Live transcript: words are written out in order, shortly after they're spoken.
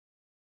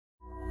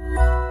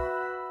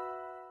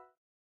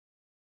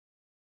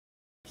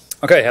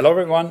Okay, hello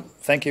everyone.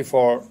 Thank you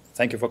for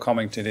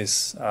coming to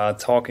this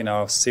talk in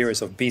our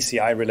series of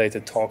BCI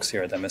related talks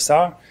here at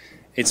MSR.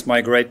 It's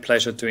my great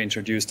pleasure to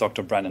introduce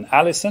Dr. Brandon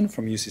Allison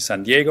from UC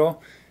San Diego.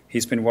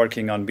 He's been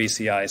working on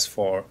BCIs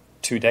for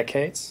 2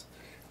 decades,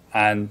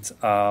 and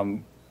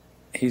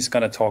he's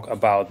going to talk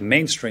about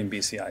mainstream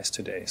BCIs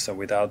today. So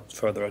without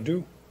further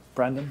ado,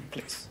 Brandon,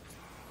 please.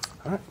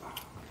 All right.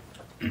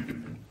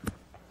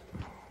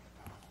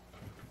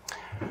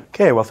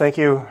 Okay, well, thank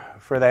you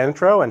for that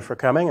intro and for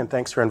coming, and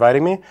thanks for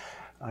inviting me.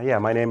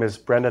 My name is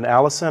Brendan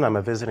Allison. I'm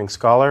a visiting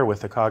scholar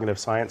with the Cognitive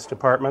Science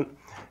Department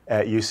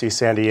at UC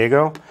San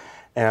Diego,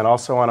 and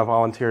also on a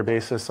volunteer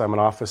basis, I'm an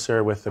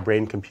officer with the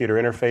Brain-Computer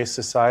Interface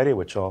Society,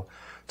 which I'll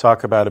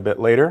talk about a bit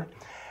later.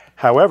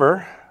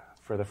 However,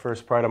 for the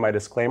first part of my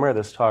disclaimer,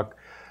 this talk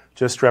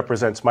just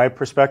represents my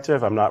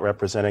perspective. I'm not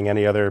representing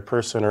any other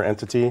person or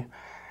entity,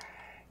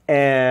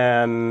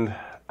 and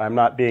I'm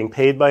not being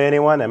paid by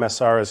anyone.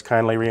 MSR is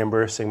kindly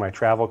reimbursing my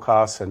travel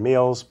costs and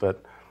meals,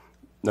 but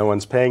no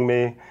one's paying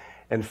me.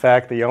 In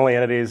fact, the only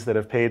entities that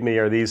have paid me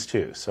are these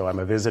two. So I'm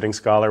a visiting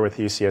scholar with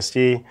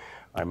UCSD.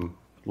 I'm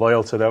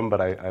loyal to them,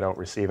 but I don't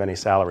receive any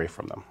salary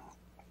from them.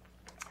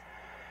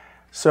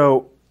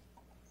 So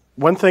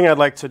one thing I'd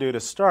like to do to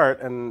start,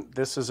 and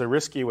this is a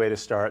risky way to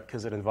start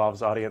because it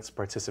involves audience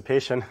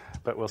participation,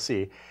 but we'll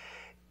see,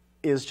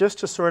 is just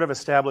to sort of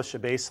establish a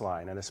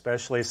baseline. And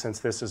especially since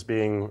this is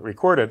being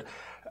recorded,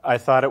 I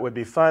thought it would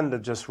be fun to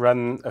just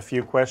run a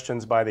few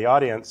questions by the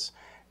audience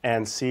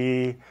and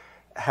see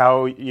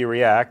how you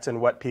react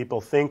and what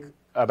people think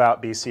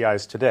about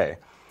BCIs today.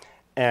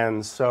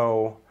 And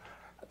so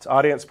it's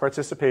audience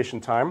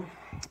participation time.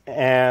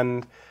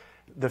 And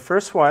the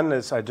first one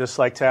is, I'd just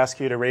like to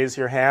ask you to raise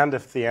your hand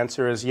if the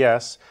answer is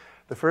yes.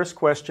 The first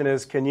question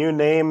is, can you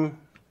name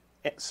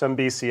some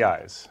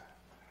BCIs?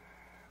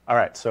 All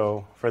right,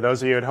 so for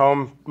those of you at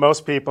home,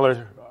 most people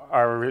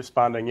are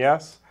responding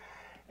yes.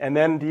 And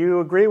then do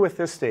you agree with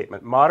this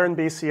statement? Modern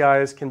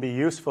BCIs can be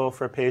useful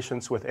for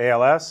patients with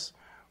ALS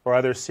or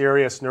other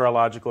serious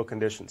neurological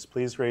conditions.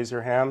 Please raise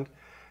your hand.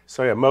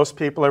 So yeah, most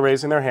people are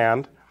raising their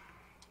hand.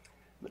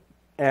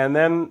 And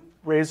then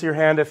raise your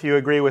hand if you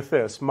agree with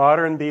this.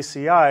 Modern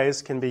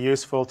BCIs can be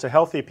useful to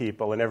healthy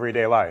people in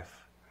everyday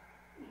life.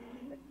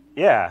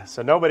 Yeah,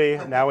 so nobody,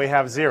 now we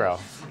have 0.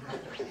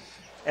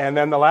 And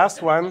then the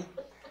last one,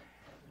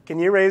 can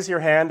you raise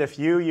your hand if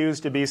you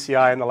used a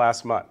BCI in the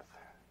last month?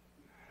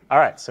 All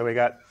right, so we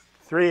got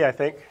 3, I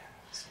think,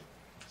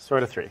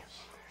 sort of 3.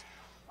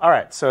 All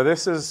right, so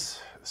this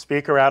is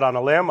speaker out on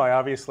a limb. I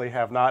obviously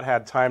have not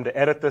had time to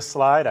edit this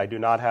slide. I do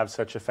not have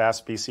such a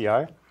fast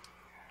BCI.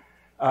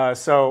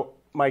 So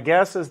my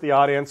guess is the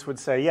audience would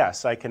say,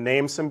 yes, I can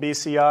name some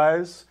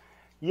BCIs.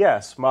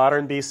 Yes,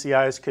 modern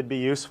BCIs could be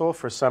useful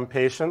for some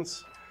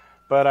patients.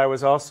 But I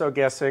was also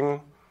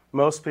guessing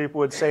most people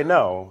would say,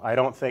 no, I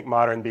don't think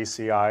modern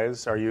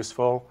BCIs are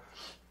useful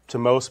to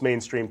most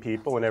mainstream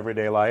people in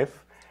everyday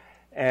life.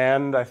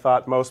 And I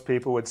thought most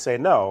people would say,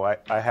 no,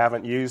 I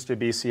haven't used a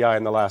BCI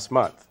in the last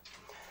month.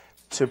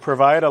 To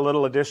provide a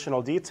little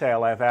additional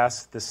detail, I've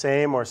asked the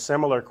same or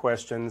similar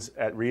questions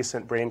at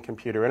recent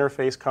brain-computer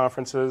interface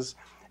conferences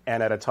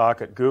and at a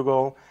talk at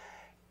Google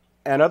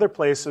and other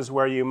places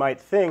where you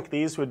might think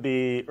these would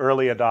be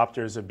early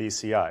adopters of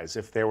BCIs.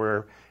 If there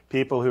were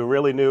people who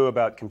really knew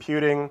about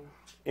computing,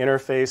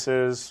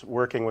 interfaces,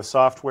 working with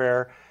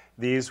software,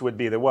 these would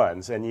be the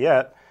ones. And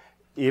yet,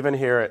 even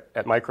here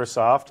at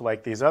Microsoft,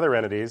 like these other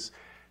entities,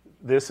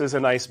 this is a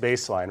nice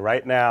baseline.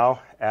 Right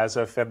now, as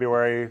of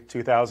February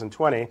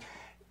 2020,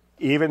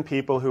 even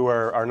people who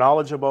are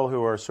knowledgeable,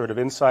 who are sort of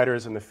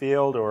insiders in the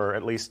field, or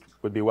at least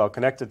would be well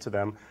connected to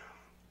them,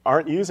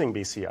 aren't using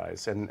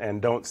BCIs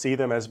and don't see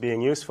them as being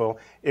useful,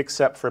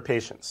 except for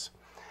patients.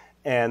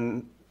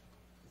 And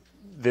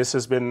this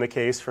has been the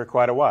case for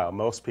quite a while.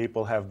 Most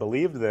people have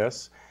believed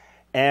this,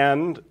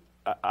 and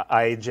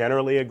I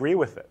generally agree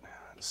with it.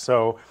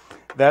 So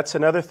that's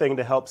another thing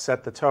to help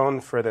set the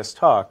tone for this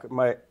talk.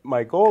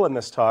 My goal in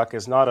this talk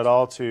is not at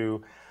all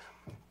to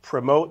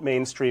promote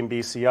mainstream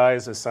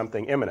BCIs as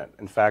something imminent.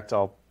 In fact,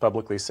 I'll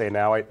publicly say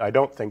now I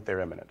don't think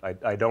they're imminent.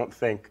 I don't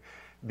think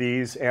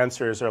these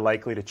answers are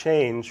likely to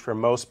change for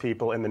most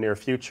people in the near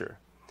future.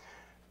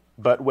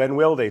 But when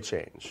will they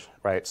change,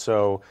 right?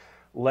 So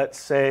let's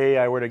say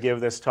I were to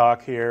give this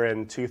talk here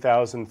in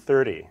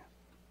 2030.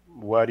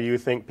 What do you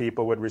think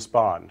people would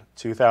respond?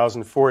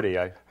 2040,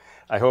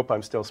 I hope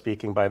I'm still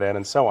speaking by then,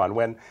 and so on.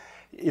 When,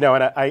 and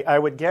I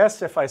would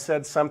guess if I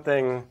said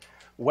something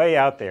way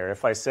out there,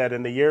 if I said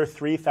in the year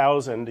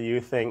 3000, do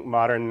you think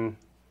modern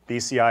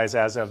BCIs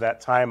as of that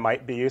time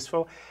might be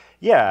useful?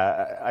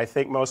 Yeah, I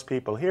think most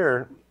people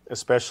here,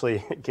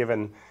 especially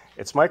given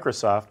it's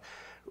Microsoft,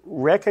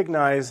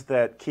 recognize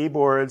that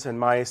keyboards and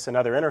mice and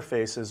other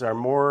interfaces are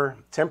more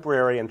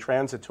temporary and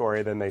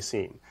transitory than they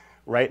seem.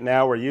 Right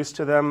now we're used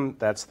to them.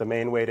 That's the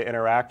main way to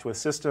interact with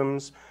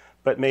systems,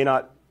 but may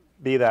not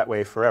be that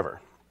way forever.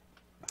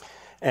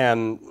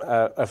 And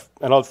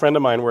an old friend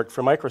of mine worked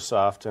for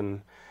Microsoft,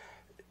 and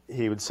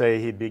he would say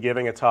he'd be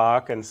giving a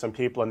talk, and some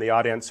people in the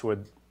audience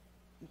would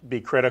be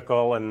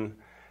critical and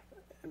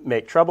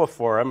make trouble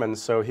for him. And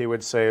so he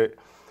would say,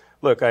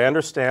 look, I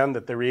understand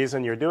that the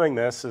reason you're doing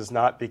this is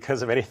not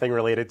because of anything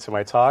related to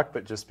my talk,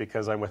 but just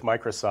because I'm with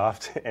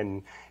Microsoft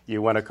and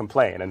you want to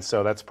complain. And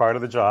so that's part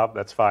of the job.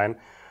 That's fine.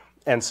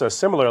 And so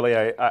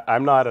similarly,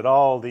 I'm not at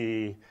all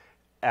the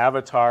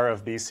avatar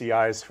of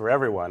BCIs for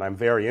everyone. I'm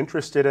very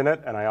interested in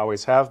it, and I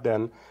always have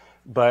been.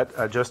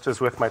 But just as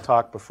with my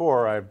talk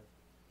before, I'm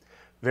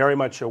very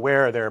much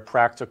aware there are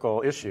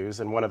practical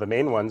issues. And one of the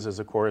main ones is,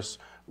 of course,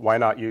 why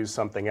not use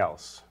something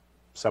else,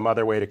 some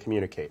other way to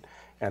communicate?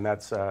 And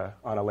that's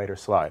on a later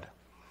slide.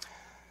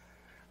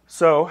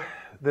 So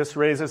this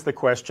raises the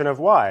question of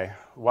why.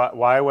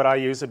 Why would I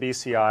use a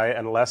BCI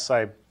unless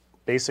I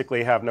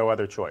basically have no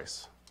other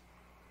choice?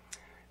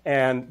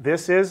 And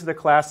this is the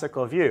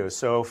classical view.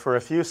 So for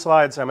a few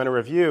slides, I'm going to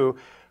review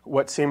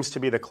what seems to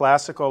be the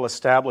classical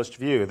established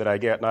view that I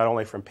get not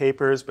only from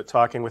papers, but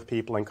talking with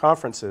people in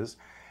conferences.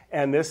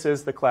 And this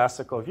is the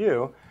classical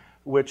view,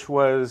 which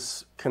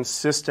was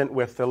consistent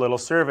with the little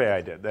survey I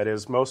did. That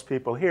is, most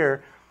people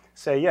here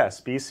say,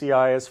 yes,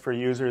 BCI is for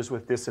users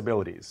with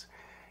disabilities.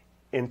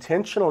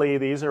 Intentionally,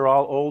 these are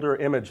all older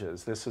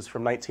images. This is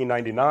from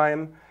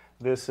 1999.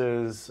 This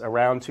is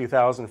around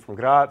 2000 from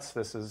Graz.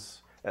 This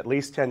is at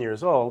least 10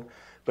 years old.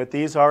 But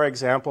these are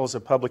examples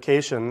of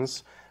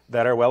publications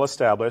that are well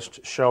established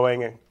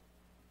showing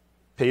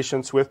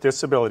patients with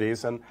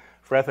disabilities. And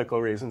for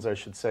ethical reasons, I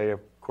should say,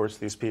 of course,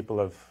 these people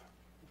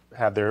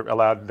have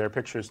allowed their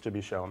pictures to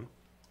be shown.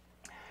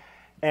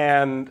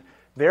 And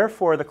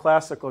therefore, the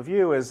classical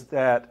view is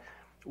that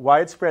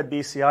widespread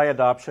BCI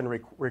adoption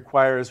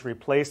requires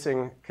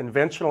replacing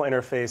conventional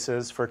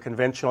interfaces for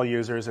conventional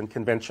users in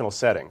conventional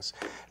settings.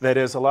 That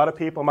is, a lot of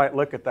people might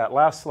look at that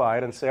last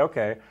slide and say,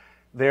 okay,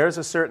 there's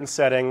a certain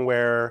setting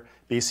where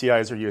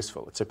BCIs are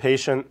useful. It's a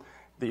patient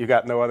that you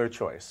got no other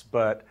choice.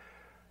 But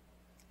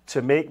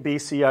to make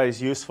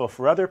BCIs useful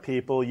for other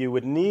people, you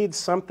would need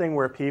something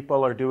where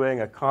people are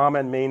doing a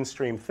common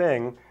mainstream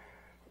thing,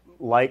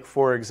 like,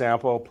 for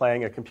example,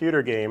 playing a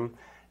computer game,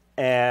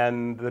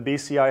 and the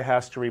BCI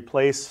has to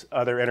replace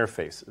other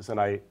interfaces.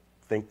 And I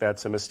think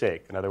that's a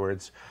mistake. In other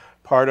words,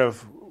 part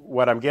of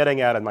what I'm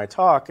getting at in my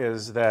talk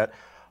is that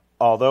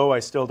although I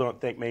still don't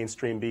think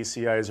mainstream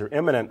BCIs are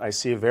imminent, I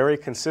see very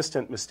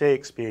consistent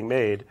mistakes being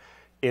made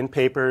in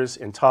papers,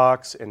 in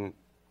talks, in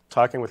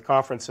talking with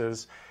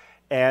conferences,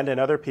 and in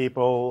other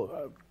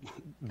people,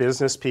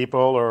 business people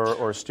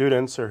or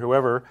students or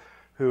whoever,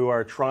 who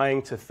are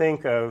trying to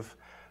think of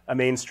a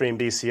mainstream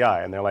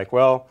BCI. And they're like,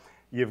 well,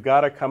 you've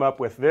got to come up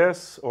with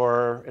this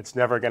or it's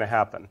never going to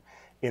happen.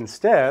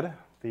 Instead,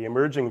 the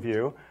emerging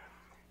view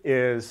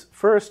is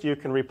first you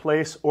can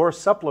replace or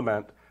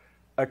supplement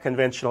a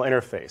conventional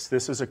interface.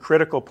 This is a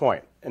critical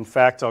point. In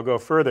fact, I'll go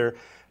further.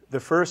 The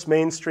first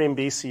mainstream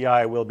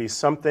BCI will be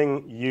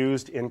something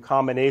used in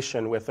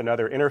combination with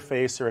another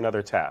interface or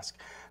another task.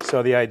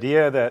 So the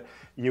idea that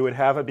you would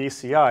have a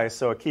BCI,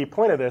 so a key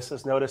point of this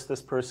is notice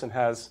this person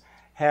has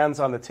hands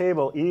on the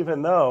table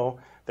even though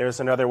there's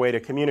another way to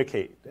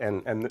communicate.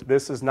 And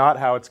this is not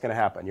how it's going to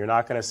happen. You're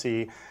not going to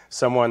see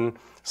someone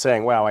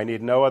saying, wow, I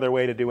need no other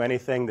way to do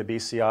anything. The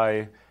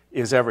BCI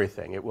is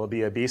everything. It will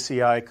be a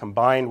BCI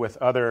combined with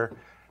other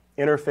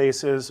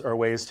interfaces or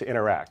ways to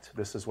interact.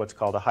 This is what's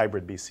called a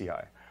hybrid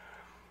BCI.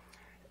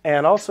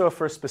 And also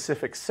for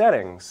specific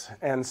settings.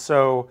 And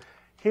so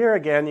here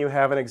again you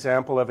have an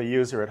example of a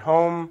user at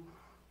home,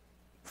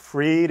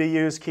 free to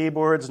use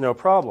keyboards, no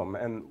problem.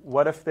 And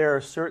what if there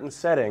are certain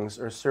settings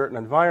or certain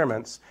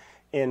environments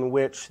in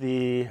which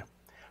the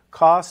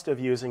cost of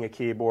using a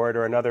keyboard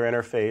or another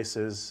interface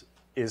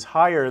is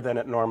higher than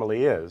it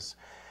normally is?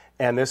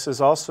 And this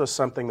is also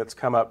something that's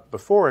come up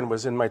before and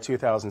was in my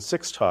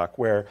 2006 talk,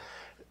 where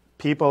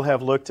people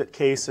have looked at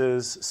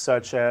cases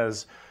such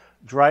as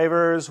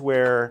drivers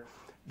where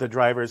the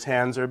driver's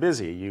hands are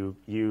busy.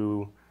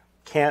 You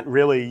can't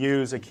really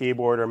use a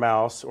keyboard or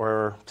mouse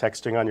or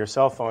texting on your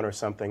cell phone or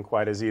something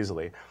quite as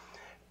easily.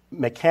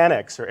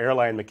 Mechanics or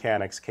airline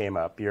mechanics came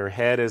up. Your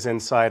head is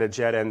inside a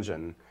jet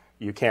engine.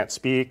 You can't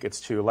speak,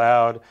 it's too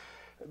loud.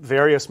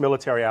 Various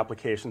military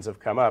applications have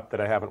come up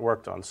that I haven't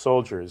worked on.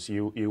 Soldiers,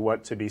 you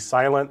want to be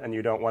silent and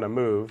you don't want to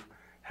move.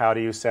 How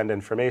do you send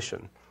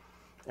information?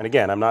 And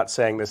again, I'm not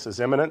saying this is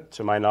imminent.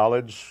 To my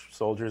knowledge,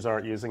 soldiers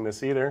aren't using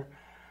this either.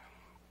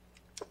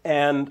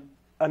 And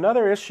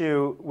another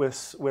issue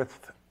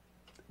with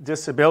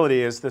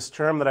disability is this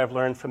term that I've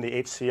learned from the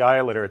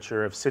HCI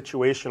literature of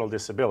situational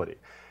disability.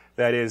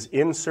 That is,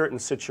 in certain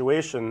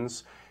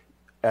situations,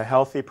 a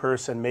healthy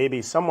person may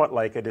be somewhat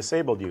like a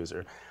disabled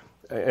user.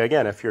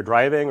 Again, if you're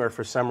driving or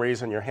for some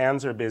reason your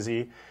hands are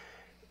busy,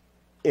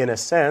 in a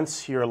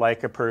sense, you're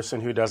like a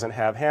person who doesn't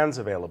have hands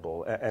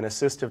available. An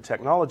assistive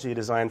technology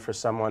designed for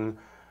someone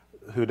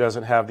who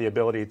doesn't have the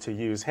ability to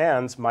use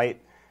hands might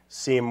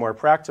seem more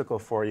practical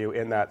for you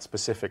in that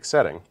specific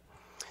setting.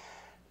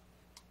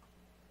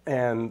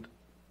 And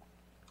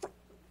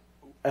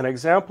an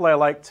example I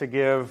like to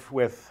give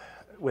with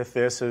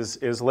this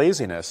is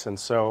laziness. And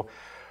so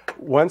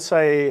once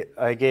I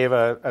gave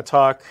a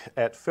talk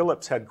at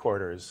Philips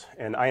headquarters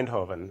in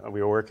Eindhoven.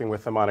 We were working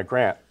with them on a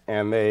grant,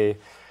 and they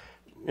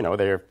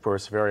they're of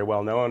course very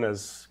well known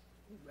as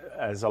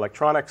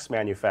electronics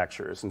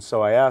manufacturers. And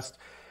so I asked,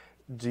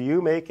 do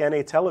you make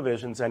any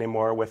televisions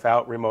anymore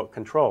without remote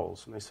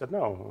controls? And they said,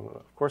 no,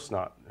 of course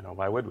not.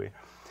 Why would we?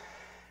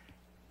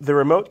 The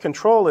remote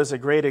control is a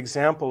great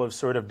example of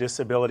sort of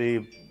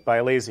disability by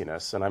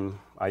laziness, and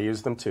I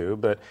use them too,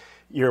 but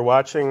you're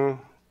watching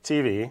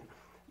TV,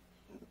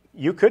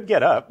 you could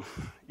get up.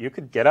 You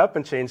could get up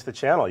and change the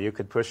channel. You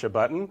could push a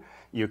button.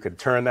 You could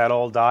turn that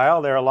old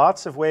dial. There are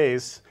lots of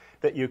ways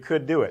that you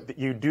could do it.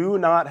 You do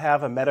not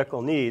have a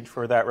medical need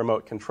for that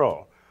remote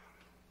control.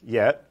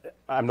 Yet,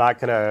 I'm not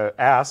going to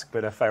ask,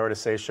 but if I were to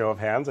say show of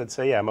hands, I'd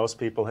say, yeah, most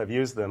people have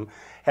used them.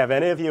 Have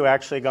any of you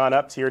actually gone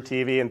up to your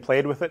TV and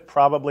played with it?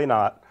 Probably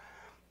not.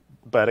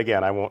 But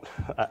again, I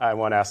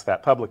won't ask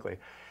that publicly.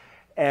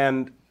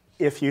 And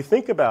if you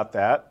think about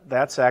that,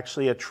 that's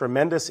actually a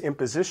tremendous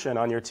imposition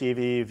on your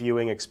TV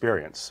viewing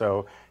experience.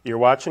 So you're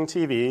watching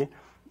TV,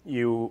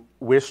 you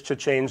wish to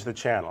change the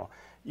channel.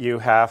 You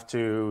have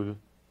to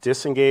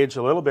disengage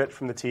a little bit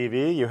from the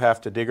TV. You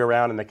have to dig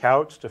around in the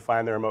couch to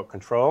find the remote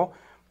control.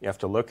 You have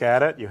to look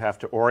at it. You have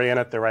to orient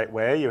it the right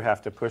way. You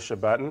have to push a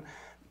button.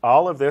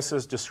 All of this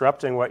is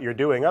disrupting what you're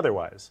doing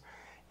otherwise.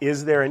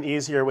 Is there an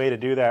easier way to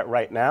do that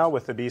right now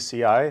with the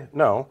BCI?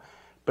 No.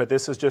 But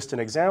this is just an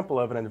example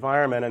of an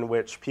environment in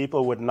which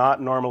people would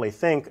not normally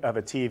think of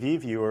a TV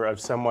viewer of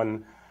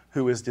someone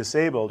who is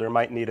disabled or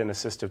might need an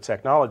assistive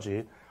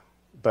technology.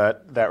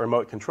 But that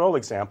remote control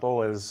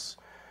example is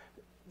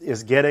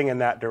getting in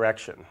that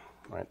direction.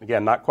 Right?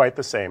 Again, not quite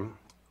the same.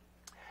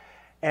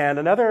 And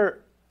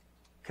another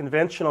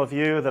conventional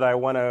view that I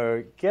want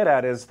to get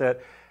at is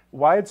that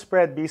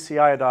widespread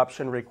BCI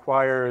adoption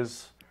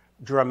requires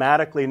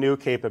dramatically new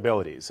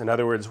capabilities. In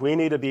other words, we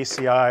need a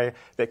BCI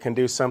that can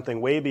do something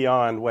way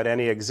beyond what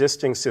any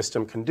existing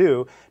system can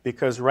do,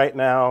 because right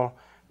now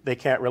they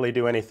can't really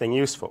do anything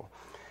useful.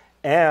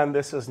 And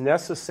this is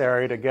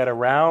necessary to get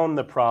around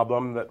the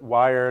problem that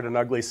wired and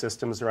ugly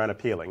systems are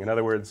unappealing. In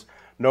other words,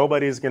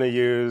 nobody's going to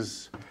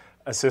use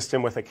a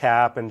system with a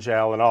cap and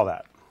gel and all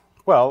that.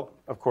 Well,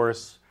 of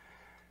course,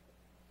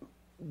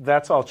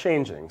 that's all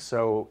changing.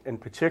 So in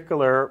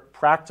particular,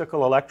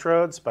 practical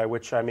electrodes, by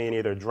which I mean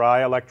either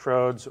dry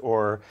electrodes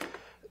or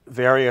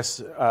various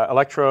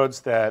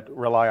electrodes that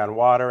rely on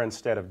water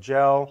instead of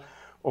gel,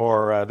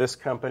 or this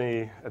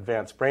company,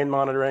 Advanced Brain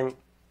Monitoring,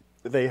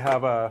 they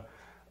have an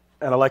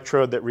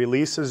electrode that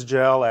releases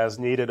gel as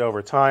needed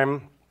over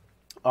time.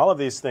 All of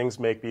these things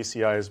make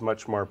BCIs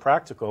much more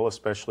practical,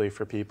 especially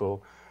for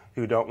people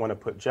who don't want to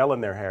put gel in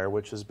their hair,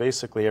 which is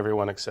basically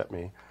everyone except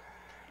me.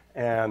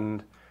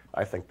 And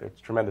I think that's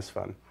tremendous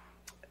fun.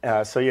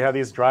 So you have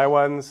these dry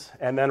ones,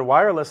 and then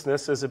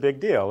wirelessness is a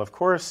big deal. Of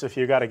course, if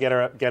you got to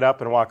get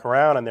up and walk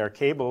around and there are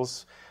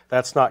cables,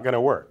 that's not going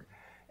to work.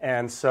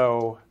 And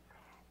so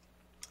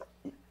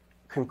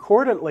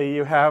concordantly,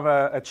 you have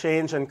a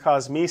change in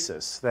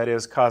cosmesis, that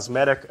is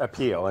cosmetic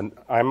appeal. And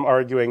I'm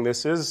arguing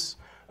this is,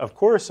 of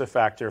course, a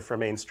factor for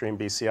mainstream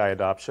BCI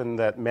adoption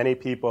that many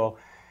people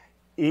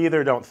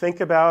either don't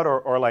think about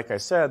or like I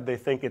said, they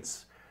think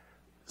it's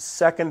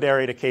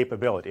secondary to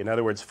capability. In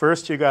other words,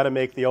 first you got to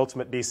make the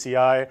ultimate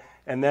BCI,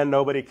 and then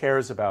nobody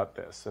cares about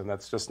this, and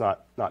that's just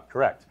not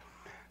correct.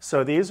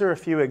 So these are a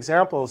few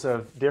examples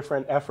of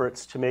different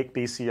efforts to make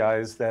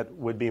BCIs that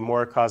would be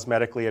more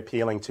cosmetically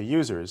appealing to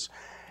users.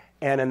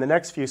 And in the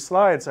next few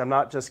slides, I'm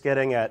not just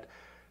getting at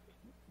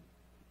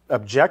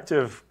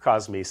objective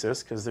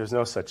cosmesis, because there's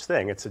no such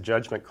thing. It's a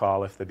judgment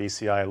call if the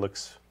BCI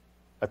looks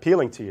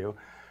appealing to you,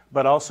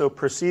 but also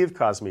perceived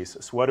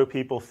cosmesis. What do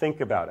people think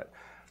about it?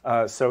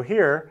 So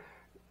here,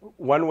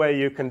 one way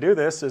you can do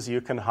this is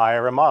you can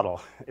hire a model.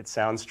 It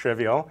sounds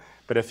trivial,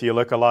 but if you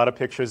look a lot of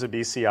pictures of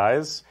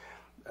BCIs,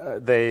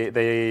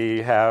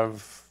 they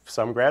have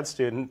some grad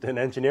student in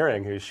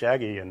engineering who's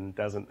shaggy and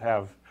doesn't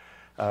have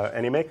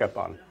any makeup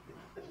on.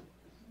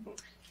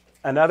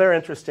 Another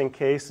interesting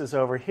case is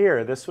over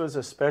here. This was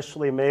a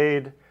specially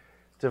made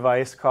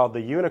device called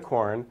the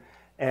Unicorn,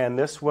 and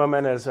this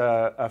woman is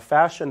a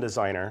fashion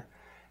designer.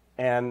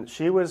 And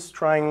she was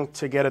trying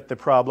to get at the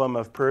problem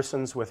of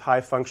persons with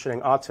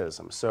high-functioning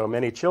autism. So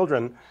many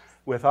children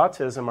with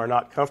autism are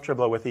not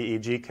comfortable with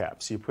EEG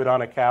caps. You put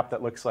on a cap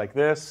that looks like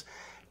this,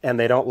 and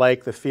they don't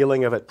like the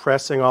feeling of it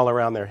pressing all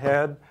around their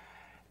head.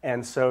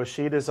 And so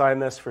she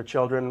designed this for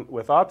children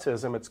with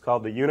autism. It's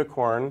called the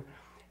Unicorn.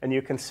 And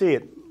you can see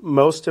it.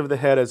 Most of the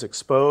head is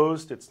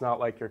exposed. It's not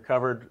like you're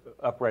covered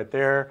up right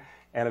there.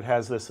 And it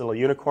has this little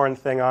unicorn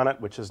thing on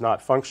it, which is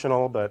not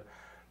functional, but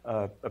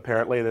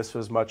apparently this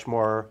was much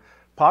more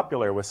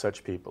popular with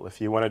such people. If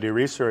you want to do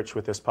research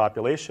with this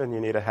population, you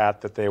need a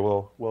hat that they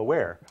will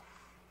wear.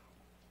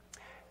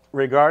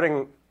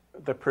 Regarding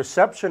the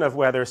perception of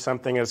whether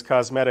something is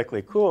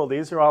cosmetically cool,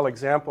 these are all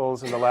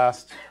examples in the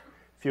last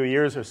few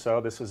years or so,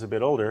 this is a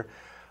bit older,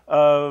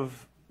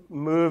 of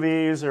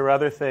movies or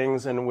other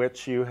things in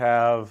which you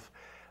have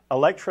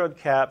electrode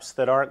caps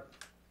that aren't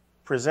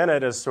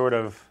presented as sort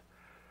of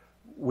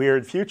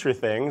weird future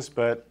things,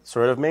 but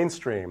sort of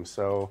mainstream.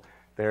 So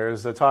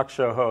there's the talk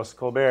show host,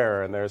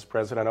 Colbert, and there's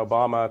President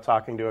Obama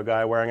talking to a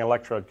guy wearing an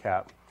electrode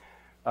cap.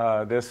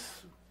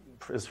 This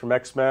is from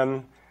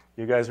X-Men.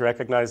 You guys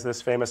recognize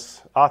this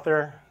famous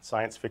author,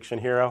 science fiction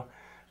hero.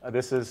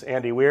 This is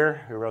Andy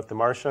Weir, who wrote The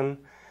Martian.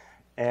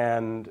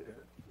 And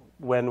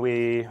when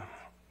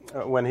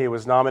he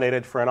was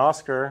nominated for an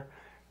Oscar,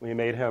 we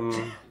made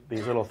him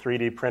these little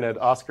 3D printed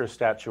Oscar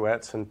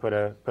statuettes and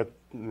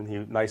he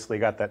nicely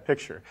got that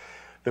picture.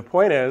 The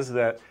point is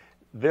that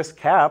this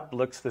cap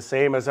looks the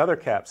same as other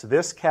caps.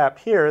 This cap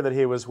here that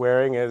he was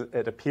wearing,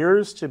 it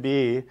appears to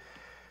be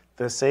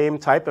the same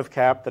type of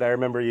cap that I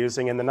remember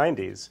using in the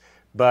 90s.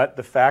 But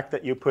the fact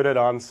that you put it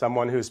on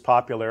someone who's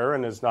popular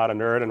and is not a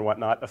nerd and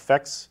whatnot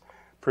affects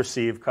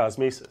perceived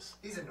cosmesis.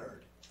 He's a nerd.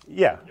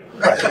 Yeah,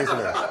 right, he's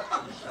a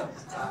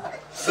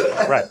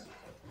nerd. Right.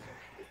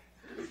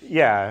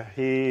 Yeah,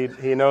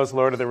 he knows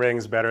Lord of the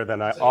Rings better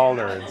than all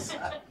nerds.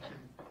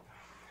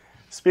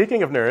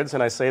 Speaking of nerds,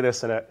 and I say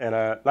this in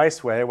a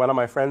nice way, one of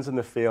my friends in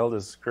the field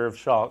is Curve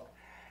Schalk.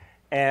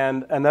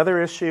 And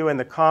another issue in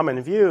the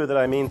common view that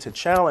I mean to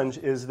challenge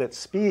is that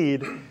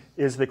speed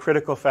is the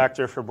critical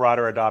factor for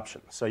broader adoption.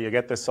 So you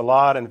get this a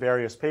lot in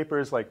various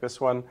papers like this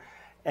one.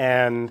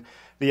 And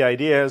the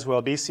idea is,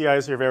 well,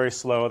 BCIs are very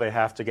slow, they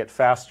have to get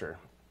faster.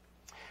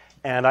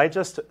 And I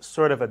just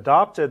sort of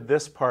adopted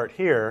this part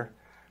here.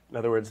 In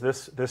other words,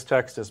 this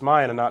text is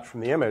mine and not from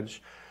the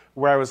image,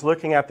 where I was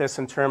looking at this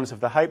in terms of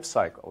the hype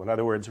cycle. In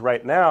other words,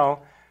 right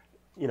now,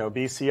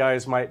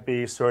 BCIs might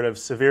be sort of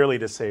severely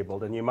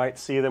disabled, and you might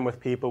see them with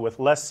people with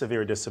less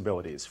severe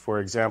disabilities. For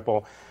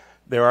example,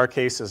 there are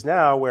cases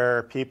now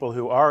where people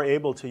who are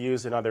able to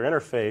use another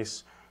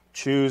interface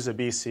choose a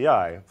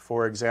BCI.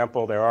 For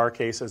example, there are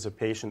cases of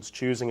patients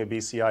choosing a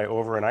BCI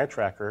over an eye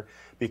tracker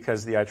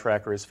because the eye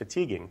tracker is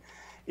fatiguing.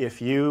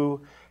 If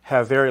you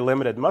have very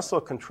limited muscle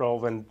control,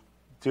 then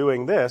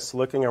doing this,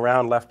 looking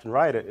around left and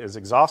right, it is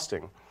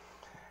exhausting.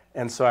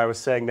 And so I was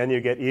saying then you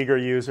get eager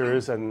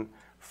users and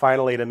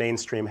finally to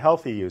mainstream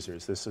healthy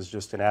users. This is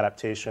just an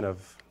adaptation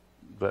of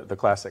the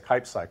classic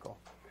hype cycle.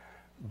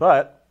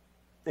 But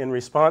in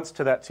response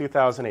to that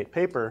 2008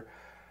 paper,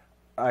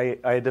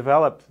 I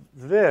developed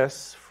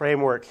this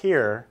framework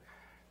here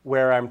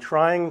where I'm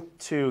trying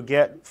to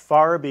get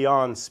far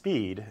beyond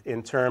speed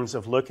in terms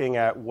of looking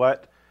at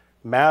what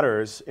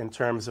matters in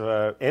terms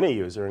of any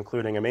user,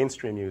 including a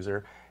mainstream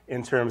user,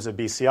 in terms of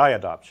BCI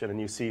adoption.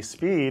 And you see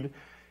speed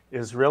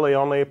is really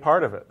only a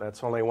part of it.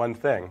 That's only one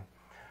thing.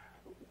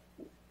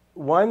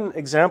 One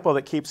example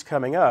that keeps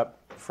coming up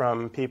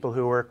from people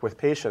who work with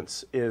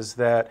patients is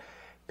that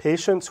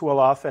patients will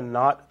often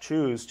not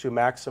choose to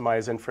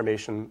maximize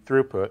information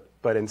throughput,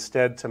 but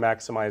instead to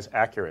maximize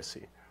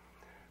accuracy,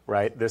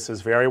 right? This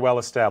is very well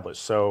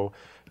established. So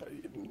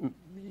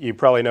you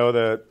probably know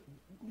that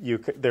you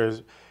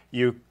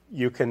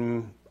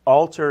can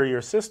alter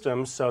your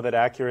system so that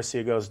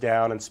accuracy goes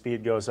down and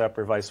speed goes up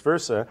or vice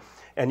versa,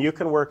 and you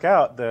can work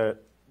out the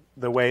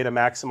way to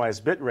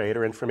maximize bit rate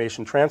or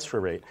information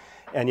transfer rate.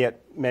 And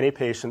yet many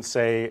patients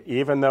say,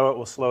 even though it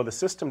will slow the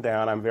system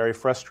down, I'm very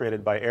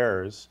frustrated by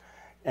errors.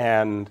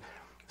 And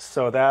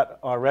so that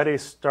already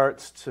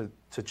starts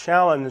to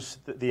challenge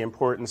the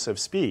importance of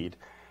speed.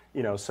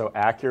 So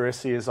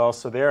accuracy is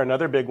also there.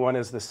 Another big one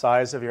is the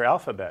size of your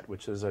alphabet,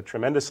 which is a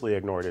tremendously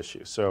ignored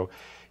issue. So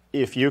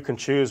if you can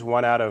choose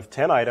 1 out of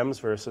 10 items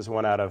versus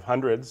 1 out of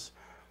hundreds,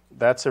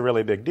 that's a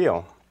really big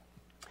deal.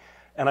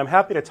 And I'm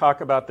happy to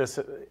talk about this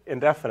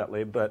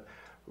indefinitely, but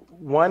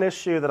one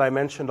issue that I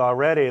mentioned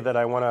already that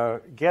I want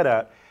to get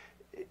at,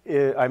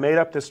 I made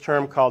up this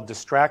term called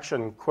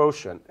distraction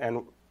quotient.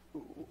 And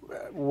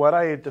what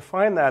I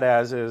define that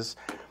as is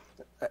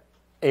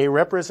a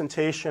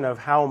representation of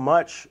how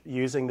much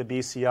using the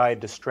BCI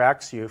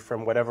distracts you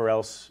from whatever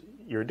else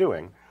you're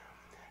doing.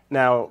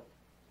 Now,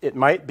 it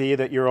might be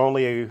that your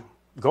only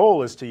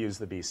goal is to use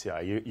the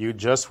BCI. You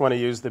just want to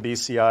use the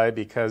BCI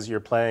because you're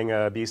playing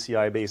a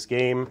BCI-based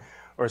game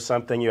or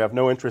something. You have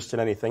no interest in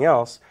anything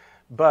else.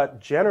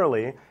 But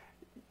generally,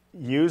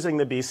 using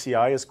the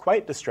BCI is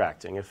quite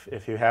distracting.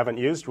 If you haven't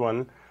used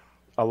one,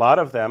 a lot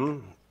of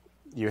them,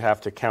 you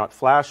have to count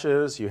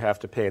flashes, you have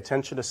to pay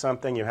attention to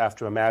something, you have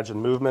to imagine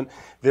movement.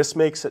 This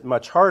makes it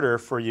much harder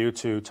for you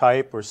to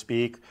type or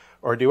speak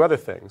or do other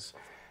things.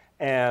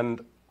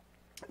 And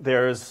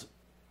there's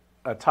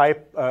a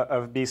type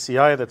of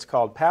BCI that's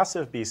called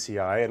passive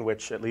BCI, in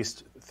which, at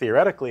least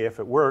theoretically, if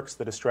it works,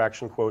 the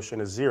distraction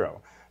quotient is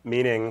 0,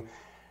 meaning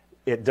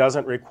it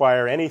doesn't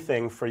require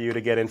anything for you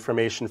to get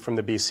information from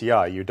the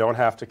BCI. You don't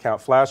have to count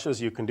flashes.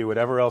 You can do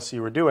whatever else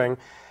you were doing,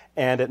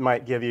 and it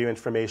might give you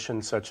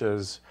information such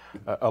as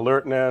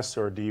alertness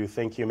or do you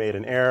think you made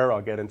an error.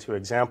 I'll get into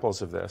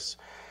examples of this.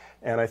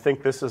 And I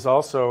think this is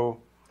also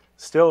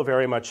still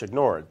very much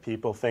ignored.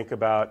 People think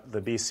about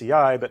the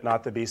BCI, but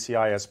not the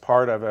BCI as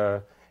part of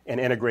an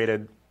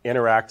integrated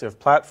interactive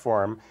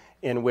platform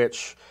in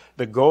which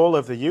the goal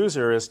of the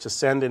user is to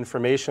send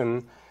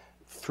information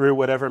through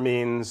whatever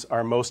means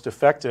are most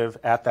effective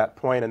at that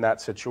point in that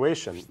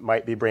situation.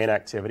 Might be brain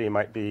activity,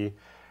 might be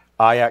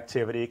eye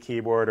activity,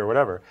 keyboard, or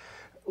whatever.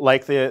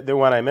 Like the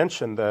one I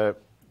mentioned,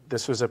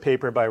 this was a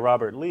paper by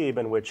Robert Lieb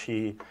in which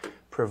he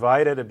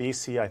provided a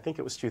BCI, I think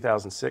it was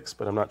 2006,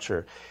 but I'm not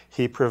sure.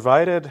 He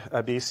provided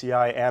a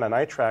BCI and an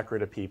eye tracker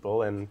to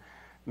people, and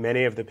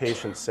many of the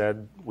patients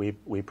said, we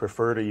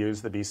prefer to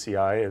use the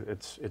BCI,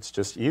 it's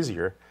just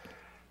easier.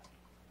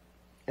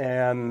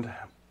 And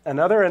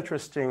another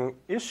interesting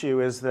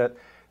issue is that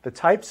the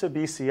types of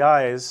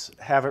BCIs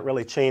haven't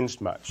really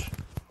changed much.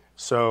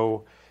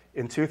 So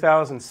in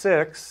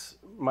 2006,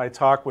 my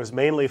talk was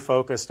mainly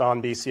focused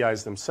on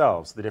BCIs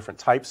themselves, the different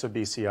types of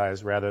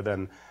BCIs rather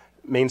than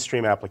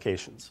mainstream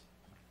applications.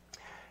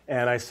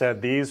 And I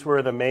said these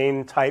were the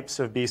main types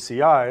of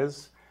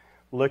BCIs.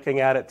 Looking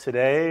at it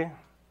today,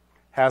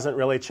 hasn't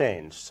really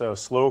changed. So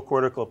slow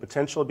cortical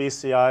potential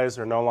BCIs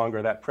are no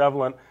longer that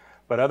prevalent,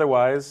 but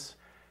otherwise,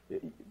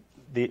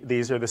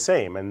 these are the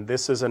same. And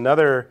this is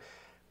another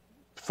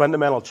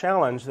fundamental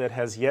challenge that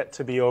has yet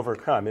to be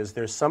overcome. Is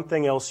there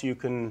something else you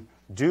can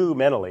do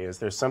mentally? Is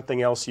there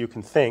something else you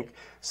can think,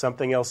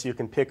 something else you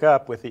can pick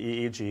up with the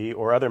EEG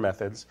or other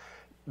methods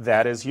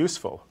that is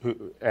useful?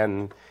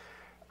 And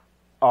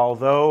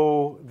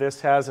although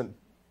this hasn't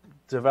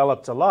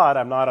developed a lot,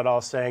 I'm not at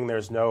all saying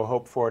there's no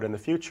hope for it in the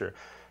future.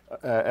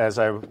 As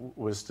I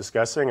was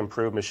discussing,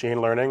 improved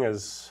machine learning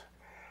is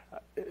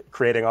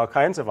creating all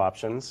kinds of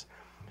options.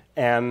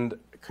 And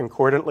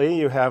concordantly,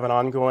 you have an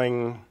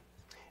ongoing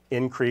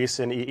increase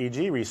in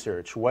EEG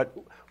research.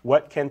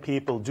 What can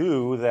people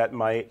do that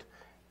might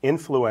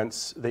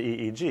influence the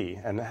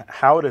EEG, and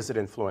how does it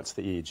influence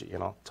the EEG?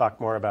 And I'll talk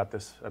more about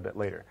this a bit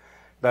later.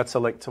 That's a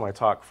link to my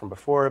talk from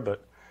before,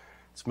 but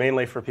it's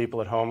mainly for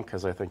people at home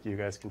because I think you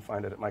guys can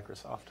find it at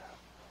Microsoft.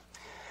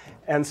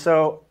 And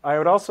so I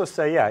would also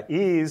say, yeah,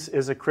 ease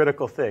is a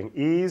critical thing.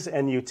 Ease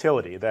and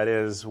utility. That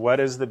is, what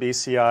is the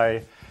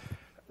BCI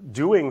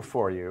doing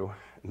for you?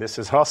 This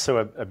is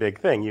also a big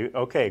thing.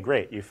 Okay,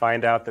 great. You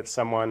find out that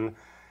someone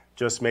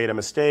just made a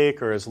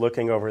mistake or is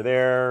looking over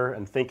there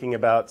and thinking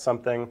about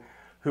something.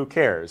 Who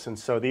cares? And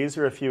so these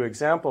are a few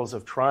examples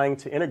of trying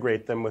to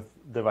integrate them with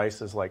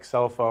devices like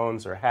cell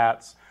phones or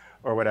hats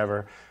or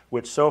whatever,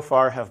 which so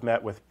far have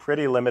met with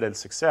pretty limited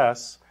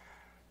success,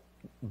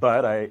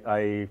 but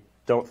I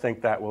don't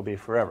think that will be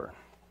forever.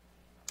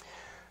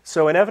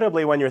 So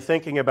inevitably, when you're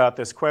thinking about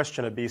this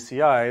question of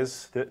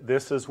BCIs,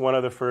 this is one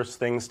of the first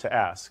things to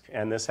ask.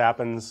 And this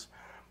happens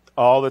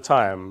all the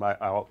time.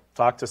 I'll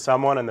talk to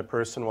someone, and the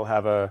person will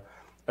have a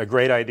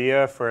great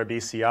idea for a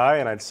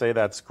BCI, and I'd say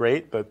that's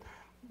great, but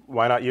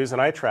why not use an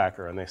eye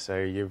tracker? And they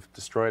say, you've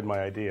destroyed my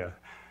idea.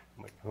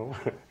 I'm like, oh.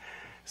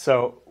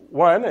 So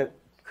one, it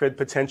could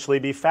potentially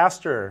be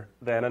faster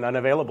than an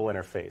unavailable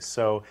interface.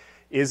 So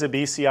is a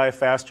BCI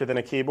faster than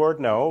a keyboard?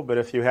 No, but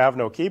if you have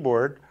no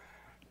keyboard,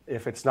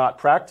 if it's not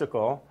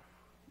practical,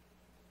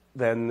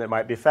 then it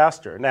might be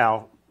faster.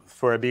 Now,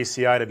 for a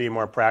BCI to be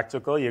more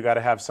practical, you've got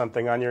to have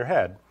something on your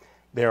head.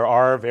 There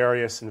are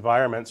various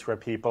environments where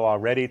people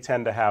already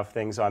tend to have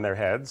things on their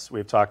heads.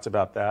 We've talked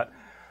about that.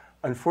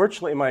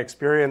 Unfortunately, my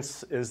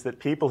experience is that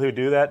people who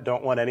do that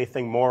don't want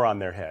anything more on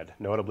their head,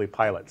 notably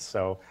pilots.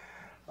 So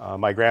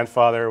my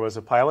grandfather was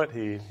a pilot.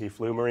 He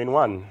flew Marine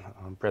One,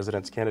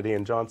 Presidents Kennedy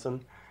and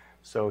Johnson.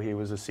 So he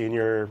was a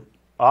senior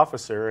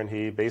officer, and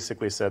he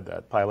basically said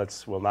that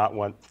pilots will not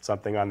want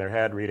something on their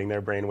head reading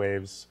their brain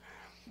waves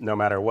no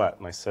matter what.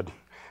 And I said,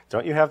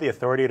 don't you have the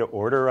authority to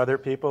order other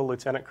people,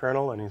 Lieutenant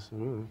Colonel? And he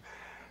said,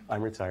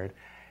 I'm retired.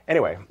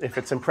 Anyway, if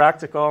it's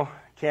impractical,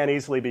 can't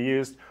easily be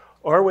used,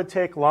 or would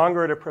take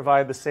longer to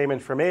provide the same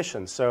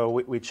information. So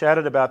we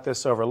chatted about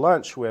this over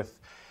lunch with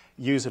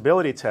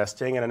usability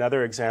testing, and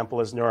another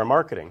example is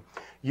neuromarketing.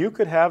 You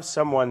could have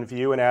someone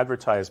view an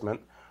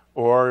advertisement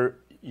or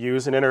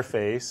use an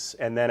interface,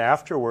 and then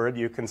afterward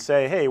you can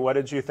say, hey, what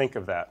did you think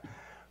of that?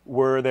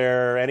 Were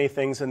there any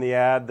things in the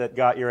ad that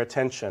got your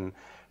attention?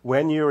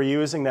 When you were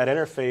using that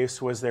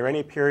interface, was there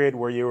any period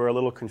where you were a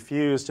little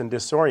confused and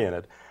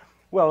disoriented?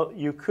 Well,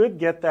 you could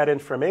get that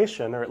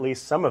information, or at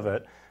least some of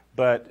it,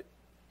 but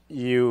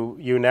you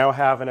now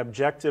have an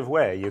objective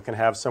way. You can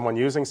have someone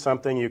using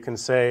something, you can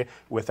say,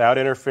 without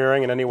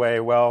interfering in any way,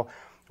 well,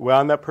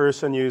 when that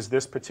person used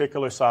this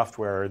particular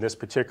software or this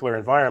particular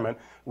environment,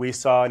 we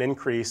saw an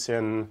increase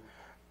in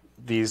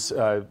these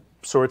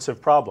sorts of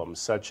problems,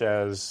 such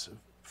as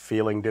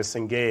feeling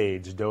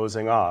disengaged,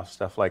 dozing off,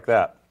 stuff like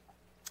that.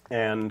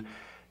 And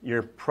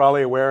you're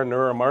probably aware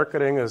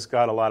neuromarketing has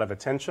got a lot of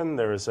attention.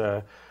 There's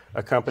a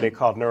company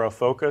called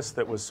NeuroFocus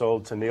that was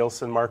sold to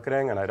Nielsen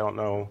Marketing, and I don't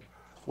know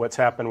what's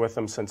happened with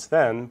them since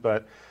then,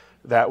 but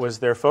that was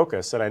their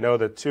focus. And I know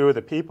that two of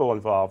the people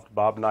involved,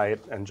 Bob Knight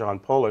and John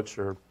Polich,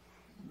 are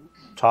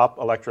top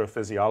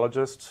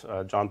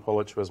electrophysiologists. John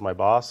Polich was my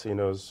boss. He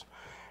knows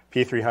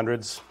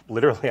P300s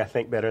literally, I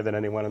think, better than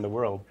anyone in the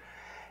world.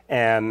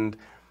 And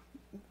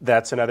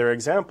that's another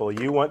example.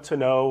 You want to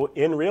know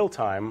in real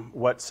time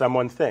what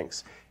someone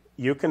thinks.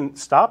 You can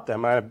stop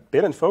them. I've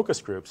been in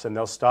focus groups, and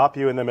they'll stop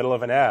you in the middle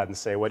of an ad and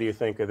say, what do you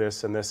think of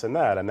this and this and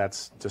that? And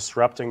that's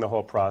disrupting the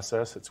whole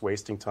process. It's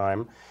wasting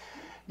time.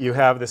 You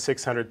have the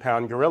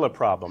 600-pound gorilla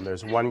problem.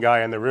 There's one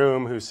guy in the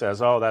room who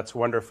says, oh, that's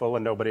wonderful,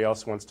 and nobody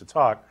else wants to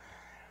talk.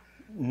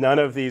 none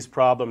of these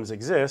problems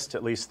exist,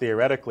 at least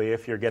theoretically,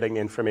 if you're getting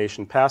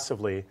information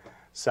passively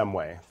some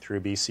way, through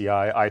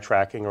BCI, eye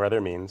tracking, or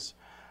other means.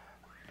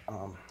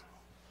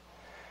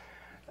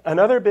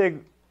 Another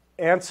big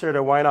answer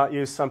to why not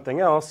use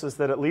something else is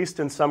that at least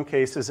in some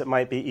cases it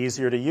might be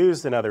easier to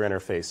use than other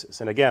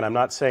interfaces. And again, I'm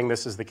not saying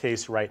this is the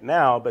case right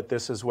now, but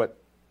this is what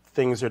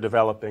things are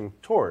developing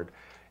toward.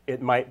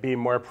 It might be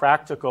more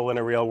practical in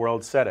a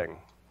real-world setting,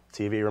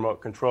 TV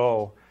remote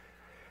control.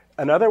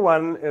 Another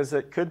one is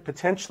it could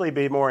potentially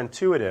be more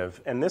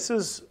intuitive, and this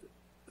is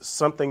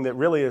something that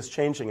really is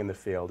changing in the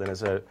field and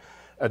is a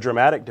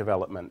dramatic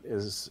development,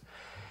 is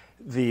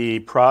the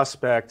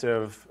prospect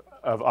of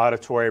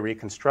auditory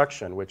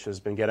reconstruction, which has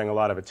been getting a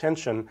lot of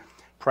attention,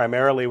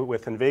 primarily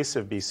with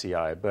invasive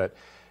BCI. But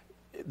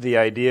the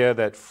idea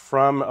that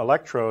from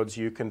electrodes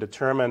you can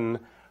determine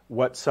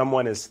what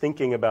someone is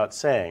thinking about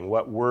saying,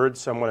 what words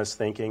someone is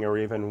thinking, or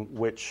even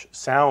which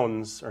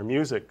sounds or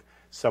music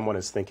someone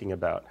is thinking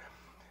about.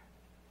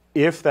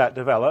 If that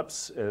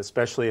develops,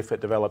 especially if it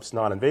develops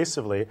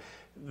non-invasively,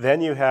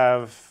 then you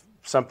have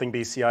something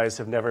BCIs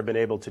have never been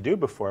able to do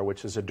before,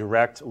 which is a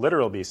direct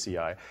literal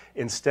BCI.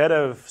 Instead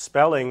of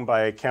spelling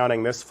by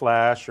counting this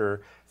flash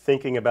or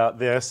thinking about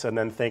this and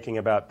then thinking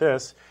about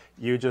this,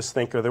 you just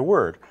think of the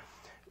word.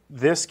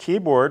 This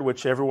keyboard,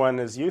 which everyone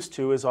is used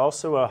to, is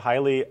also a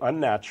highly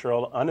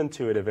unnatural,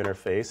 unintuitive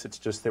interface. It's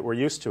just that we're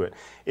used to it.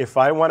 If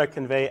I want to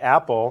convey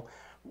apple,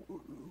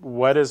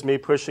 what does me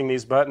pushing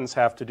these buttons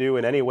have to do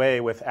in any way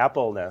with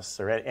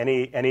appleness or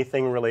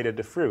anything related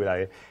to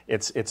fruit?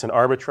 It's an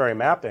arbitrary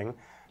mapping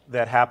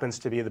that happens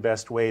to be the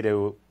best way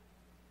to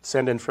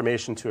send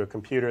information to a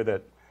computer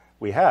that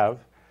we have,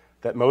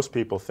 that most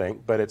people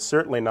think, but it's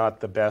certainly not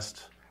the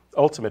best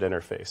ultimate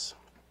interface.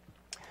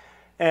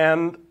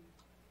 And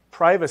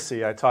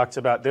privacy, I talked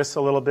about this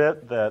a little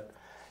bit, that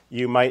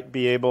you might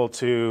be able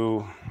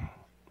to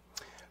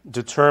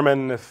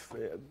determine if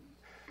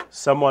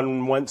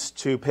someone wants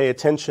to pay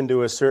attention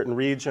to a certain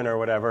region or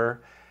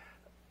whatever,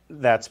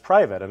 that's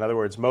private. In other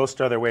words,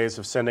 most other ways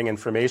of sending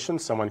information,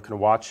 someone can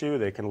watch you,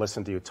 they can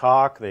listen to you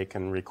talk, they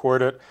can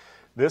record it.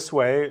 This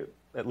way,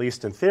 at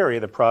least in theory,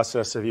 the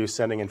process of you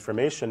sending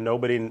information,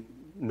 nobody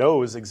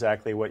knows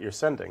exactly what you're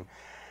sending.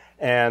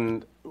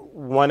 And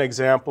one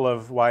example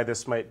of why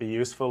this might be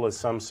useful is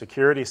some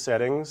security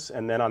settings,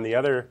 and then on the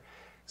other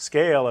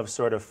scale of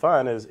sort of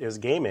fun is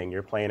gaming.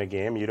 You're playing a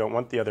game, you don't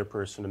want the other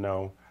person to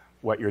know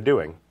what you're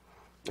doing.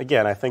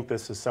 Again, I think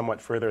this is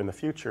somewhat further in the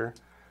future,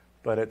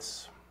 but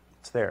it's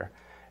there.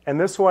 And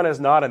this one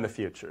is not in the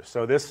future.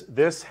 So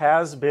this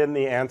has been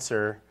the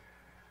answer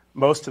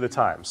most of the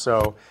time.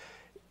 So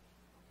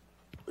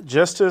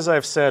just as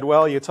I've said,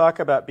 well, you talk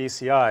about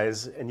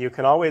BCIs, and you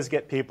can always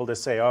get people to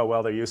say, oh,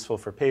 well, they're useful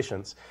for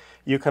patients.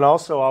 You can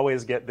also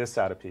always get this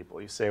out of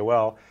people. You say,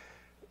 well,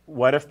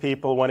 what if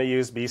people want to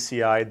use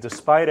BCI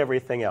despite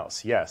everything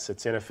else? Yes,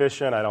 it's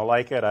inefficient. I don't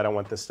like it. I don't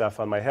want this stuff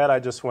on my head. I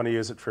just want to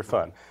use it for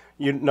fun.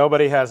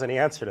 Nobody has any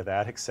answer to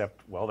that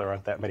except, well, there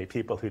aren't that many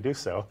people who do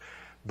so.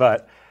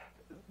 But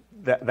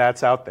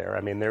that's out there.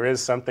 I mean, there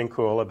is something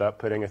cool about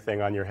putting a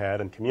thing on your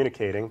head and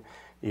communicating,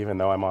 even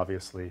though I'm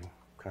obviously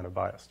kind of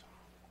biased.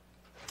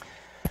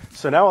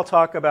 So now I'll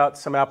talk about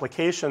some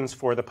applications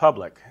for the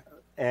public.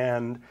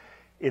 And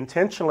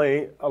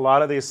intentionally, a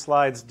lot of these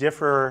slides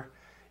differ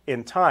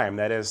in time.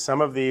 That is,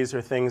 some of these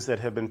are things that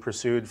have been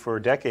pursued for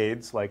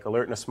decades, like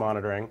alertness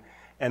monitoring,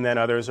 and then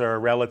others are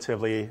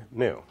relatively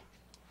new.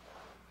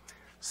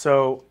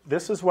 So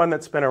this is one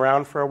that's been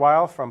around for a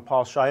while from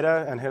Paul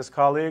Scheide and his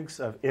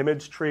colleagues of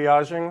image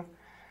triaging.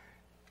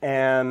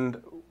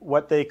 And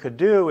what they could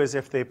do is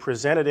if they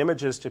presented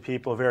images to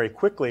people very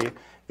quickly,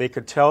 they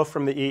could tell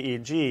from the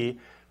EEG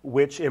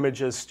which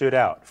images stood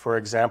out. For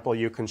example,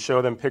 you can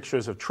show them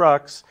pictures of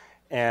trucks,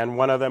 and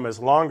one of them is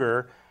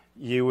longer,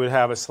 you would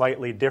have a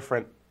slightly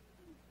different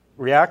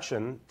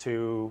reaction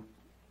to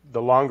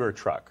the longer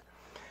truck.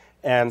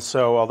 And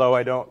so although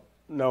I don't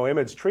know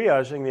image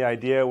triaging, the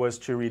idea was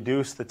to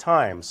reduce the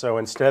time. So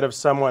instead of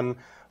someone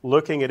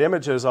looking at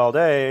images all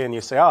day and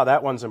you say, oh,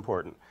 that one's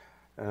important,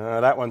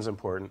 that one's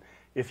important.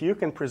 If you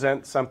can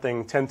present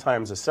something 10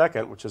 times a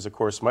second, which is of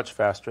course much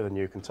faster than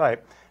you can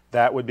type,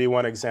 that would be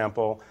one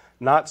example,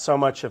 not so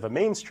much of a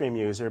mainstream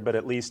user, but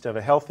at least of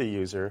a healthy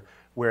user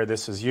where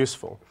this is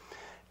useful.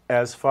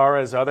 As far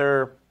as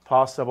other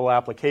possible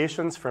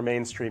applications for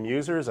mainstream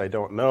users, I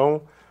don't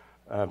know.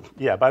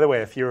 Yeah, by the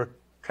way, if you're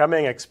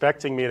coming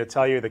expecting me to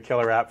tell you the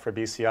killer app for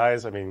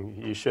BCIs, I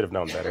mean, you should have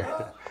known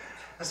better.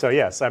 So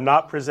yes, I'm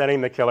not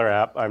presenting the killer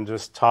app. I'm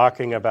just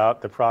talking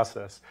about the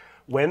process.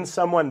 When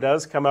someone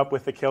does come up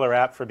with the killer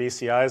app for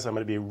BCIs, I'm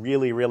going to be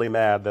really, really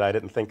mad that I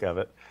didn't think of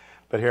it.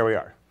 But here we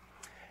are.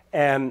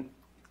 And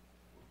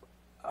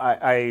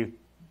I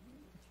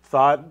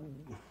thought,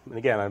 and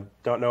again, I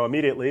don't know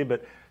immediately,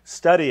 but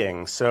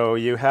studying. So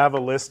you have a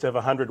list of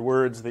 100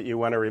 words that you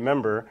want to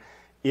remember.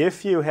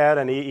 If you had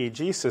an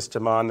EEG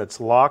system on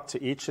that's locked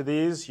to each of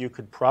these, you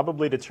could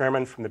probably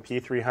determine from the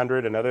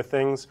P300 and other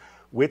things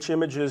which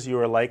images you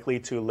are likely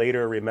to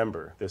later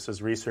remember. This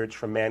is research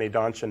from Manny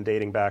Donchin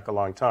dating back a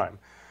long time.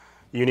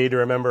 you need to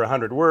remember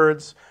 100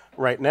 words.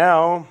 Right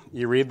now,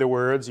 you read the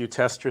words, you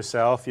test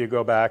yourself, you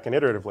go back and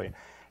iteratively.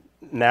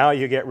 Now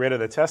you get rid of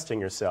the testing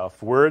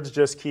yourself. Words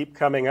just keep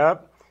coming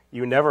up.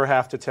 You never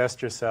have to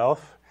test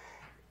yourself.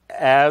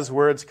 As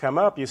words come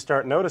up, you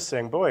start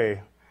noticing,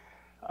 boy,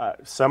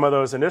 some of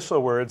those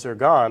initial words are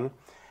gone.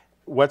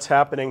 What's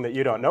happening that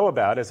you don't know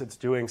about is it's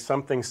doing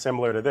something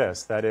similar to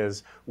this. That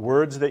is,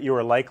 words that you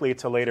are likely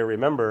to later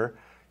remember,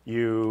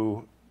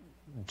 you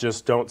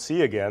just don't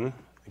see again.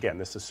 Again,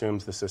 this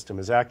assumes the system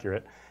is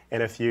accurate.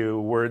 And if you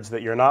words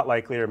that you're not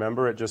likely to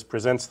remember, it just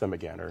presents them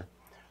again,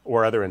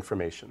 or other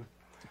information.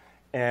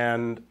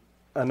 And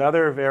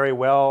another very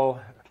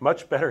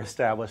much better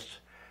established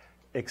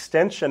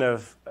extension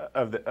of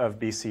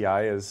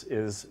BCI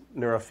is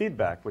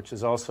neurofeedback, which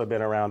has also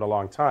been around a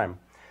long time.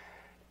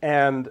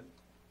 And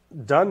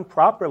done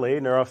properly,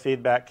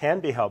 neurofeedback can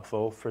be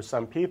helpful for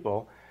some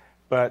people,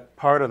 but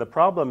part of the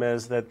problem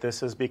is that this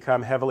has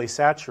become heavily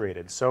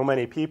saturated. So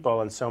many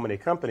people and so many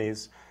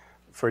companies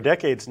for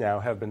decades now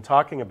have been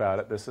talking about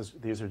it.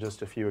 These are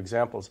just a few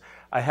examples.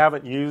 I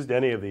haven't used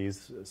any of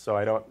these, so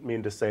I don't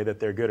mean to say that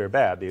they're good or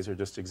bad. These are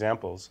just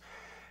examples.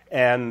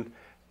 And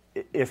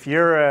if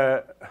you're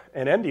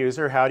an end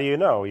user, how do you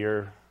know?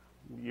 You're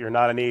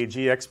not an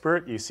EEG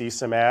expert. You see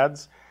some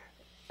ads,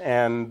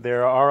 and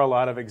there are a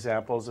lot of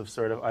examples of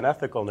sort of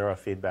unethical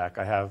neurofeedback.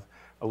 I have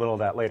a little of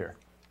that later.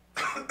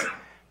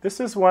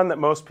 This is one that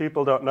most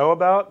people don't know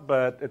about,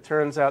 but it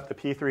turns out the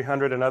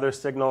P300 and other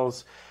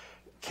signals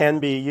can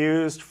be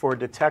used for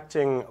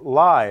detecting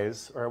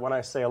lies, or when I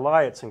say a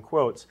lie, it's in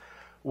quotes.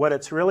 What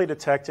it's really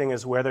detecting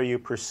is whether you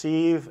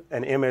perceive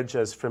an image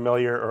as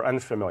familiar or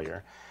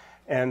unfamiliar.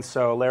 And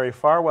so Larry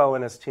Farwell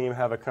and his team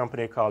have a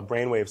company called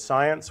Brainwave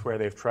Science, where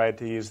they've tried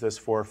to use this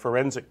for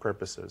forensic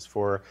purposes,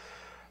 for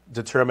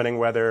determining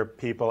whether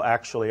people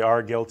actually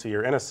are guilty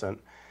or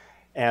innocent.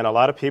 And a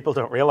lot of people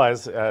don't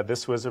realize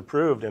this was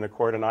approved in a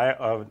court in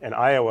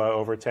Iowa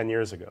over 10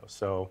 years ago.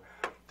 So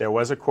there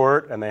was a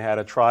court, and they had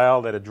a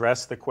trial that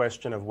addressed the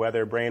question of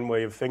whether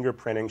brainwave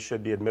fingerprinting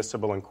should be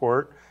admissible in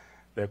court.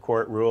 The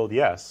court ruled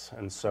yes.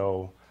 And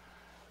so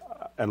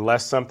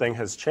unless something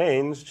has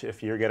changed,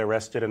 if you get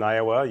arrested in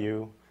Iowa,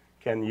 you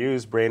can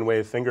use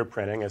brainwave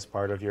fingerprinting as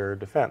part of your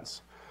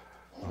defense.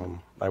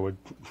 I would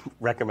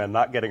recommend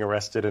not getting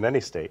arrested in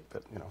any state,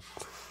 but you know.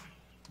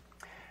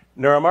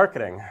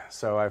 Neuromarketing.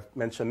 So I've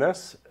mentioned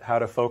this, how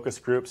do focus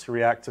groups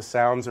react to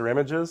sounds or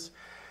images?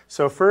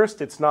 So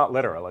first, it's not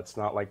literal. It's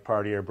not like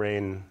part of your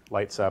brain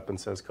lights up and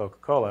says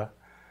Coca-Cola.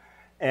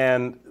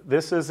 And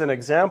this is an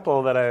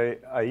example that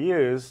I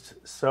used.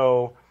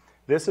 So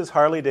this is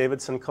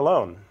Harley-Davidson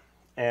cologne.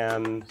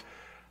 And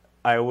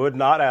I would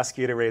not ask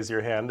you to raise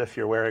your hand if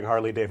you're wearing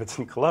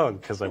Harley-Davidson cologne,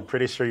 because I'm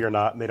pretty sure you're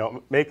not, and they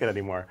don't make it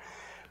anymore.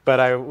 But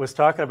I was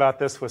talking about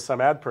this with some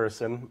ad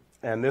person,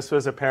 and this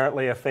was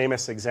apparently a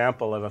famous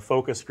example of a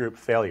focus group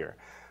failure.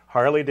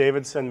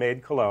 Harley-Davidson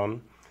made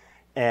cologne,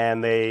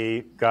 and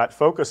they got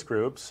focus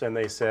groups, and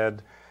they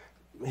said,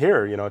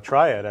 here, you know,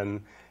 try it.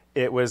 And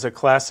it was a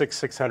classic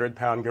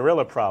 600-pound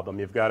gorilla problem.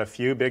 You've got a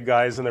few big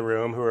guys in the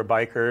room who are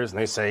bikers, and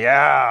they say,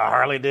 yeah,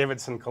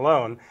 Harley-Davidson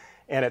cologne.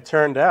 And it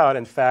turned out,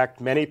 in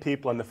fact, many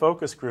people in the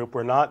focus group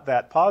were not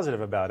that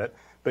positive about it,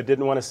 but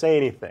didn't want to say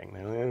anything.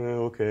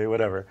 Okay,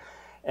 whatever.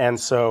 And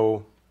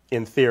so,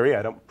 in theory,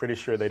 I'm pretty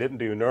sure they didn't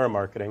do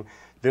neuromarketing.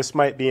 This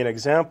might be an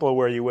example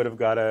where you would have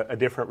got a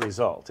different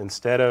result.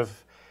 Instead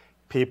of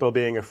people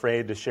being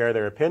afraid to share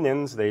their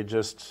opinions,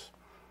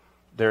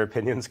 their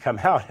opinions come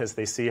out as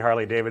they see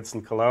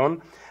Harley-Davidson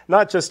cologne.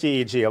 Not just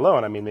EEG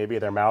alone. I mean, maybe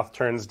their mouth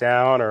turns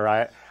down or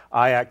eye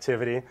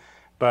activity,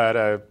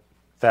 but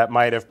that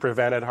might have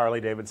prevented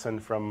Harley-Davidson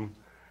from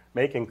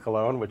making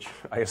cologne, which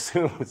I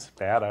assume is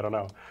bad. I don't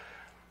know.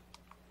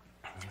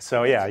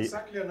 So yeah. It's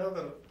exactly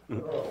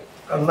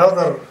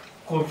another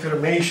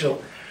confirmation.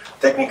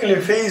 Technically,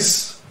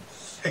 face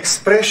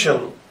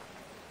expression,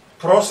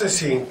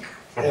 processing,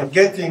 and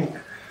getting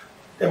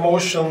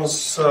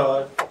emotions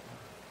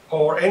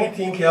or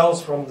anything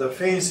else from the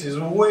face is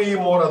way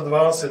more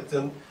advanced,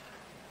 and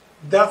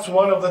that's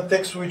one of the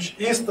texts which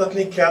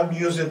instantly can be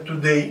used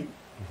today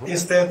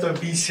instead of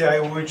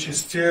BCI, which is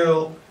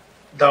still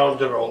down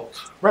the road.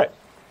 Right.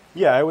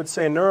 Yeah, I would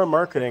say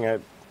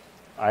neuromarketing,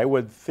 I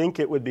would think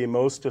it would be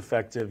most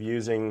effective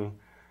using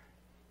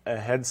a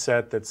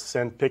headset that's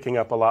picking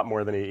up a lot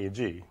more than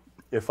EEG.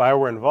 If I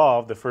were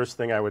involved, the first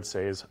thing I would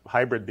say is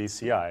hybrid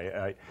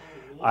BCI.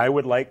 I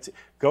would like to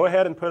go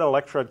ahead and put an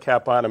electrode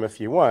cap on them if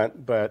you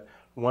want, but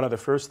one of the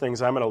first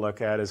things I'm going to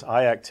look at is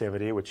eye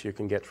activity, which you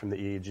can get from the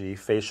EEG,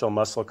 facial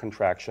muscle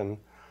contraction.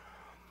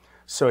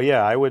 So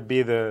yeah,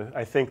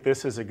 I think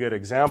this is a good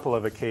example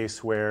of a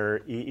case where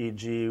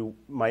EEG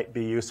might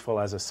be useful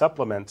as a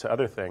supplement to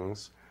other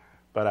things,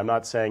 but I'm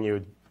not saying you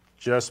would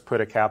just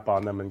put a cap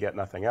on them and get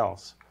nothing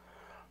else.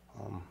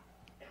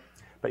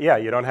 But yeah,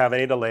 you don't have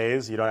any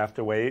delays, you don't have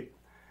to wait,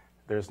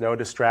 there's no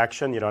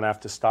distraction, you don't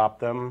have to stop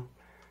them,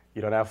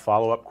 you don't have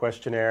follow-up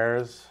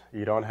questionnaires,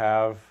 you don't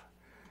have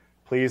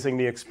pleasing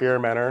the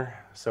experimenter.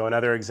 So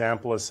another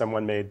example is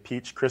someone made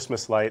peach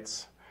Christmas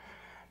lights,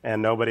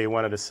 And nobody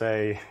wanted to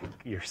say,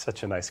 you're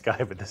such a nice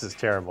guy, but this is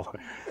terrible.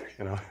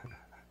 You know,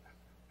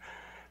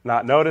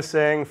 not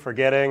noticing,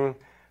 forgetting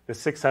the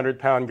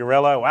 600-pound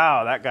gorilla.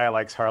 Wow, that guy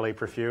likes Harley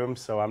perfume,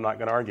 so I'm not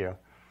going to argue.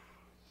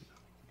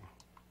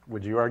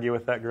 Would you argue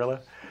with that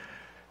gorilla?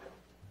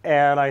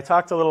 And I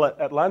talked a little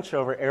at lunch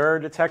over error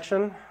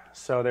detection.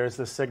 So there's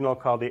this signal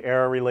called the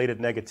error-related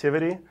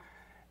negativity.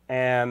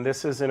 And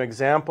this is an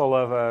example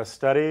of a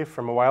study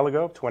from a while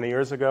ago, 20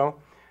 years ago.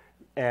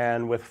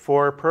 And with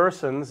 4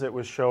 persons, it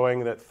was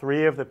showing that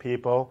 3 of the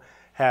people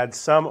had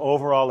some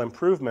overall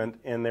improvement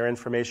in their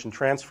information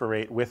transfer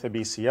rate with a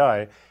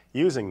BCI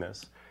using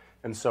this.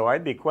 And so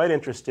I'd be quite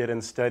interested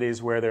in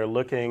studies where they're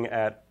looking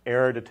at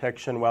error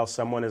detection while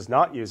someone is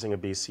not using a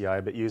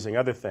BCI but using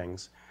other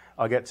things.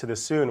 I'll get to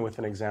this soon with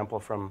an example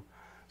from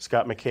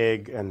Scott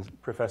McCaig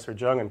and Professor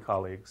Jung and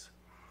colleagues.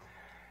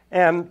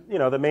 And you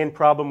know, the main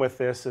problem with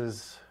this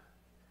is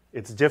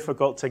it's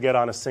difficult to get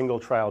on a single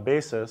trial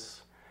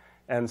basis.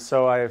 And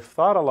so I've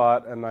thought a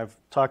lot, and I've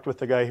talked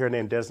with a guy here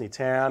named Desni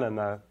Tan and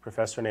a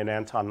professor named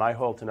Anton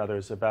Nyholt and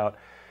others about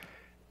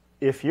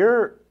if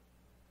you're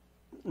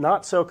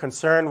not so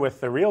concerned with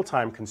the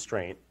real-time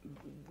constraint,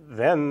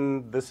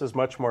 then this is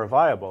much more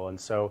viable. And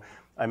so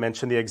I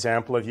mentioned the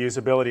example of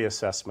usability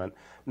assessment,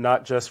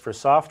 not just for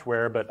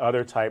software, but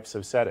other types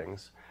of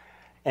settings.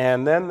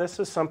 And then this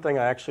is something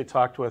I actually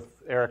talked with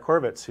Eric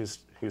Horvitz,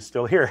 who's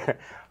still here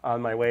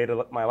on my way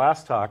to my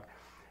last talk,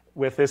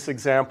 with this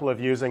example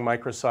of using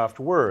Microsoft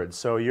Word.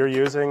 So you're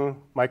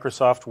using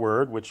Microsoft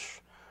Word,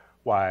 which,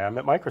 why, I'm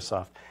at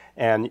Microsoft.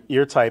 And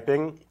you're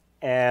typing,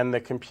 and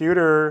the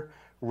computer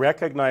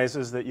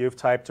recognizes that you've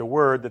typed a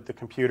word that the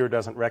computer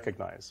doesn't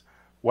recognize.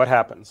 What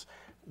happens?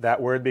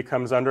 That word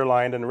becomes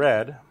underlined in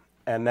red,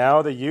 and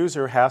now the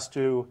user has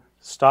to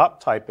stop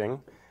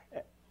typing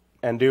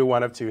and do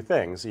one of 2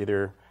 things.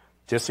 Either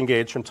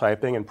disengage from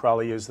typing and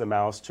probably use the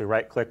mouse to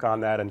right-click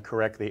on that and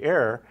correct the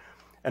error.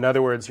 In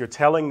other words, you're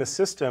telling the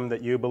system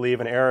that you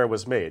believe an error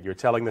was made. You're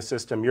telling the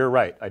system, you're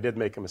right, I did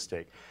make a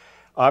mistake.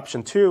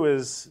 Option 2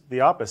 is the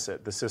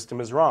opposite. The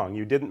system is wrong.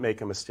 You didn't make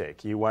a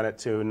mistake. You want it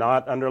to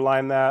not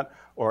underline that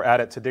or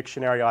add it to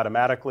dictionary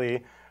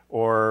automatically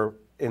or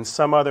in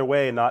some other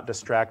way not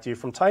distract you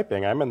from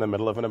typing. I'm in the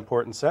middle of an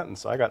important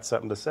sentence. I got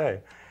something to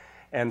say.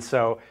 And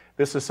so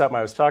this is something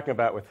I was talking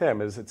about with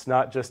him, is it's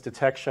not just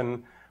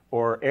detection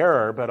or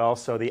error, but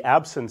also the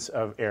absence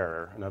of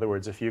error. In other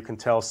words, if you can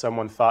tell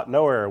someone thought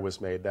no error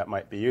was made, that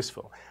might be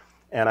useful.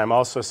 And I'm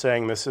also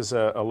saying this is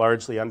a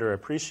largely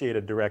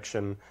underappreciated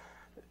direction,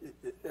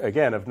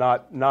 again, of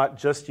not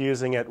just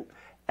using it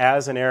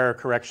as an error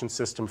correction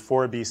system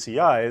for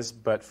BCIs,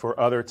 but for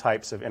other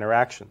types of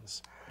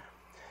interactions.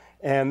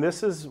 And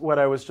this is what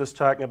I was just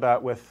talking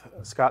about with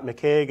Scott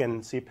McCaig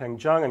and Xipeng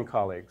Zheng and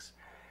colleagues.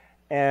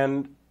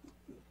 And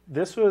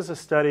this was a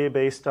study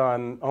based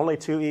on only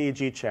 2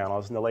 EEG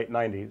channels in the late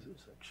 90s,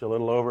 actually a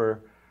little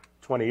over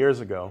 20 years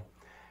ago.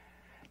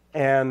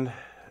 And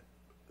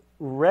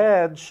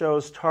red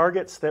shows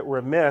targets that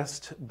were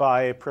missed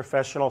by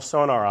professional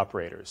sonar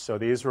operators. So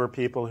these were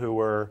people who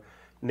were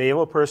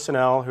naval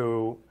personnel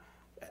who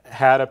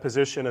had a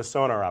position as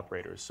sonar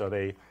operators. So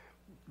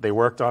they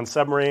worked on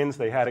submarines,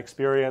 they had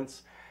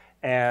experience,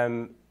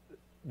 and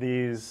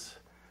this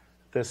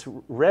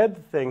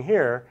red thing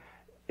here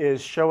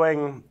is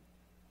showing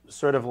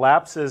sort of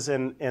lapses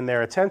in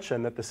their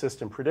attention that the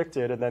system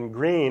predicted, and then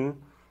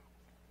green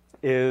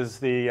is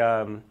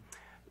their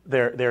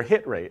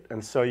hit rate.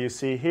 And so you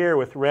see here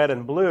with red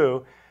and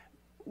blue,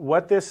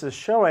 what this is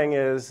showing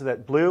is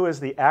that blue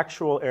is the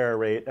actual error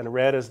rate and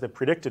red is the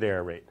predicted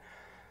error rate.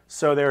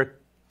 So there are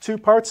 2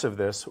 parts of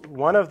this.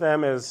 One of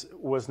them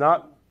was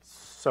not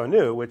so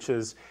new, which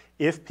is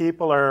if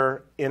people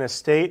are in a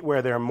state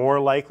where they're more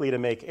likely to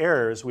make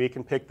errors, we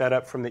can pick that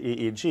up from the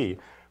EEG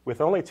with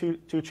only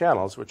two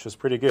channels, which is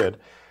pretty good.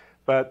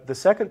 But the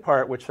second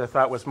part, which I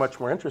thought was much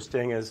more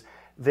interesting, is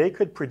they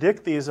could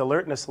predict these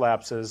alertness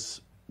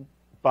lapses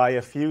by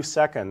a few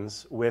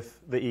seconds with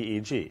the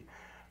EEG.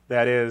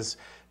 That is,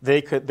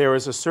 there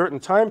was a certain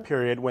time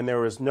period when there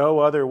was no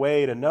other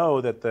way to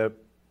know that the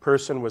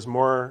person was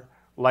more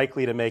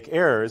likely to make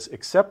errors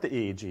except the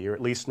EEG, or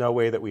at least no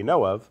way that we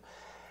know of.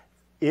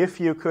 If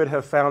you could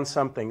have found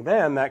something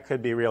then, that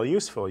could be real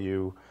useful.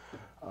 You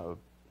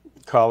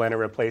call in a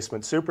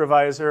replacement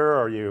supervisor,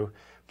 or you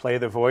play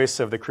the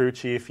voice of the crew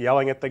chief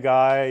yelling at the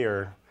guy,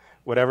 or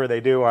whatever they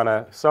do on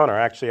a sonar.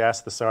 I actually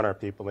ask the sonar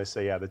people, and they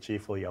say, yeah, the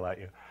chief will yell at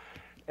you.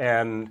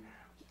 And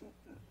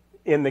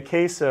in the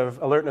case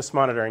of alertness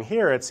monitoring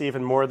here, it's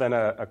even more than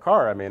a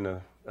car. I mean,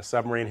 a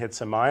submarine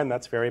hits a mine,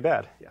 that's very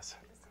bad. Yes?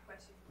 Just a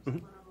question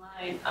from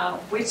someone online.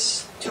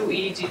 Which 2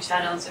 EEG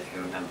channels, if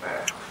you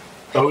remember?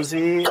 OZ,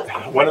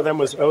 one of them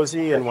was OZ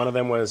and one of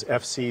them was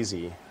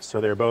FCZ.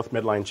 So they're both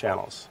midline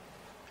channels.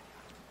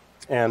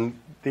 And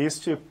these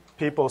 2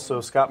 people,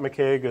 so Scott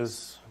McCaig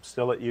is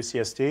still at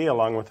UCSD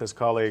along with his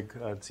colleague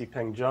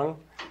Xipeng Zheng.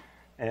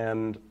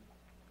 And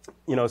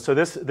you know, so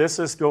this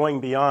is going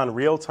beyond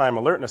real-time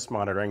alertness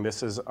monitoring.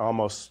 This is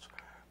almost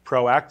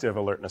proactive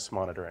alertness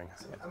monitoring.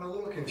 I'm a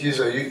little confused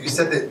though. You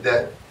said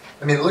that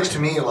I mean, it looks to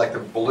me like the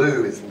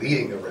blue is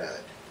leading the red.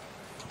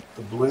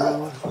 The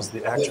blue is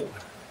the actual.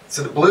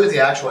 So the blue is the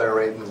actual error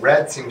rate, and the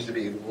red seems to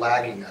be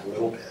lagging a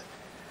little bit.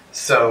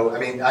 So, I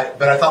mean,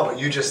 but I thought what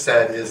you just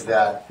said is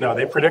that... No,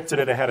 they predicted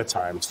it ahead of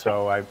time,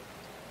 so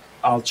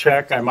I'll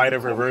check. I might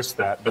have reversed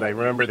that, but I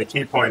remember the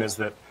key point is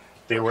that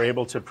they were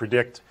able to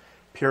predict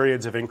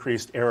periods of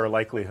increased error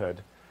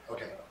likelihood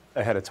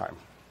ahead of time.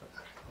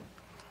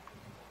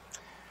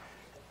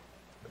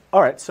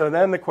 All right, so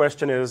then the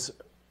question is,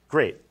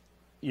 great.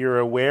 You're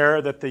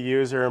aware that the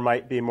user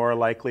might be more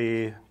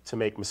likely to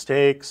make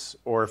mistakes,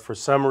 or for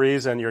some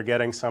reason you're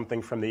getting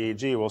something from the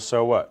EEG. Well,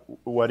 so what?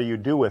 What do you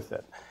do with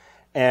it?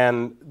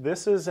 And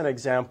this is an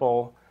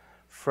example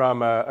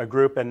from a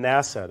group in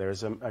NASA.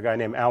 There's a guy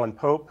named Alan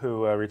Pope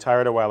who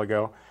retired a while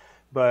ago,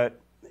 but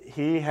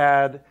he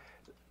had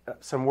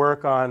some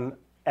work on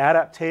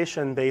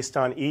adaptation based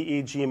on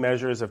EEG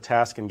measures of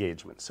task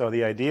engagement. So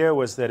the idea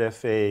was that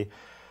if a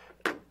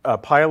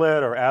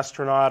pilot or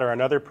astronaut or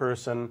another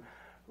person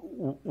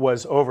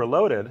was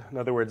overloaded, in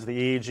other words,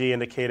 the EEG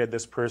indicated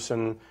this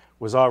person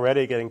was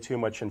already getting too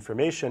much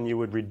information, you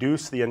would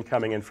reduce the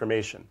incoming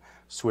information,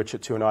 switch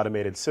it to an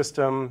automated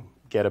system,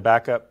 get a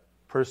backup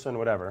person,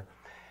 whatever.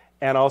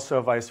 And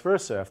also vice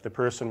versa. If the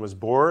person was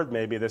bored,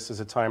 maybe this is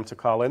a time to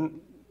call in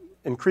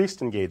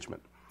increased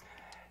engagement.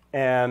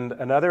 And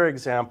another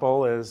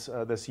example is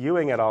this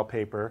Ewing et al.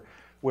 Paper,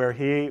 where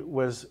he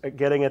was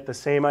getting at the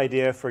same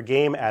idea for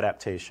game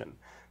adaptation.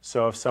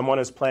 So if someone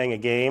is playing a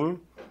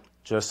game,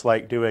 just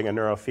like doing a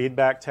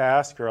neurofeedback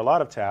task or a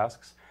lot of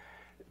tasks,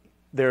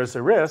 there's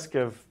a risk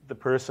of the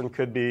person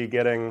could be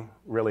getting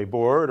really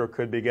bored or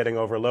could be getting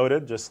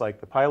overloaded, just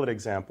like the pilot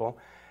example.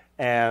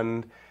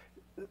 And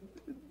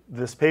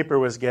this paper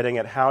was getting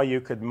at how you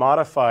could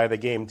modify the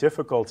game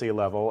difficulty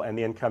level and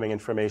the incoming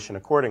information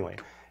accordingly.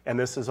 And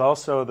this is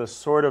also the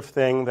sort of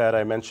thing that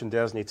I mentioned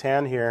Desni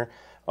Tan here,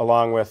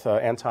 along with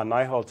Anton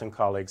Nyholt and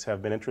colleagues,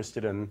 have been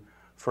interested in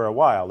for a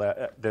while,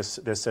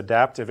 this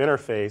adaptive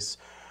interface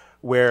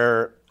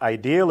where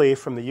ideally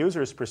from the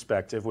user's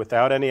perspective,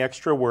 without any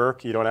extra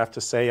work, you don't have to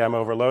say I'm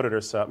overloaded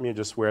or something, you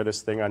just wear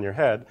this thing on your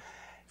head.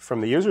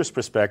 From the user's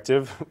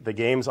perspective, the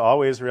game's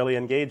always really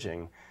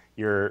engaging.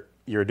 You're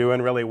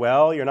doing really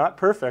well, you're not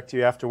perfect,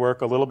 you have to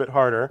work a little bit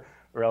harder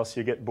or else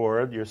you get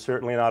bored, you're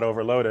certainly not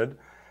overloaded.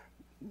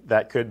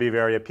 That could be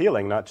very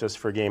appealing, not just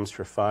for games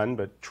for fun,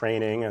 but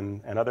training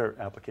and other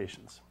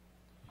applications.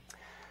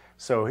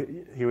 So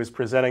he was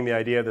presenting the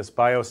idea of this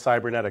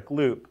biocybernetic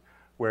loop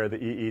where the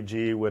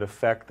EEG would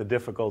affect the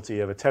difficulty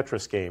of a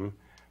Tetris game,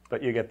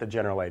 but you get the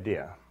general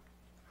idea.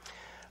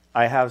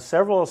 I have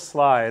several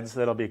slides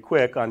that'll be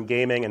quick on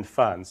gaming and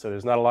fun, so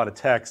there's not a lot of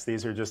text,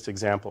 these are just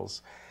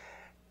examples.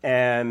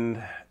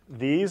 And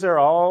these are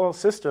all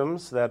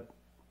systems that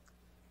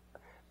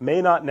may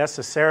not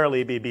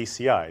necessarily be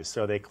BCIs,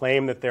 so they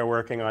claim that they're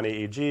working on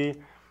EEG.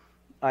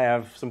 I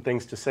have some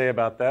things to say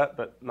about that,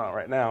 but not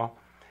right now.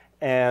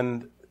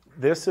 And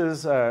this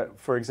is,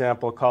 for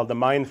example, called the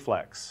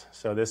MindFlex.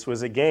 So this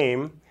was a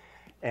game,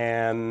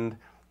 and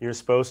you're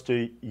supposed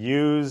to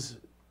use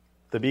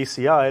the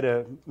BCI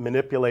to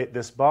manipulate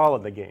this ball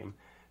in the game.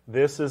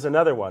 This is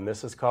another one.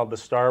 This is called the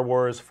Star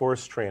Wars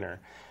Force Trainer.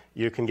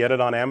 You can get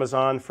it on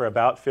Amazon for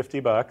about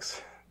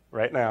 $50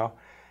 right now.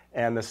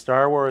 And the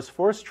Star Wars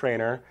Force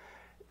Trainer,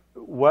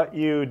 what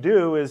you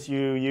do is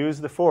you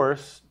use the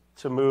force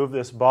to move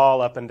this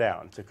ball up and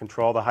down, to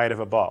control the height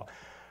of a ball.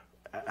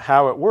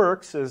 How it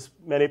works is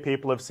many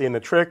people have seen the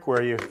trick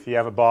where if you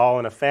have a ball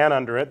and a fan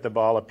under it, the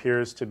ball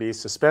appears to be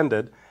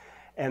suspended.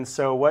 And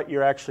so what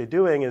you're actually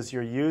doing is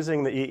you're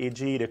using the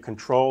EEG to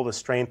control the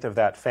strength of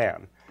that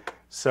fan.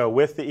 So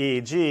with the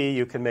EEG,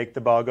 you can make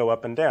the ball go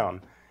up and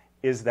down.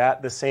 Is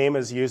that the same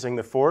as using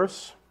the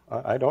force?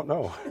 I don't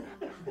know.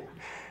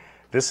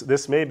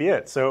 This may be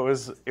it. So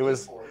it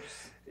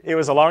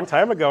was a long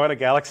time ago in a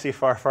galaxy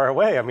far, far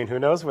away. I mean, who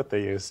knows what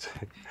they used?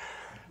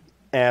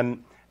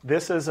 And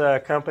this is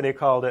a company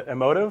called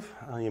Emotive.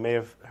 You may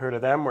have heard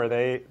of them, where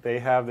they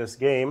have this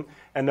game.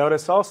 And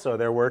notice also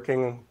they're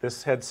working,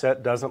 this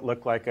headset doesn't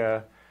look like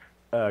a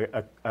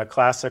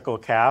classical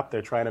cap.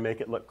 They're trying to make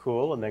it look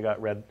cool, and they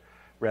got red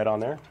on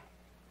there.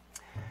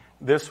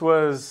 This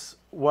was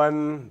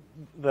one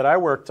that I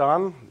worked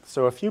on.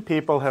 So a few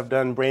people have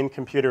done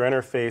brain-computer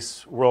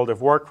interface World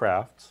of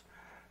Warcraft.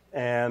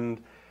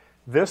 And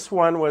this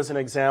one was an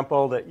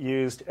example that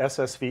used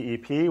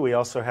SSVEP. We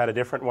also had a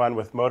different one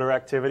with motor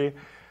activity.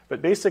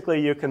 But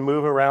basically, you can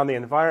move around the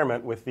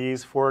environment with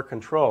these four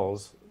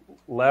controls,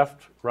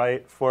 left,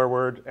 right,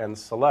 forward, and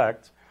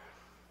select.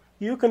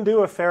 You can do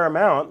a fair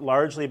amount,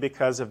 largely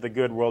because of the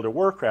good World of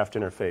Warcraft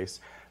interface.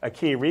 A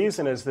key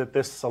reason is that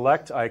this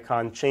select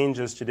icon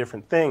changes to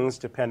different things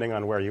depending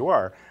on where you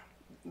are.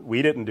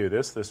 We didn't do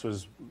this. This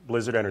was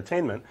Blizzard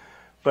Entertainment.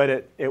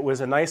 But it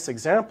was a nice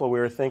example. We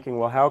were thinking,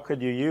 well, how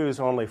could you use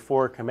only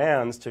 4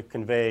 commands to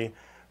convey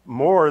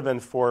more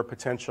than 4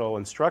 potential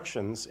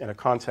instructions in a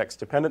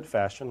context-dependent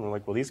fashion? We're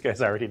like, well, these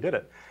guys already did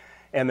it.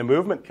 And the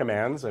movement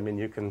commands, I mean,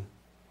 you can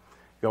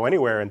go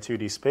anywhere in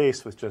 2D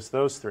space with just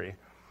those 3.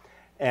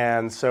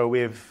 And so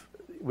we've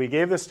we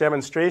gave this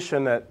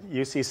demonstration at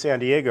UC San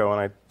Diego,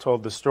 and I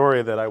told the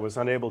story that I was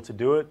unable to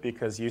do it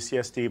because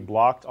UCSD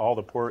blocked all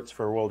the ports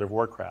for World of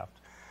Warcraft.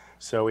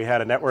 So we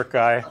had a network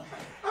guy,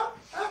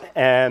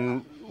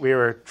 and we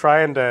were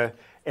trying to,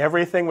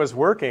 everything was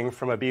working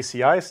from a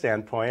BCI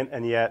standpoint,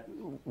 and yet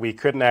we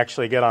couldn't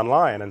actually get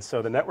online. And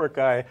so the network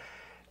guy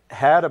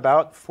had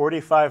about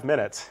 45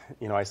 minutes.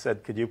 You know, I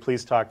said, could you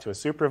please talk to a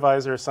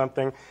supervisor or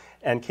something?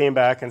 And came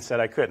back and said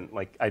I couldn't.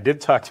 Like, I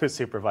did talk to a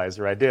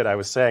supervisor. I did. I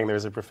was saying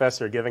there's a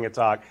professor giving a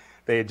talk.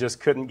 They just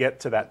couldn't get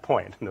to that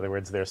point. In other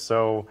words, they're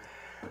so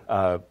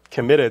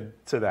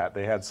committed to that.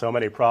 They had so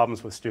many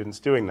problems with students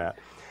doing that.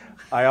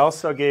 I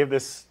also gave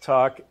this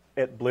talk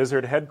at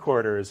Blizzard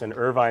headquarters in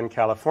Irvine,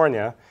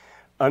 California.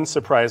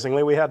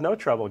 Unsurprisingly, we had no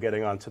trouble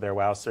getting onto their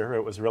WoW server.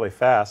 It was really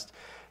fast.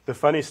 The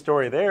funny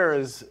story there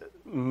is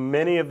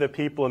many of the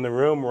people in the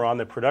room were on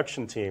the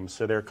production team,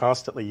 so they're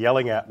constantly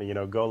yelling at me, you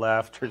know, go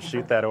left or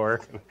shoot that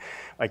orc.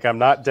 Like, I'm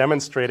not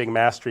demonstrating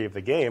mastery of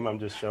the game, I'm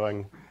just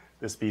showing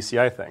this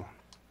BCI thing.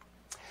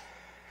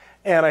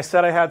 And I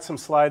said I had some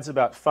slides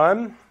about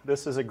fun.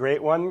 This is a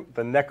great one,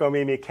 the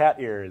Nekomimi cat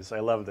ears. I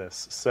love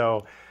this.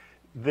 So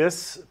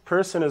this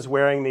person is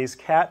wearing these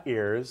cat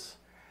ears,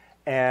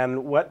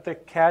 and what the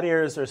cat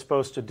ears are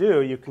supposed to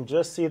do, you can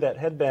just see that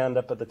headband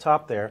up at the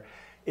top there,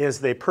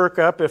 is they perk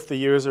up if the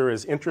user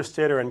is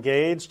interested or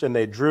engaged, and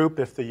they droop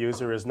if the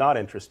user is not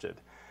interested.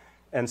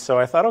 And so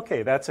I thought,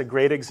 okay, that's a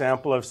great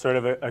example of sort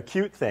of a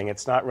cute thing.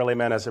 It's not really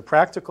meant as a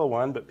practical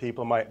one, but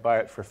people might buy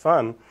it for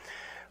fun.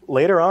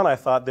 Later on, I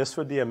thought this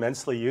would be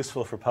immensely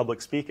useful for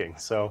public speaking.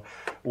 So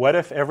what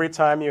if every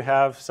time you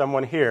have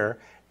someone here,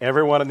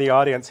 everyone in the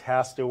audience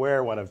has to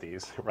wear one of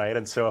these, right?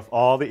 And so if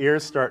all the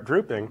ears start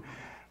drooping,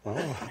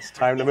 well, it's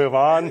time to move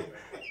on,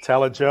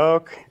 tell a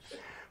joke.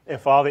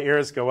 If all the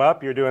ears go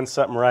up, you're doing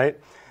something right.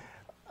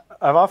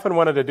 I've often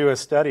wanted to do a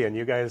study, and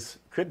you guys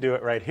could do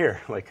it right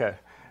here. Like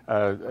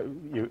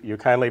you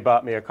kindly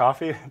bought me a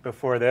coffee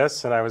before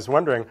this, and I was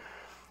wondering,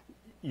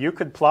 you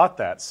could plot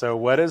that. So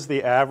what is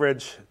the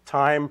average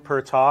time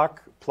per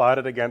talk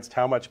plotted against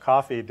how much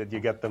coffee did you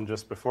get them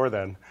just before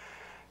then?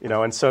 You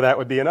know, and so that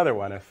would be another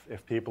one.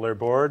 If people are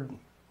bored,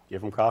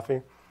 give them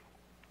coffee.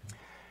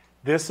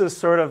 This is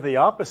sort of the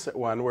opposite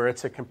one, where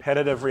it's a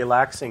competitive,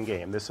 relaxing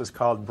game. This is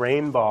called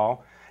Brain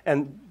Ball.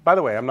 And by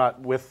the way, I'm not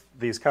with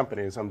these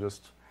companies. I'm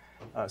just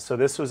so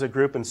this was a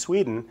group in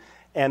Sweden,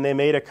 and they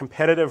made a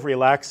competitive,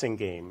 relaxing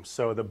game.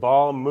 So the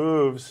ball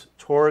moves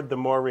toward the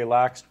more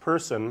relaxed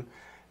person,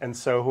 and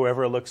so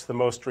whoever looks the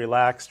most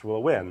relaxed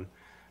will win.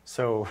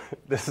 So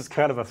this is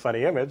kind of a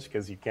funny image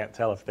because you can't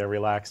tell if they're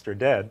relaxed or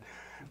dead.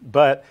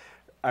 But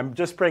I'm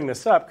just bringing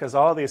this up because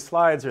all these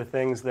slides are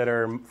things that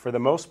are, for the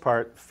most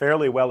part,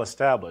 fairly well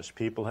established.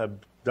 People have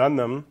done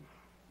them,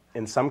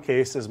 in some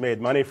cases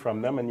made money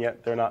from them, and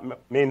yet they're not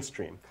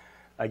mainstream.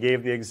 I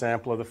gave the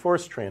example of the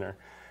force trainer.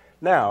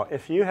 Now,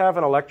 if you have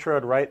an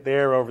electrode right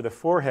there over the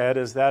forehead,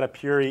 is that a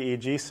pure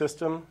EEG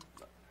system?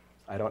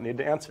 I don't need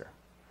to answer.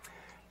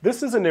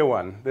 This is a new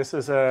one. This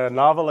is a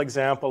novel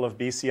example of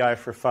BCI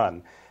for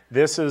fun.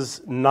 This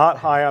is not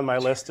high on my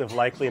list of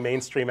likely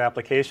mainstream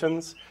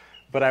applications,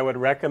 but I would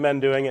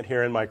recommend doing it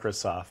here in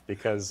Microsoft,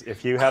 because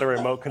if you had a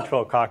remote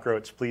control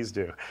cockroach, please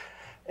do.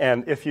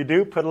 And if you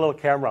do, put a little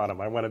camera on them.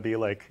 I want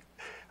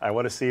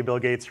to see Bill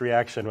Gates'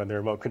 reaction when the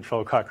remote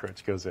control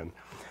cockroach goes in.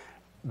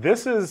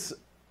 This is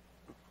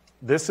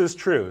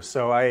true.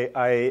 So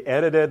I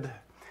edited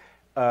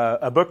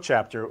a book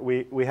chapter.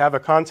 We have a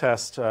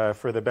contest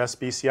for the best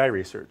BCI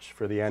research,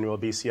 for the annual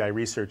BCI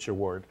Research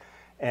Award.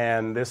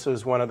 And this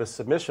was one of the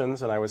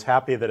submissions, and I was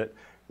happy that it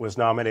was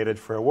nominated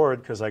for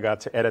award because I got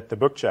to edit the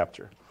book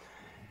chapter.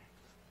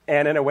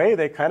 And in a way,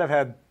 they kind of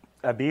had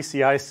a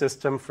BCI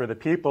system for the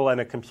people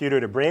and a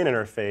computer-to-brain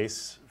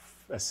interface,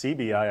 a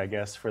CBI, I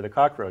guess, for the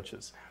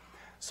cockroaches.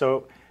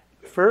 So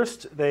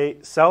first, they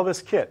sell this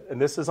kit,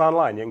 and this is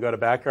online. You can go to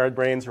Backyard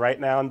Brains right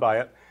now and buy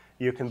it.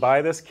 You can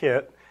buy this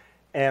kit,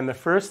 and the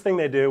first thing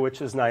they do,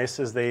 which is nice,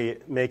 is they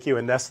make you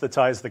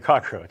anesthetize the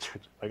cockroach.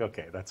 Like,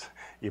 okay,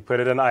 you put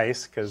it in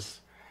ice,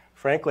 because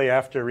frankly,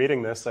 after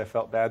reading this, I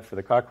felt bad for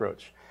the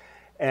cockroach.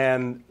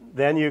 And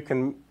then you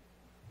can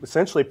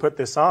essentially put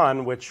this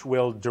on, which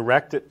will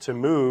direct it to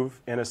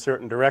move in a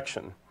certain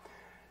direction.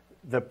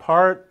 The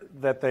part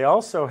that they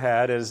also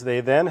had is they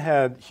then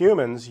had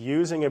humans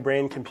using a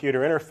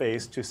brain-computer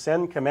interface to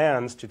send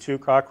commands to two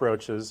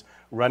cockroaches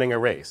running a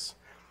race.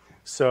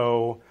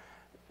 So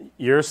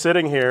you're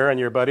sitting here and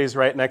your buddy's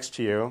right next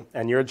to you,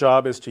 and your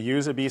job is to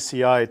use a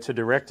BCI to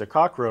direct a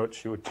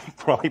cockroach. You would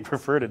probably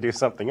prefer to do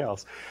something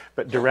else,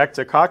 but direct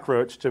a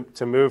cockroach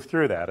to move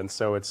through that. And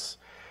so it's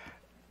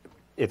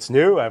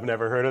new. I've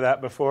never heard of that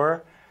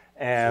before.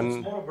 And so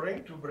it's more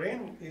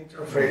brain-to-brain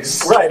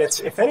interface. Right.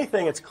 If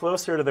anything, it's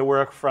closer to the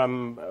work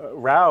from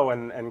Rao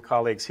and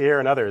colleagues here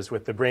and others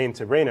with the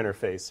brain-to-brain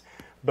interface.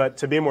 But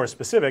to be more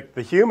specific,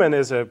 the human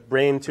is a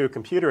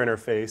brain-to-computer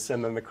interface,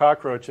 and then the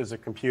cockroach is a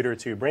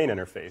computer-to-brain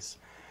interface.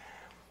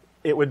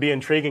 It would be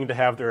intriguing to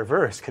have the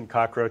reverse. Can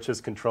cockroaches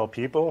control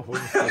people?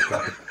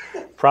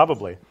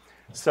 Probably.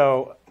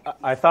 So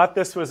I thought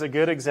this was a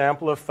good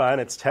example of fun.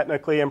 It's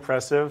technically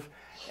impressive.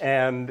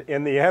 And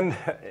in the end,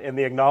 in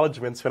the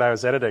acknowledgments when I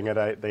was editing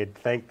it, they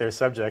thanked their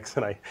subjects,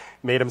 and I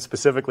made them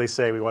specifically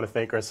say, we want to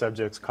thank our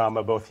subjects,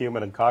 comma, both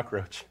human and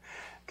cockroach.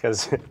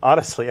 Because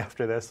honestly,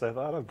 after this, I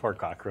thought, oh, poor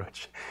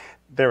cockroach.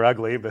 They're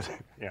ugly, but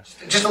yeah.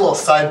 Just a little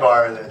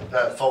sidebar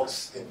that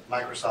folks in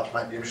Microsoft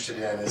might be interested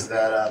in is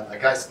that a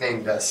guy's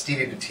named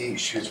Stevie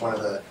Batish, who's one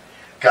of the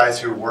guys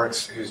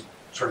who's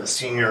sort of a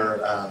senior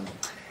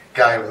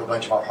guy with a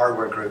bunch of our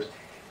hardware groups.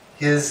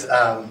 His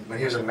when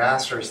he was a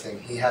master's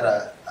thing, he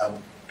had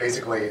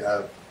basically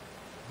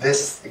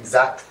this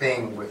exact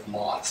thing with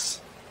moths.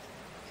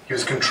 He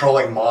was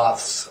controlling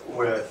moths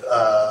with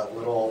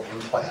little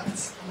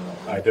implants.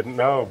 I didn't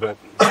know, but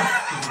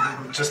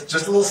just a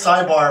little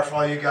sidebar for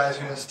all you guys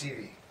who know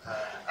Stevie.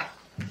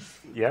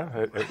 Yeah,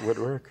 it would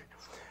work.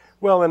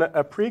 Well, in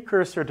a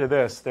precursor to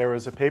this, there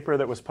was a paper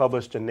that was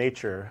published in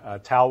Nature,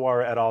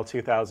 Talwar et al.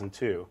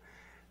 2002,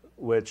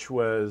 which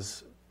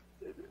was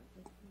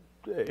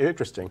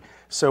interesting.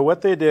 So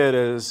what they did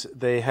is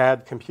they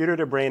had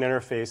computer-to-brain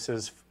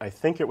interfaces. I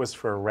think it was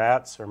for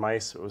rats or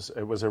mice.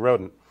 It was a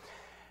rodent.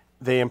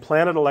 They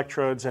implanted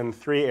electrodes in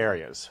 3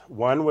 areas.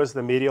 One was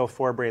the medial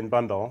forebrain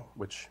bundle,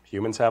 which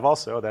humans have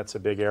also. That's a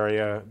big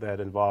area that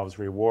involves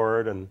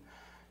reward and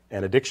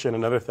addiction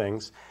and other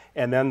things.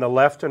 And then the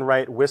left and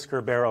right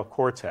whisker barrel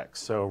cortex.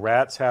 So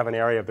rats have an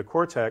area of the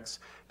cortex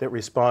that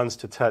responds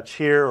to touch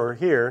here or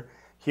here.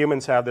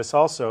 Humans have this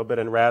also, but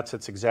in rats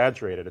it's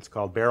exaggerated. It's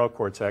called barrel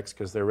cortex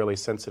because they're really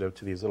sensitive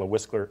to these little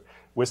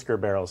whisker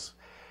barrels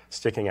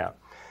sticking out.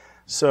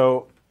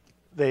 So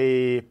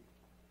they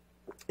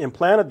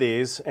implanted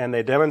these, and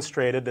they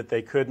demonstrated that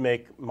they could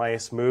make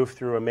mice move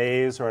through a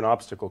maze or an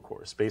obstacle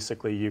course.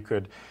 Basically, you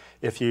could,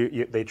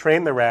 they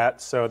train the rat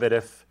so that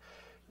if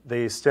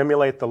they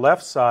stimulate the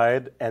left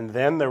side and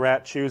then the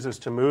rat chooses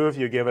to move,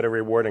 you give it a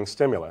rewarding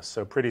stimulus.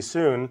 So pretty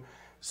soon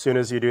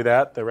as you do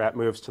that, the rat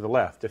moves to the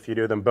left. If you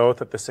do them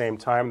both at the same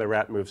time, the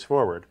rat moves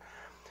forward.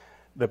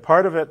 The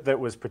part of it that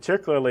was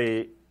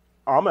particularly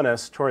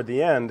ominous toward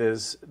the end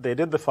is they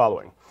did the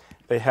following.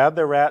 They had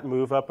the rat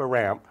move up a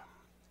ramp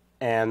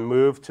and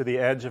move to the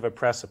edge of a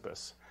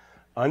precipice.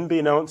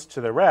 Unbeknownst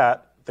to the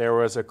rat, there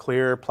was a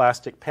clear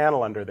plastic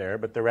panel under there,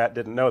 but the rat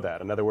didn't know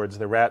that. In other words,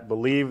 the rat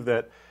believed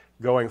that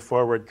going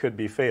forward could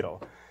be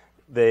fatal.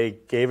 They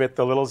gave it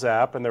the little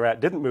zap, and the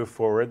rat didn't move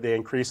forward. They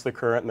increased the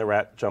current, and the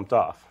rat jumped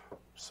off.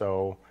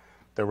 So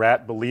the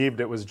rat believed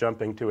it was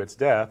jumping to its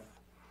death,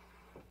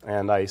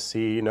 and I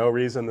see no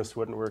reason this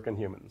wouldn't work in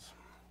humans.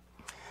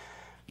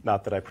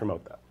 Not that I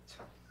promote that.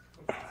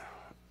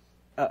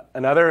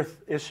 Another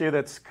issue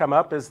that's come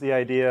up is the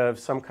idea of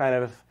some kind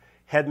of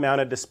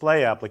head-mounted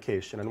display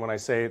application. And when I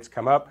say it's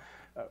come up,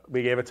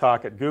 we gave a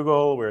talk at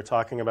Google, we were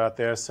talking about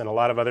this, and a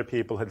lot of other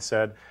people had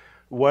said,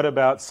 what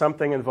about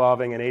something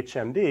involving an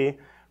HMD,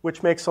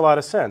 which makes a lot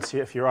of sense.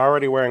 If you're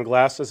already wearing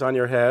glasses on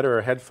your head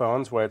or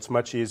headphones, well, it's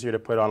much easier to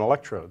put on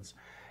electrodes.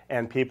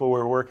 And people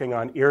were working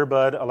on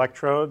earbud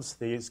electrodes.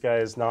 These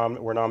guys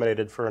were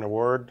nominated for an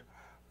award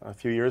a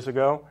few years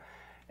ago.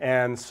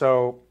 And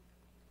so,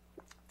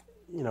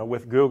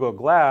 with Google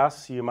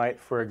Glass, you might,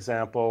 for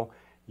example,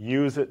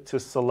 use it to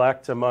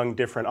select among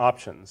different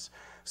options.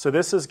 So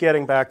this is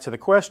getting back to the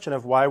question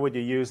of why would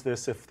you use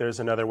this if there's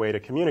another way to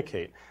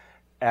communicate?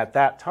 At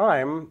that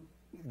time,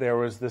 there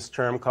was this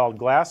term called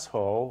glass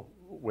hole,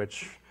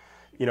 which,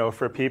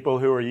 for people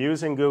who were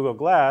using Google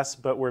Glass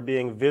but were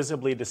being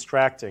visibly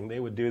distracting, they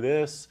would do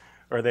this,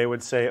 or they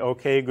would say,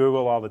 okay,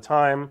 Google, all the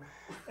time.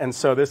 And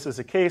so this is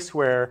a case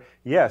where,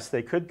 yes,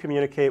 they could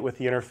communicate with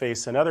the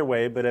interface another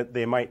way, but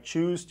they might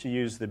choose to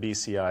use the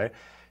BCI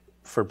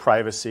for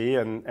privacy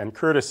and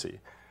courtesy.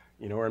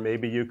 Or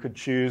maybe you could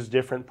choose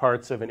different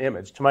parts of an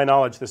image. To my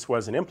knowledge, this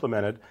wasn't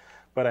implemented,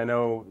 but I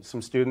know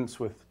some students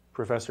with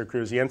Professor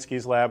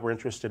Kruzienski's lab were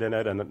interested in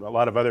it, and a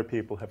lot of other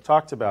people have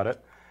talked about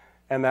it,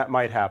 and that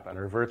might happen.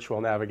 Or virtual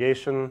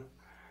navigation.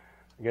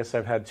 I guess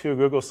I've had 2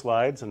 Google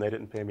slides, and they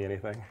didn't pay me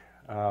anything.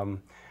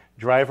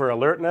 Driver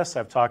alertness,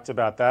 I've talked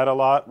about that a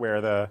lot,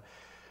 where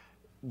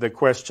the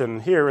question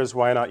here is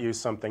why not use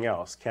something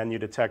else? Can you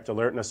detect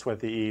alertness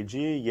with the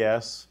EEG?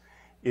 Yes.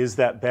 Is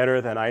that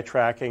better than eye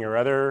tracking or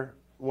other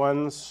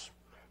ones?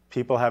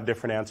 People have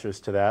different answers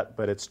to that,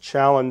 but it's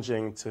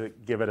challenging to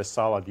give it a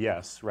solid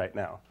yes right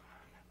now.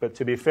 But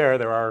to be fair,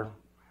 there are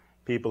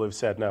people who've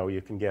said, no,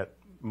 you can get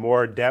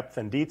more depth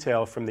and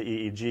detail from the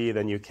EEG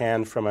than you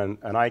can from an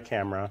eye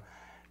camera,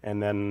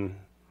 and then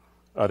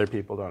other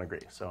people don't agree.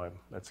 So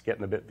that's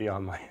getting a bit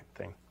beyond my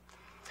thing.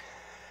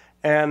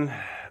 And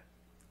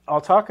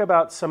I'll talk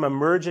about some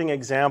emerging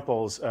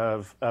examples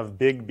of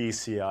big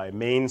BCI,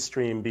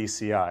 mainstream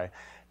BCI.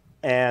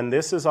 And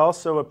this is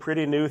also a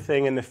pretty new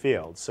thing in the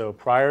field. So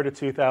prior to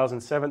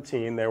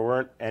 2017, there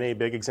weren't any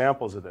big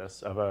examples of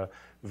this, of a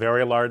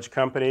very large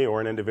company or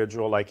an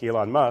individual like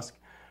Elon Musk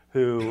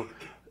who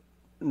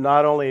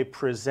not only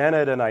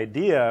presented an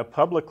idea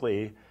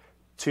publicly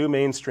to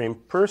mainstream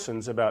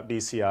persons about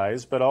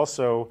BCIs, but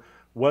also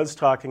was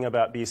talking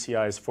about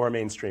BCIs for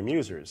mainstream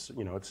users.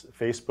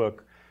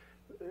 Facebook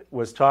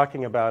was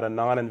talking about a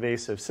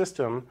non-invasive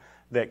system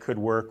that could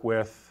work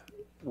with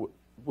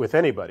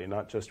anybody,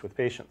 not just with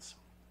patients.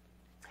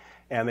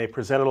 And they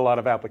presented a lot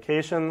of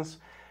applications.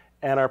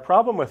 And our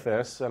problem with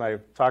this, and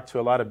I've talked to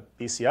a lot of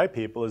BCI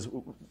people, is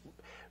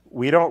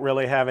we don't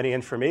really have any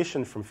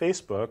information from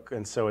Facebook,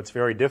 and so it's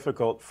very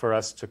difficult for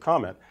us to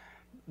comment.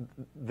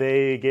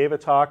 They gave a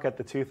talk at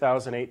the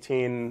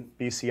 2018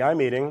 BCI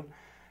meeting,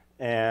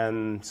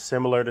 and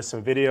similar to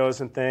some videos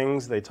and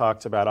things, they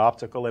talked about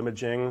optical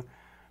imaging,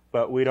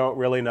 but we don't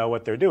really know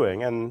what they're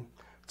doing. And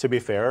to be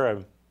fair,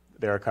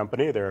 they're a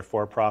company, they're a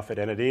for-profit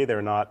entity,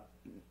 they're not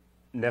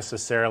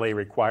necessarily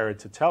required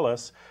to tell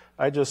us.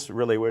 I just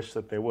really wish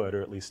that they would,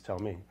 or at least tell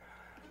me.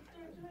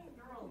 They're doing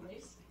neural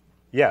racing.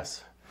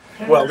 Yes.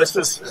 Well, this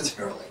is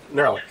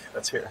Neuralink.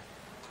 That's here.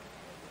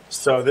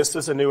 So this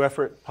is a new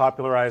effort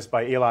popularized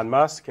by Elon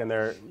Musk, and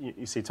there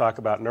you see talk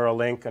about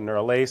Neuralink and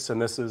Neuralace,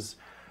 and this is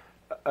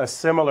a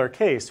similar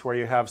case where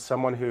you have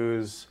someone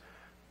who's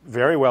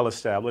very well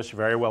established,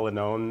 very well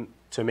known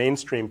to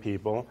mainstream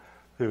people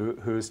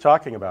who's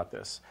talking about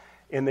this.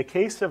 In the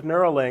case of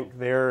Neuralink,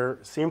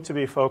 they seem to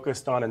be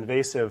focused on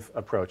invasive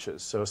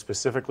approaches. So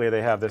specifically,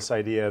 they have this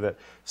idea that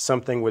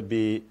something would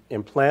be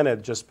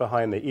implanted just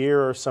behind the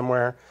ear or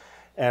somewhere.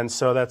 And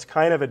so that's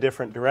kind of a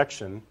different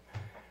direction.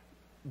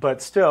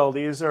 But still,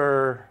 these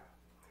are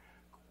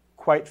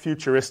quite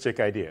futuristic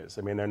ideas.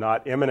 I mean, they're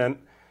not imminent.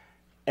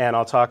 And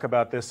I'll talk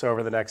about this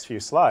over the next few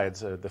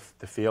slides.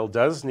 The field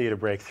does need a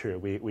breakthrough.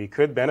 We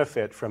could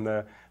benefit from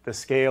the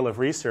scale of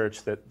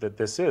research that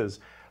this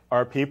is.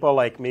 Are people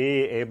like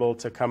me able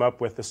to come up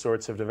with the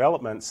sorts of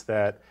developments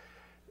that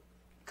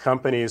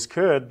companies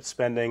could,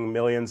 spending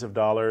millions of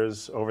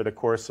dollars over the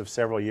course of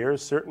several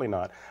years? Certainly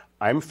not.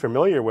 I'm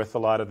familiar with a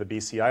lot of the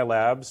BCI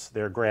labs,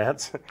 their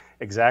grants,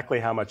 exactly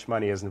how much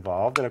money is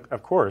involved, and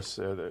of course,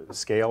 the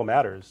scale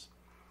matters.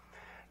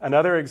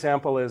 Another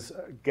example is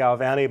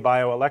Galvani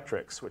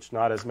Bioelectrics, which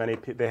not as many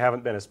people, they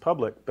haven't been as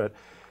public, but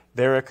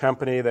they're a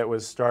company that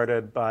was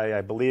started by,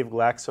 I believe,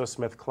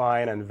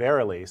 GlaxoSmithKline and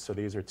Verily. So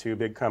these are two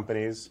big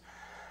companies.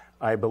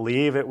 I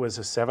believe it was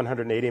a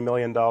 $780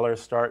 million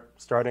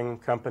starting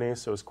company,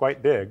 so it's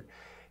quite big.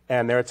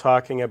 And they're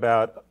talking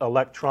about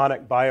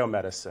electronic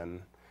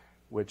biomedicine,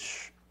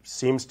 which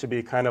seems to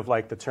be kind of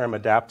like the term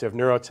adaptive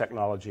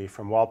neurotechnology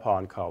from Walpole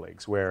and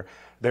colleagues, where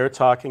they're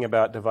talking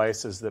about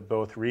devices that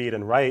both read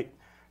and write,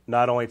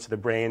 not only to the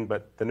brain,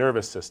 but the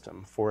nervous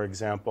system. For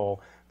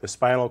example, the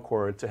spinal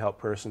cord to help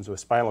persons with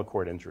spinal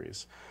cord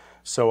injuries.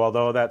 So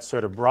although that's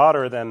sort of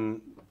broader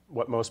than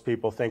what most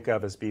people think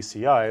of as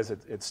BCIs,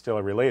 it's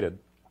still related.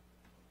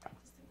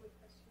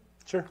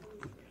 Sure.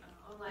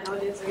 Online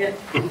audience again.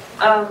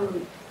 Are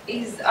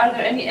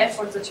there any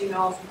efforts that you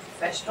know of in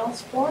professional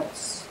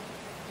sports?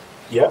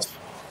 Yes.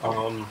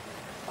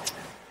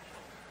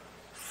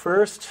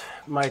 First,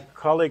 my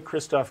colleague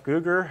Christoph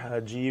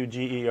Guger,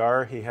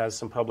 G-U-G-E-R, he has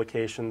some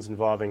publications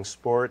involving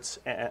sports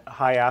and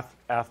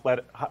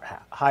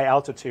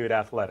high-altitude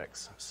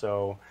athletics.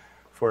 So,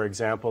 for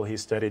example, he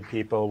studied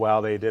people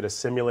while they did a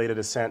simulated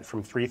ascent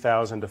from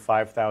 3,000 to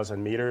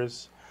 5,000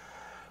 meters.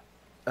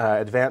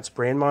 Advanced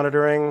brain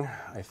monitoring,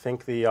 I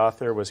think the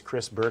author was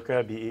Chris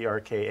Berka,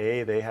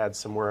 B-E-R-K-A. They had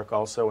some work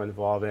also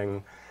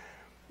involving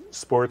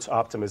sports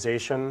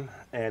optimization,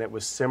 and it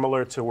was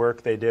similar to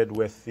work they did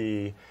with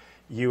the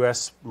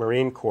U.S.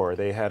 Marine Corps.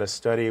 They had a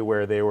study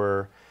where they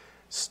were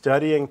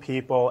studying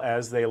people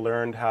as they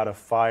learned how to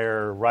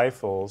fire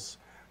rifles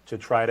to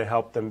try to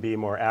help them be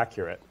more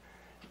accurate.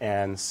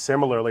 And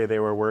similarly, they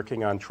were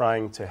working on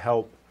trying to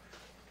help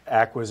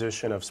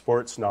acquisition of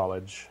sports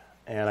knowledge.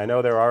 And I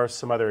know there are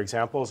some other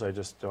examples, I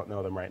just don't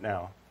know them right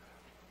now.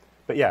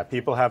 But yeah,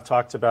 people have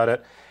talked about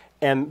it.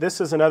 And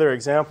this is another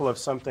example of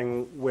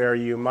something where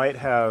you might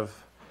have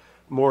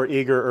more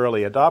eager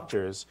early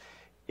adopters.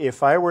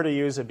 If I were to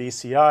use a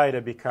BCI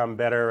to become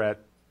better at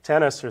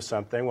tennis or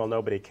something, well,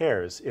 nobody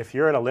cares. If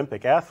you're an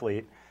Olympic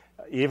athlete,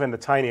 even the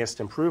tiniest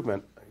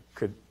improvement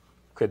could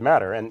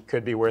matter and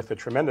could be worth a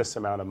tremendous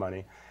amount of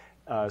money.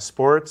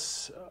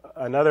 Sports,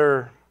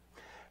 another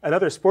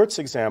sports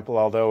example,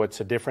 although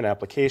it's a different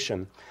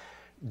application.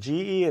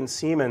 GE and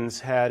Siemens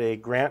had a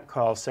grant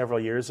call several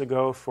years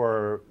ago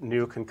for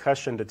new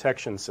concussion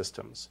detection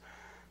systems.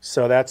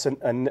 So that's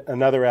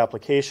another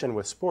application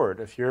with sport.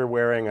 If you're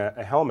wearing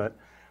a helmet,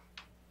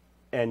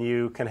 and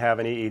you can have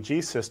an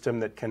EEG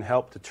system that can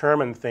help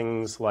determine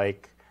things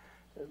like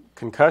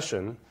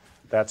concussion,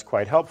 that's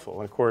quite helpful.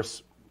 And of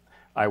course,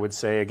 I would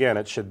say, again,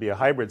 it should be a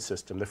hybrid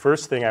system. The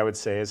first thing I would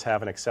say is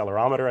have an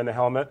accelerometer in the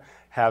helmet,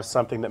 have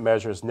something that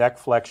measures neck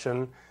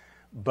flexion.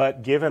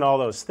 But given all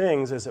those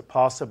things, is it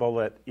possible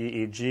that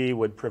EEG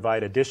would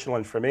provide additional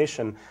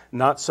information,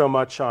 not so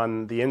much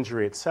on the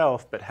injury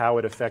itself, but how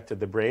it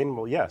affected the brain?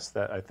 Well, yes,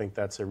 I think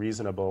that's a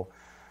reasonable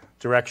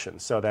direction.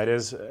 So that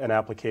is an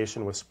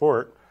application with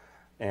sport.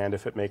 And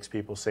if it makes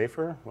people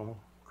safer, well,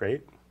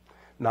 great.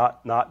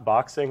 Not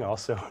boxing,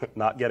 also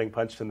not getting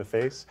punched in the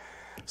face.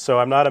 So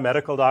I'm not a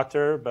medical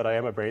doctor, but I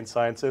am a brain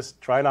scientist.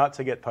 Try not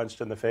to get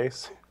punched in the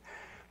face.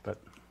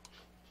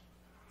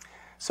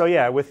 So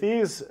yeah, with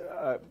these,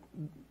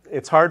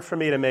 it's hard for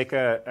me to make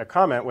a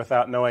comment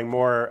without knowing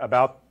more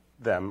about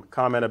them,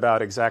 comment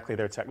about exactly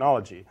their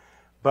technology.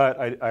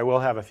 But I will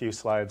have a few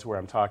slides where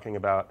I'm talking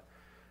about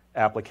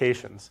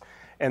applications.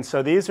 And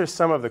so these are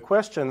some of the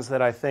questions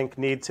that I think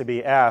need to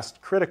be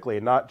asked critically,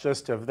 not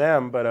just of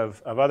them, but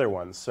of other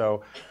ones.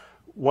 So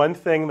one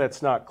thing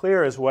that's not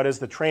clear is, what is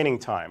the training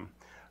time?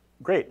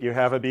 Great, you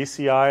have a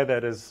BCI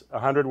that is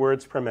 100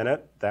 words per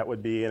minute. That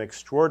would be an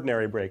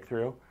extraordinary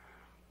breakthrough.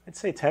 I'd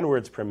say 10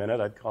 words per minute.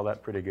 I'd call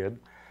that pretty good.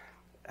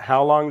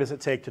 How long does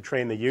it take to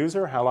train the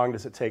user? How long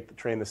does it take to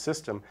train the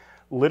system?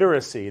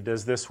 Literacy,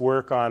 does this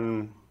work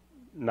on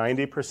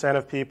 90%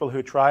 of people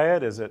who try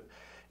it? Is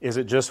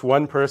it just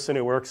one person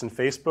who works in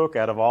Facebook?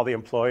 Out of all the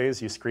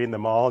employees, you screened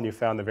them all and you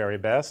found the very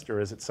best? Or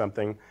is it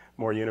something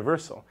more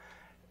universal?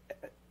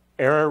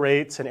 Error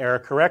rates and error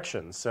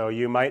corrections. So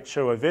you might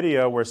show a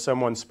video where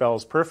someone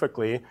spells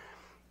perfectly.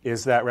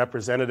 Is that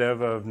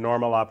representative of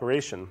normal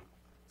operation?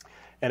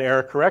 And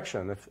error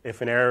correction.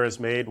 If an error is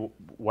made,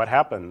 what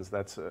happens?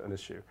 That's an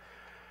issue.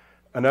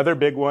 Another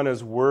big one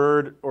is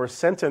word or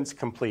sentence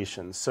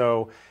completion.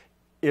 So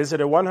is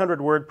it a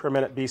 100-word per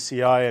minute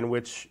BCI in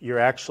which you're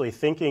actually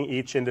thinking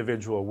each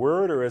individual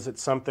word, or is it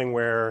something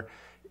where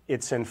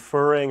it's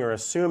inferring or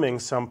assuming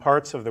some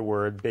parts of the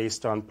word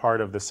based on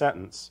part of the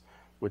sentence,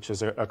 which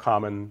is a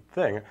common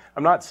thing?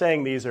 I'm not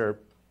saying these are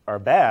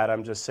bad.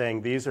 I'm just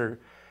saying these are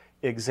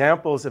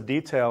examples of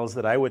details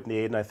that I would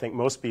need, and I think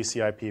most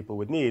BCI people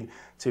would need,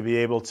 to be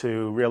able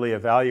to really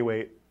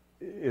evaluate,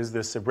 is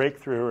this a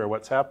breakthrough or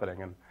what's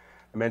happening? And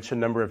I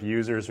mentioned number of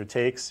users or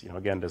takes.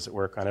 Again, does it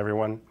work on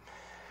everyone?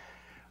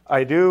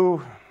 I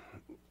do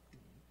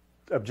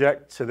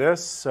object to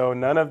this. So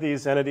none of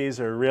these entities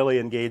are really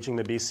engaging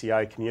the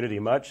BCI community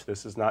much.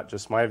 This is not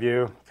just my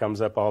view. It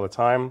comes up all the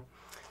time.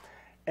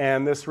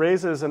 And this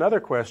raises another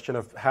question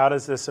of, how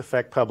does this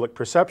affect public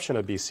perception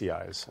of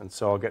BCIs? And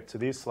so I'll get to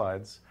these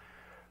slides.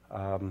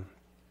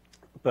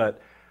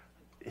 But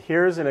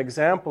here's an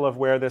example of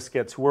where this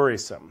gets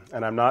worrisome.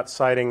 And I'm not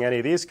citing any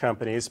of these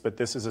companies, but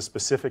this is a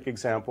specific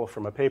example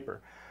from a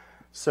paper.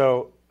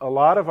 So a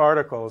lot of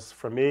articles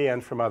from me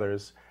and from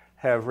others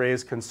have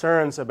raised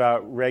concerns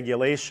about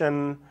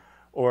regulation,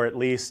 or at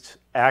least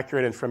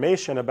accurate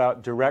information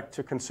about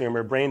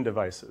direct-to-consumer brain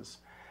devices.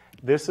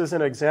 This is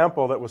an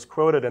example that was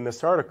quoted in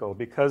this article.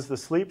 Because the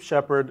Sleep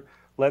Shepherd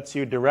lets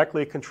you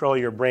directly control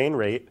your brain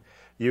rate,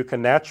 you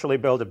can naturally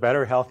build a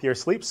better, healthier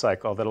sleep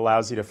cycle that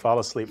allows you to fall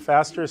asleep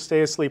faster,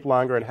 stay asleep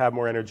longer, and have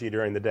more energy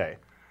during the day.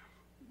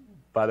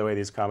 By the way,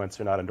 these comments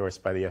are not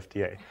endorsed by the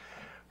FDA.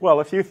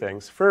 Well, a few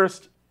things.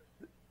 First,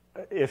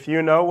 if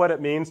you know what it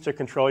means to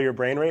control your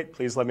brain rate,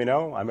 please let me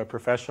know. I'm a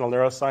professional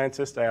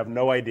neuroscientist. I have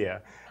no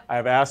idea.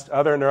 I've asked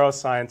other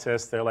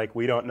neuroscientists. They're like,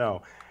 we don't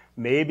know.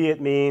 Maybe it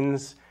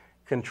means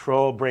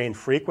control brain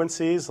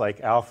frequencies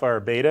like alpha or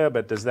beta,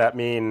 but does that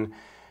mean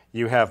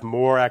you have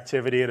more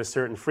activity at a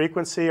certain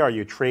frequency? Are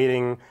you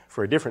training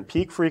for a different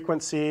peak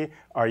frequency?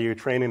 Are you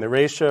training the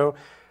ratio?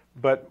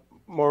 But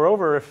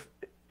moreover,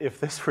 if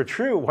this were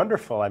true,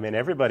 wonderful. I mean,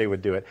 everybody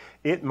would do it.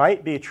 It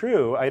might be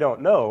true. I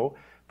don't know.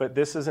 But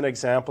this is an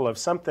example of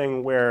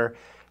something where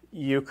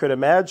you could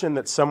imagine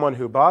that someone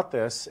who bought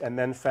this and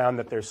then found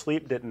that their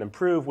sleep didn't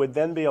improve would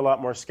then be a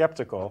lot more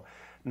skeptical,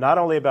 not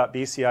only about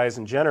BCIs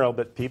in general,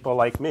 but people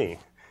like me.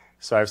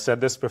 So I've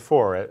said this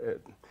before.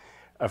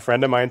 A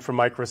friend of mine from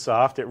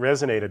Microsoft, it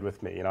resonated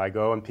with me. I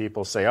go and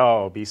people say,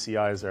 oh,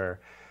 BCIs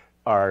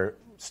are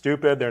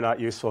stupid, they're not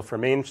useful for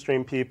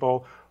mainstream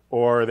people,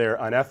 or they're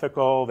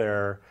unethical,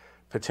 they're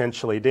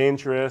potentially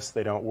dangerous,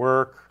 they don't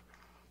work.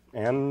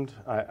 And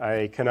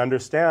I can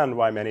understand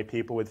why many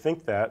people would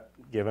think that,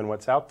 given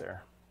what's out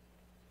there.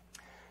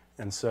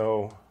 And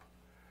so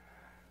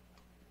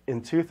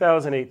in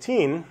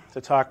 2018, to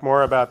talk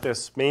more about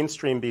this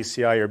mainstream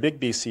BCI or big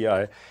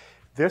BCI,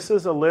 this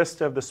is a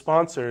list of the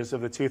sponsors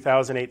of the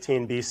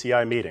 2018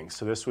 BCI meeting.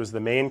 So this was the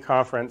main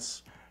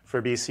conference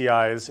for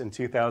BCIs in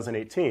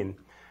 2018.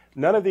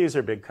 None of these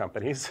are big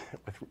companies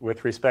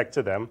with respect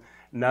to them.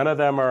 None of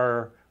them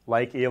are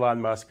like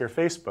Elon Musk or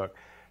Facebook.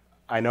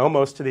 I know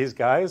most of these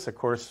guys. Of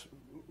course,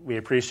 we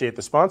appreciate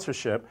the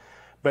sponsorship.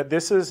 But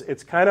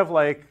it's kind of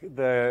like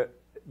the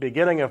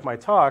beginning of my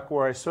talk,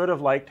 where I sort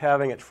of liked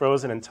having it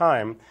frozen in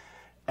time.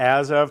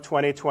 As of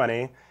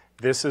 2020,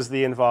 this is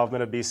the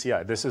involvement of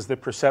BCI. This is the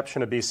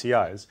perception of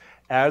BCIs.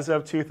 As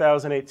of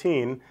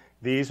 2018,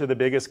 these are the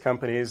biggest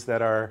companies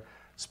that are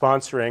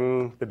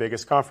sponsoring the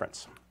biggest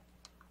conference.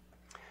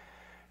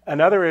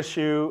 Another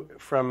issue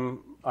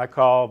from, I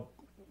call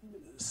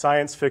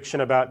science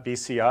fiction about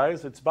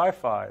BCIs, it's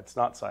bi-fi, it's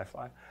not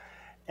sci-fi.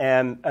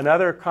 And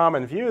another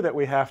common view that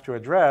we have to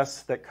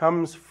address that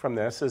comes from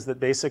this is that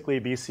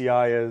basically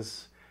BCI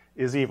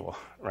is evil,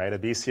 right? A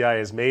BCI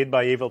is made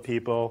by evil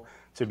people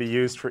to be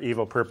used for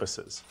evil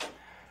purposes.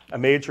 A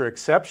major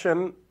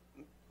exception,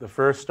 the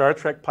first Star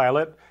Trek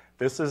pilot,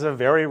 this is a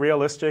very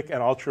realistic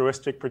and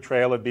altruistic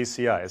portrayal of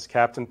BCIs.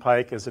 Captain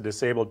Pike is a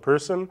disabled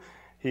person.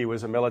 He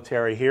was a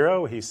military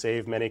hero. He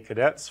saved many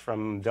cadets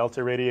from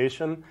Delta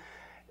radiation.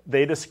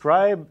 They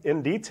describe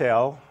in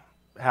detail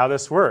how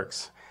this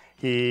works.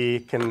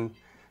 He can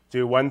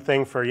do one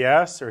thing for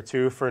yes or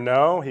two for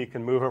no. He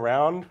can move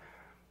around.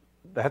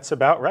 That's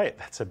about right.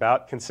 That's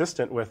about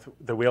consistent with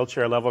the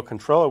wheelchair level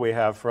control we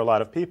have for a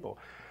lot of people.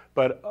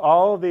 But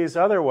all of these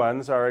other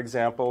ones are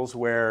examples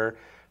where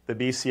the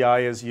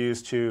BCI is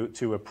used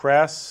to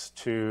oppress,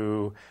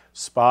 to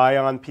spy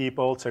on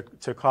people,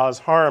 to cause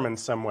harm in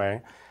some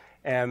way.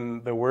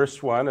 And the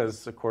worst one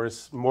is, of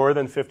course, more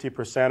than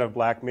 50% of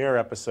Black Mirror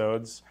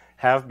episodes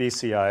have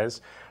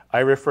BCIs. I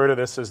refer to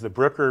this as the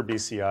Brooker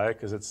BCI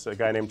because it's a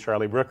guy named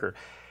Charlie Brooker.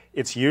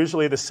 It's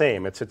usually the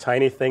same. It's a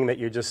tiny thing that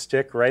you just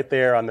stick right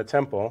there on the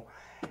temple,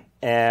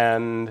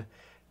 and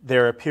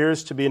there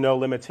appears to be no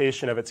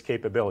limitation of its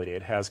capability.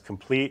 It has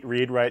complete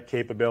read-write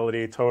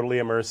capability, totally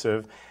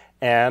immersive,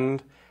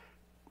 and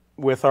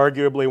with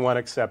arguably one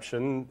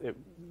exception,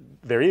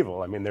 they're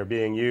evil. I mean, they're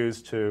being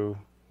used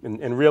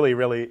in really,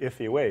 really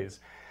iffy ways.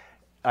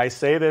 I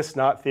say this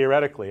not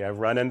theoretically. I've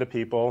run into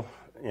people,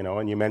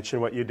 and you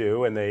mention what you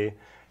do, and they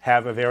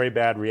have a very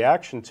bad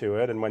reaction to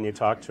it, and when you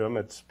talk to them,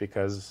 it's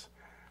because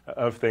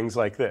of things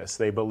like this.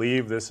 They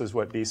believe this is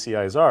what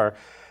BCIs are.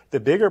 The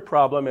bigger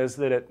problem is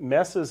that it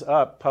messes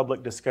up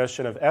public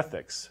discussion of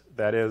ethics.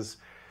 That is,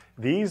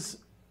 these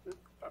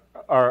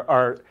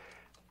are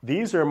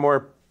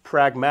more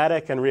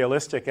pragmatic and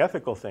realistic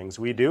ethical things.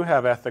 We do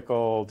have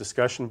ethical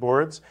discussion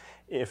boards.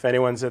 If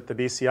anyone's at the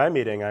BCI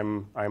meeting,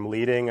 I'm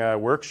leading a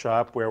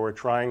workshop where we're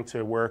trying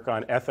to work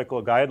on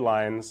ethical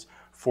guidelines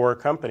for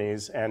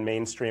companies and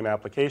mainstream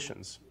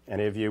applications.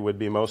 Any of you would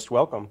be most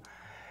welcome.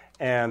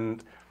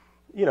 And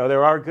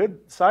there are good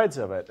sides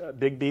of it. A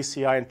big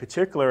BCI in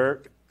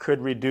particular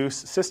could reduce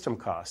system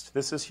cost.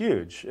 This is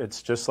huge.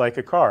 It's just like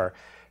a car.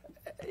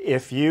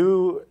 If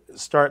you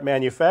start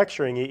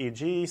manufacturing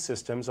EEG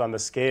systems on the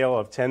scale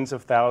of tens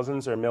of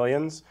thousands or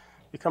millions,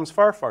 it becomes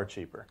far, far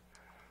cheaper.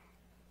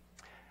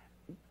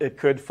 It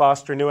could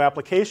foster new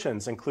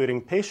applications,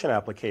 including patient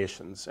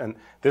applications. And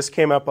this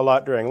came up a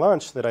lot during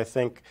lunch, that I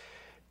think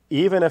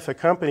even if a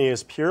company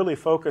is purely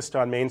focused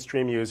on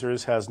mainstream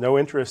users, has no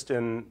interest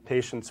in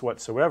patients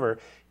whatsoever,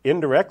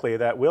 indirectly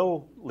that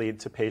will lead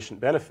to patient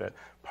benefit,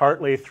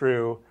 partly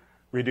through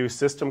reduced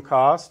system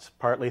cost,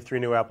 partly through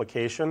new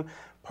application,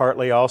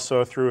 partly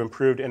also through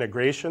improved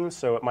integration,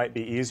 so it might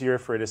be easier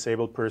for a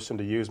disabled person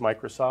to use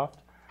Microsoft.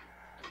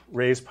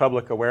 Raise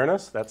public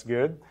awareness, that's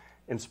good.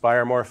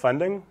 Inspire more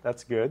funding,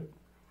 that's good.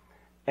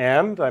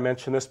 And I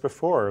mentioned this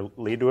before,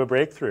 lead to a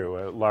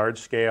breakthrough.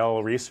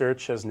 Large-scale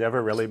research has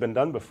never really been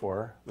done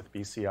before with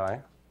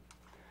BCI.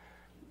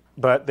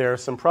 But there are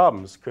some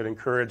problems. Could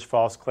encourage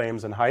false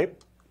claims and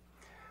hype,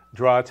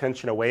 draw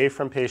attention away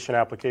from patient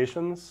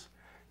applications,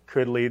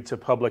 could lead to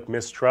public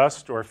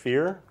mistrust or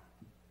fear,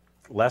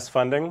 less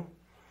funding.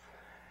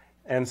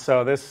 And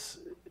so this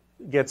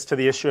gets to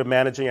the issue of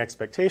managing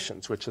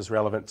expectations, which is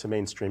relevant to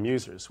mainstream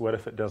users. What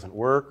if it doesn't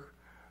work?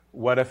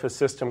 What if a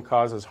system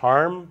causes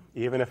harm,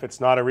 even if it's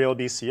not a real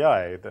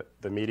BCI, that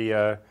the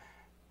media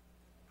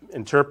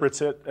interprets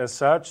it as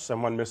such,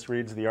 someone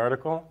misreads the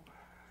article?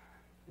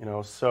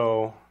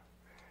 So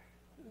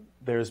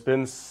there's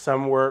been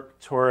some work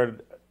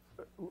toward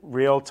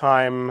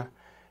real-time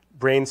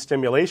brain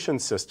stimulation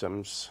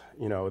systems,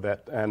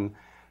 and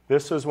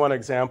this was one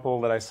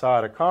example that I saw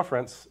at a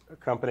conference, a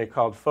company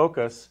called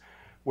Focus,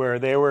 where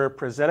they were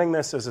presenting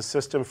this as a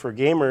system for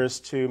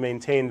gamers to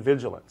maintain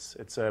vigilance.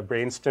 It's a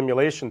brain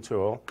stimulation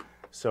tool,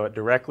 so it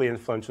directly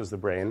influences the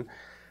brain.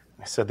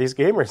 I said, these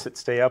gamers that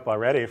stay up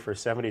already for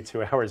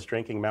 72 hours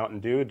drinking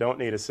Mountain Dew don't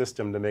need a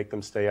system to make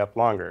them stay up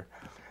longer.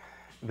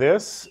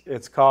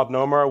 It's called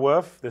No More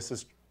Woof.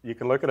 You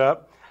can look it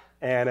up,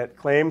 and it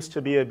claims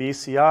to be a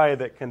BCI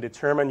that can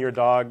determine your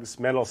dog's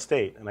mental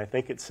state. And I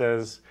think it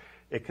says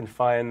it can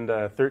find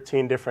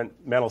 13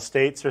 different mental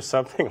states or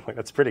something.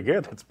 That's pretty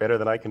good. That's better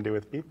than I can do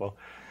with people.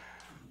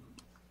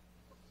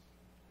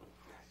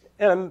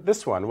 And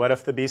this one, what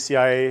if the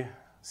BCI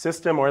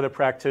system or the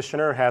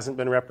practitioner hasn't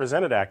been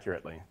represented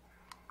accurately?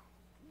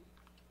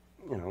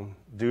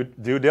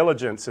 Due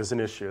diligence is an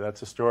issue.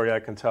 That's a story I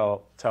can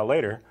tell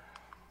later.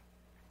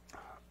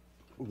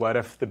 What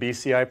if the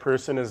BCI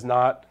person is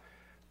not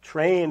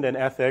trained in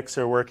ethics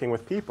or working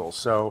with people?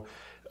 So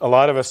a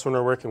lot of us, when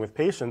we're working with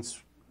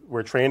patients,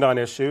 we're trained on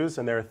issues,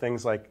 and there are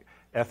things like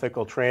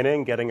ethical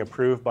training, getting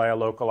approved by a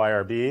local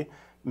IRB.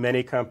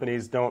 Many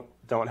companies don't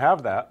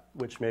have that,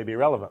 which may be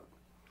relevant.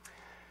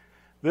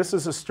 This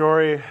is a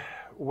story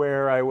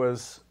where I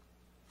was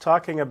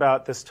talking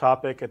about this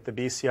topic at the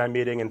BCI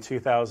meeting in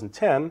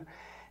 2010,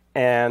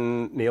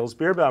 and Niels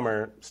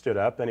Bierbaumer stood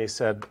up and he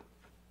said,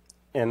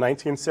 in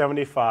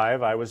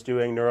 1975, I was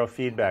doing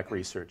neurofeedback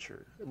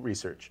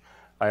research.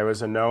 I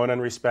was a known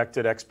and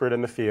respected expert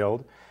in the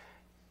field,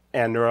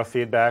 and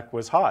neurofeedback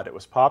was hot, it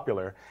was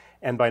popular.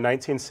 And by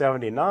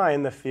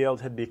 1979, the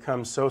field had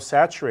become so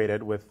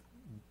saturated with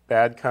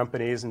bad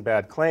companies and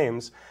bad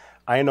claims,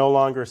 I no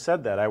longer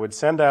said that. I would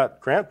send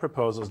out grant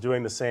proposals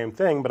doing the same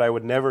thing, but I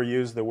would never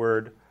use the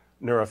word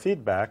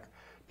neurofeedback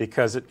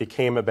because it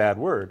became a bad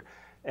word.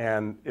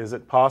 And is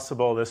it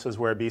possible this is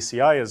where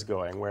BCI is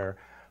going, where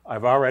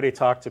I've already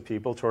talked to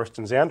people,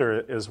 Torsten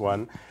Zander is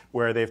one,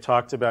 where they've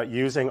talked about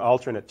using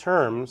alternate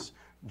terms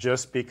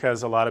just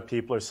because a lot of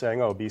people are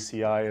saying, oh,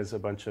 BCI is a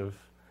bunch of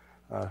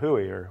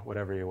hooey or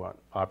whatever you want.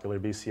 Popular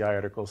BCI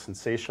articles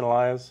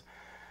sensationalize.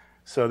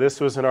 So this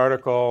was an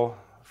article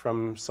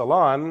from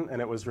Salon,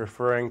 and it was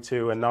referring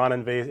to a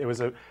non-invasive, it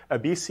was a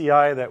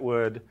BCI that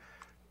would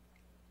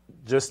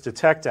just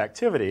detect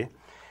activity.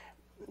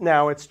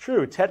 Now, it's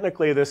true,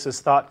 technically this is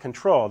thought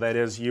control. That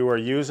is, you are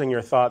using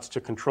your thoughts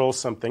to control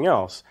something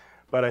else.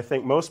 But I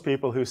think most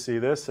people who see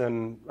this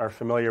and are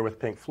familiar with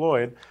Pink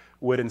Floyd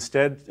would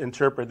instead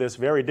interpret this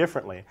very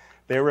differently.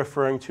 They're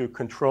referring to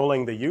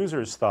controlling the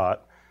user's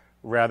thought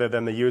rather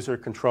than the user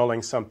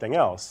controlling something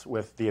else,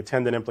 with the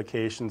attendant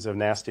implications of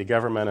nasty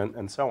government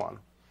and so on.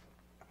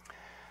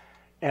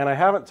 And I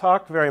haven't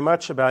talked very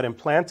much about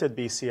implanted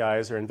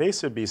BCIs or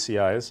invasive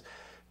BCIs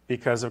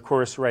because, of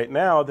course, right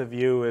now the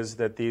view is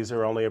that these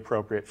are only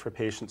appropriate for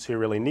patients who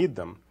really need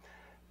them.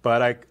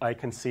 But I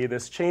can see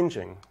this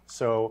changing.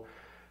 So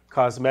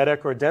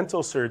cosmetic or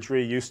dental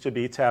surgery used to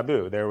be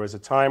taboo. There was a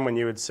time when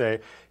you would say,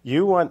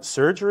 you want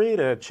surgery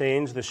to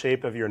change the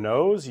shape of your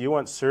nose? You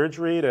want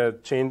surgery to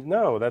change?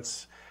 No,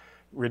 that's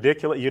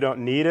ridiculous. You don't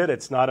need it.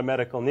 It's not a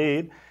medical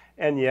need.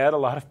 And yet a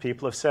lot of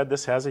people have said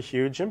this has a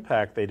huge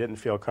impact. They didn't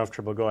feel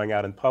comfortable going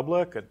out in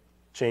public. It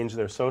changed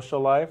their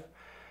social life.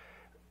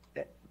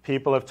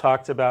 People have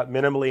talked about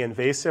minimally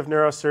invasive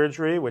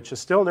neurosurgery, which is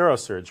still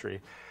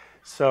neurosurgery.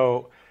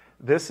 So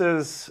this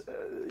is,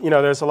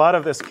 there's a lot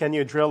of this, can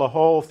you drill a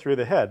hole through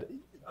the head?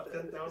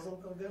 10,000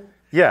 of them?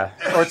 Yeah,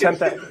 or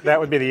 10,000. That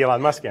would be the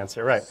Elon Musk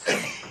answer, right.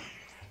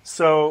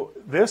 So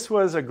this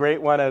was a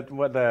great one at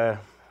one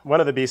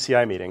of the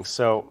BCI meetings.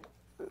 So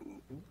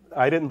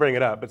I didn't bring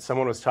it up, but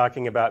someone was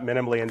talking about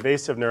minimally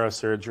invasive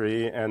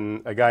neurosurgery,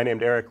 and a guy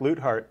named Eric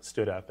Luthart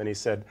stood up, and he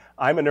said,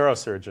 I'm a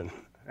neurosurgeon.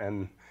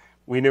 And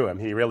we knew him.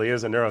 He really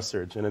is a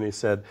neurosurgeon. And he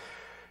said,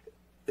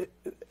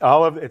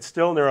 it's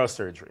still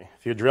neurosurgery.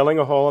 If you're drilling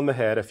a hole in the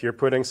head, if you're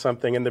putting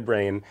something in the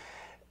brain,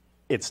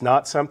 it's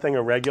not something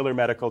a regular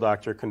medical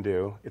doctor can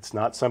do. It's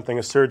not something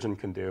a surgeon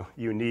can do.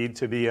 You need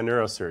to be a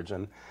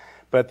neurosurgeon.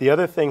 But the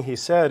other thing he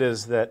said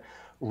is that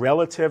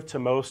relative to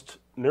most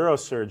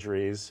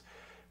neurosurgeries,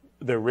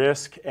 the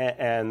risk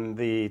and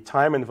the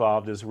time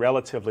involved is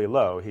relatively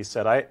low. He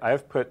said,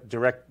 I've put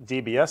direct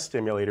DBS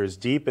stimulators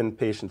deep in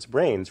patients'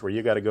 brains where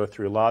you got to go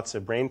through lots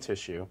of brain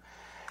tissue.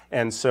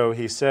 And so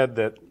he said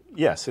that,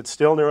 yes, it's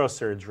still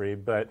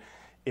neurosurgery, but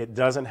it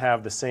doesn't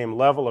have the same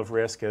level of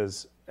risk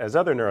as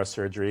other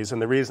neurosurgeries.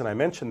 And the reason I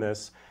mention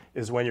this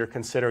is when you're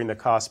considering the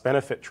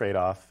cost-benefit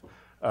trade-off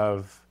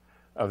of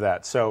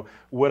that. So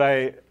would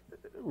I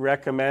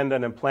recommend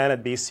an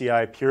implanted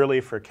BCI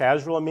purely for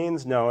casual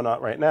means? No,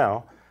 not right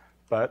now.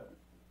 But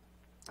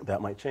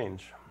that might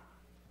change.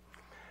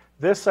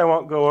 This I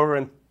won't go over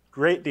in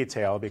great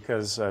detail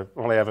because I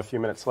only have a few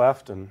minutes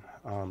left, and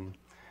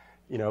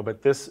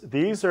but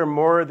these are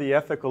more the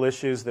ethical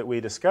issues that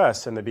we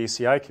discuss in the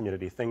BCI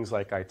community. Things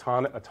like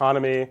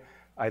autonomy,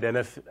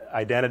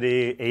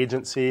 identity,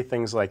 agency,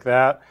 things like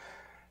that.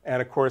 And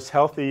of course,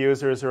 healthy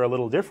users are a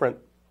little different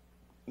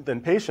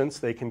than patients.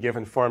 They can give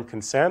informed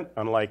consent,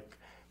 unlike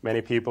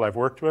many people I've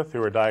worked with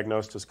who are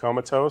diagnosed as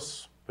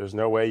comatose. There's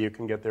no way you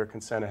can get their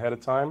consent ahead of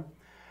time.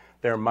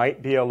 There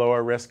might be a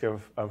lower risk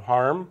of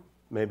harm,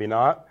 maybe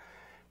not.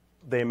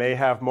 They may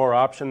have more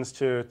options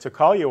to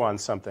call you on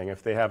something.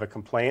 If they have a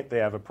complaint, they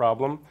have a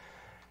problem.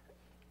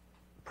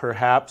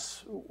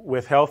 Perhaps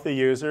with healthy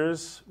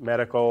users,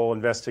 medical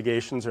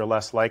investigations are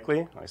less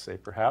likely. I say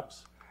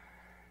perhaps.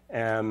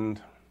 And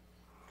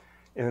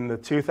in the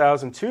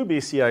 2002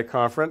 BCI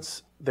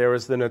conference, there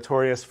was the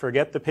notorious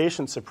forget the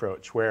patients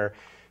approach, where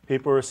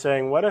people were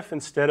saying, what if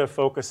instead of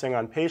focusing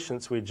on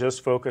patients, we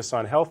just focus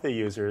on healthy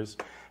users,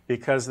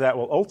 because that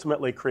will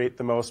ultimately create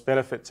the most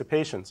benefit to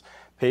patients.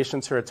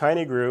 Patients are a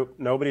tiny group.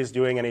 Nobody's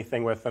doing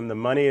anything with them. The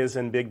money is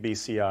in big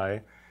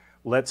BCI.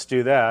 Let's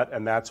do that,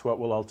 and that's what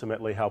will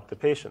ultimately help the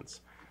patients.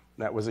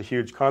 And that was a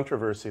huge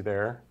controversy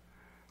there,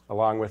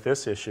 along with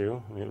this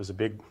issue. I mean, it was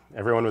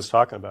everyone was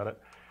talking about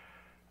it.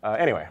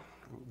 Anyway,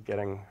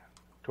 getting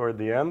toward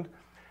the end.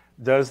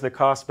 Does the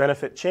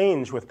cost-benefit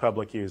change with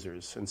public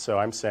users? And so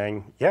I'm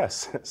saying,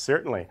 yes,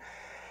 certainly.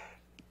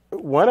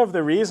 One of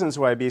the reasons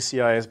why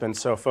BCI has been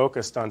so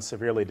focused on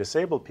severely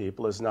disabled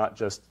people is not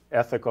just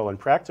ethical and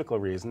practical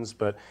reasons,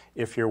 but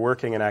if you're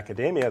working in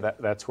academia,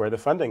 that's where the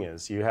funding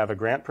is. You have a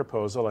grant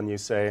proposal and you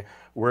say,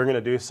 we're going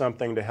to do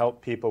something to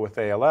help people with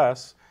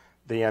ALS.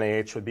 The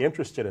NIH would be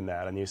interested in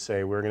that. And you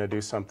say, we're going to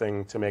do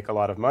something to make a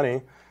lot of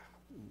money.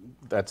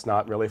 That's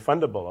not really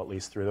fundable, at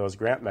least through those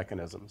grant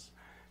mechanisms.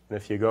 And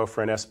if you go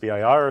for an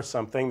SBIR or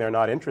something, they're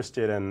not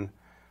interested in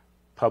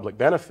public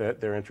benefit,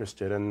 they're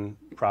interested in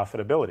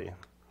profitability.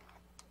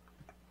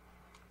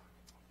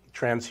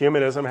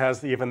 Transhumanism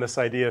has even this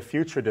idea of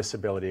future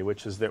disability,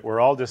 which is that we're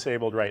all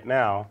disabled right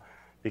now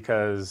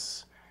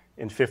because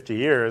in 50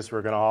 years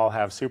we're going to all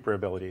have super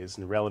abilities,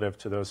 and relative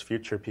to those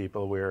future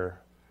people, we're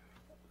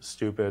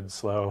stupid,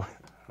 slow.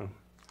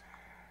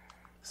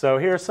 So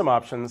here are some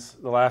options.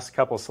 The last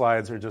couple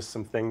slides are just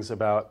some things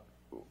about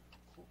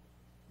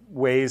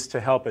ways to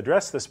help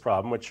address this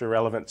problem, which are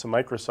relevant to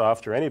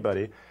Microsoft or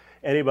anybody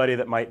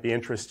that might be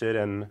interested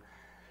in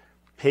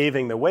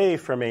paving the way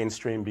for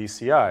mainstream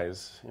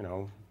BCIs. You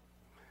know,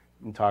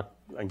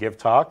 and give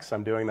talks.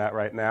 I'm doing that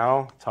right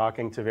now.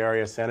 Talking to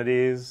various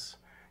entities,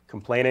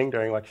 complaining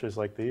during lectures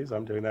like these.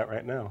 I'm doing that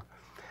right now.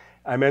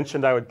 I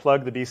mentioned I would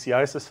plug the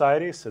BCI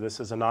Society. So this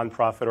is a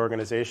nonprofit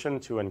organization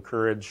to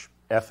encourage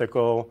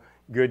ethical,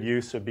 good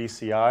use of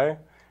BCI.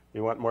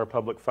 You want more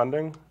public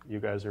funding? You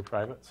guys are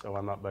private, so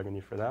I'm not bugging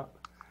you for that.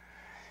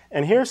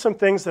 And here's some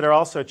things that are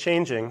also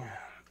changing.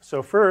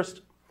 So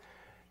first,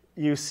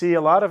 you see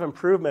a lot of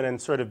improvement in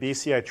sort of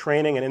BCI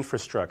training and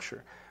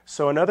infrastructure.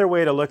 So another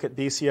way to look at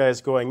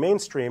BCIs going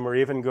mainstream or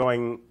even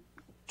going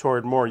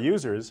toward more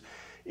users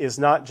is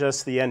not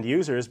just the end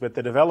users, but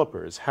the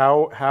developers.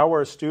 How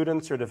are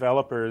students or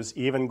developers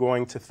even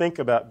going to think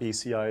about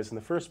BCIs in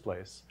the first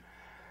place?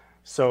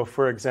 So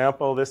for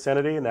example, this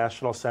entity,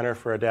 National Center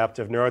for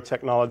Adaptive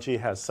Neurotechnology,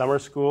 has summer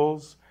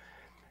schools,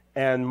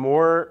 and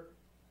more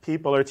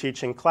people are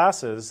teaching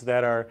classes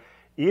that are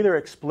either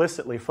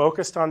explicitly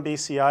focused on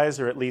BCIs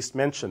or at least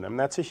mention them.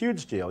 That's a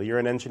huge deal. You're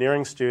an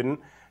engineering student.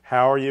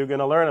 How are you going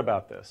to learn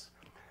about this?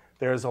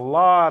 There's a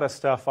lot of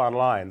stuff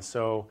online.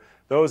 So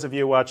those of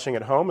you watching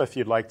at home, if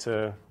you'd like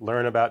to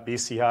learn about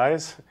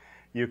BCIs,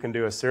 you can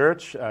do a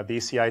search,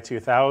 BCI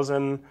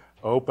 2000,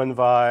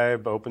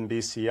 OpenVibe,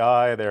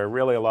 OpenBCI. There are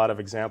really a lot of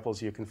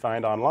examples you can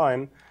find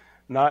online,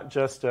 not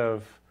just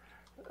of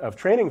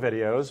training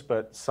videos,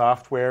 but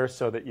software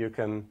so that you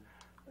can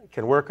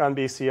work on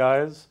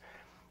BCIs.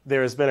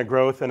 There has been a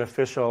growth in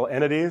official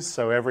entities.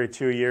 So every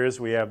 2 years,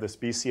 we have this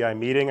BCI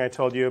meeting I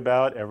told you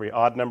about. Every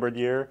odd-numbered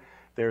year,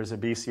 there's a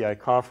BCI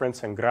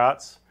conference in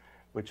Graz,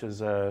 which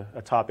is a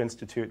top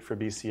institute for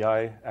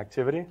BCI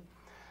activity.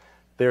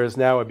 There is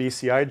now a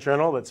BCI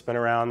journal that's been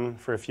around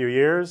for a few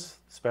years,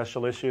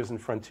 Special Issues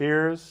and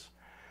Frontiers.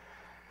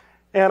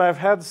 And I've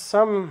had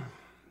some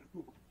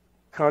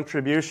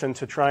contribution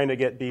to trying to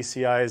get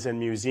BCIs in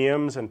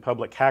museums and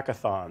public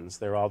hackathons.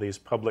 There are all these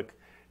public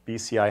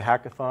BCI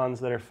hackathons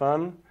that are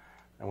fun.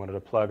 I wanted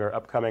to plug our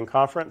upcoming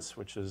conference,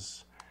 which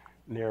is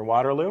near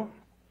Waterloo.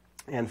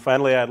 And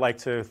finally, I'd like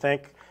to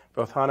thank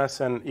both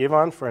Hannes and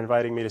Ivan for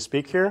inviting me to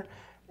speak here.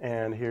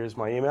 And here's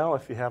my email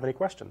if you have any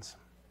questions.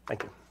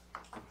 Thank you.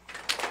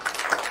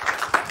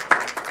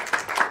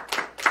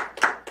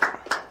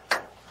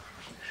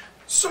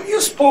 So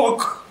you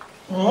spoke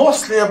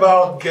mostly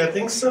about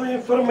getting some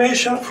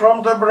information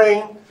from the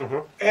brain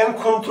and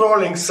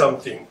controlling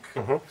something.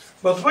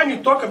 But when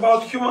you talk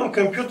about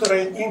human-computer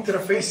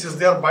interfaces,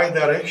 they're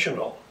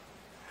bidirectional.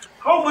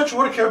 How much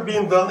work have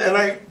been done, and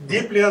I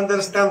deeply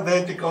understand the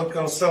ethical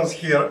concerns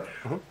here,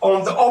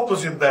 on the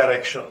opposite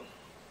direction?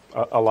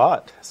 A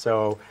lot.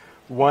 So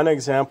one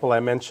example,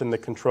 I mentioned the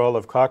control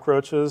of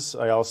cockroaches.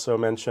 I also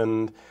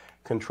mentioned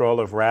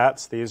control of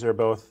rats. These are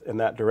both in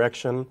that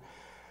direction.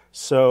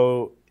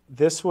 So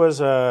this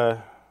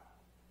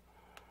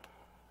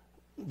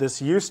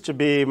used to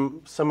be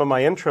some of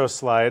my intro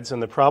slides,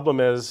 and the problem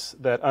is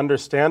that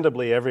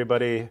understandably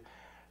everybody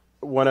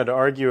wanted to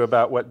argue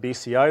about what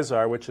BCIs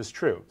are, which is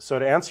true. So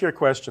to answer your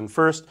question,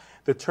 first,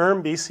 the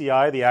term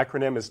BCI, the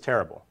acronym, is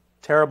terrible.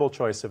 Terrible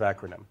choice of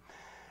acronym.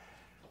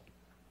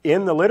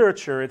 In the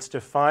literature, it's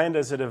defined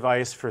as a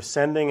device for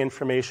sending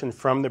information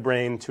from the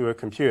brain to a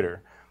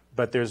computer,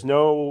 but there's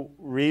no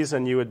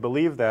reason you would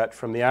believe that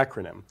from the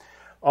acronym.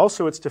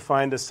 Also, it's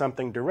defined as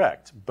something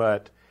direct,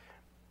 but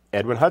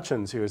Edwin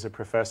Hutchins, who is a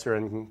professor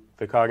in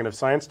the cognitive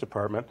science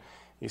department,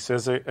 he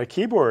says a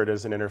keyboard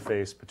is an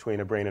interface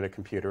between a brain and a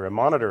computer, a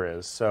monitor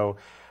is. So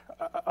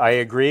I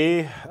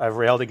agree, I've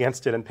railed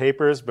against it in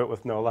papers, but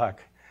with no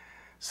luck.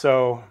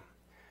 So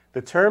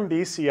the term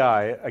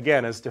BCI,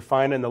 again, is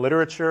defined in the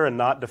literature and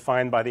not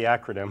defined by the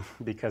acronym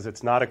because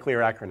it's not a clear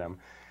acronym.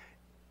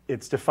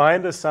 It's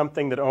defined as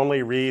something that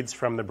only reads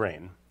from the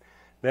brain.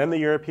 Then the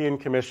European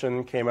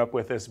Commission came up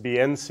with this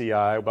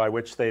BNCI, by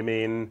which they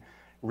mean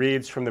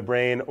reads from the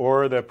brain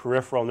or the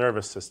peripheral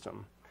nervous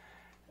system.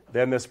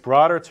 Then this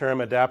broader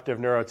term, adaptive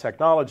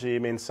neurotechnology,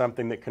 means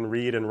something that can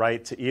read and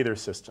write to either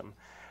system.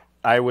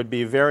 I would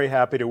be very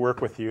happy to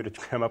work with you to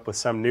come up with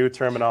some new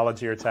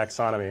terminology or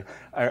taxonomy.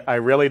 I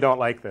really don't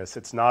like this.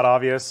 It's not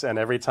obvious, and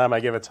every time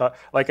I give a talk,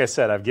 like I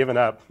said, I've given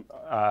up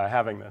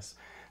having this.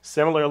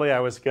 Similarly,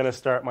 I was going to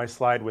start my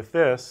slide with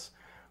this.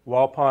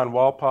 Walpole and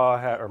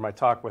Walpole, or my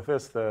talk with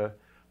this, the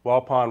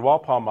Walpole and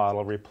Walpole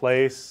model,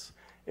 replace,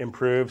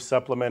 improve,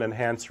 supplement,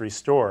 enhance,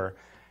 restore.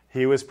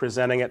 He was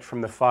presenting it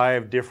from the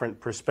 5 different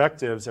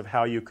perspectives of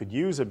how you could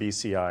use a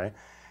BCI.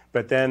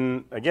 But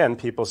then, again,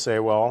 people say,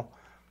 well,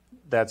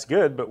 that's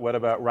good, but what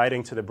about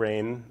writing to the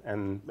brain?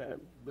 And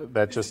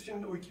that just... This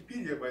is in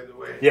Wikipedia, by the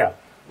way. Yeah,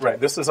 right.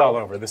 This is all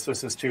over. This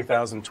was his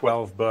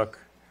 2012 book.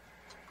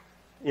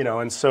 You know,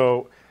 and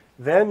so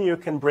then you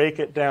can break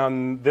it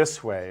down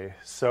this way.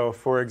 So,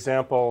 for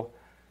example,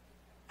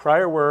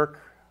 prior work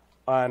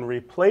on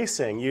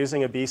replacing,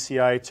 using a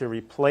BCI to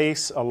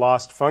replace a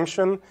lost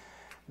function,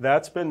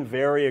 That's been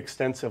very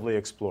extensively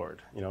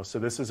explored. So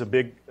this is a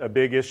big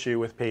issue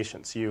with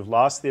patients. You've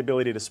lost the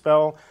ability to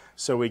spell,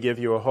 so we give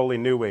you a wholly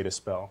new way to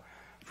spell.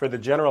 For the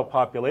general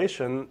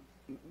population,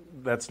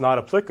 that's not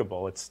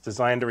applicable. It's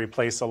designed to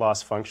replace a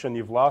lost function.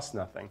 You've lost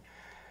nothing.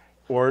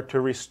 Or to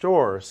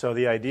restore. So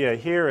the idea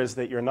here is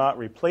that you're not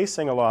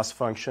replacing a lost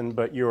function,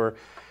 but you're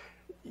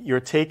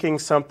taking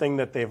something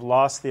that they've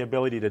lost the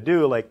ability to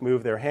do, like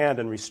move their hand,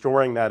 and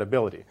restoring that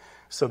ability.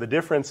 So the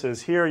difference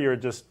is here you're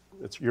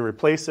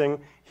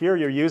replacing, here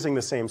you're using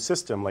the same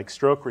system, like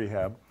stroke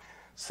rehab.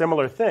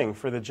 Similar thing,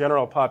 for the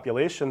general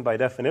population, by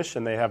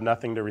definition, they have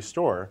nothing to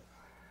restore.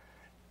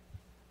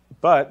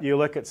 But you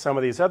look at some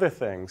of these other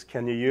things.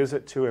 Can you use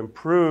it to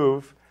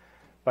improve?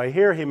 By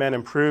here, he meant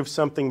improve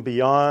something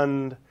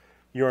beyond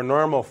your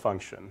normal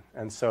function.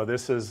 And so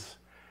this is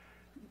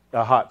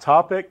a hot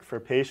topic. For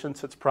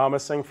patients, it's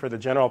promising. For the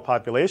general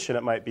population,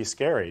 it might be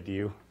scary.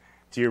 Do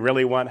you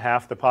really want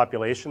half the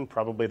population,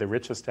 probably the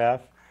richest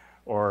half,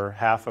 or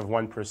half of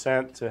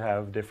 1% to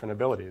have different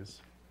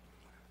abilities?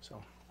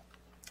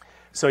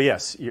 So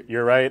yes,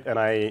 you're right, and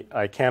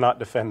I cannot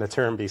defend the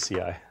term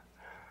BCI.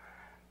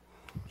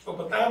 So,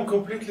 but I'm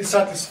completely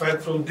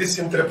satisfied from this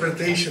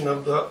interpretation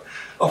of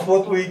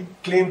what we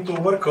claim to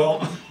work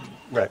on.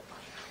 Right.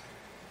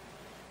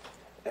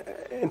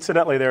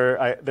 Incidentally, there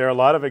are a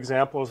lot of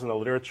examples in the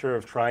literature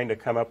of trying to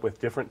come up with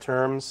different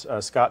terms.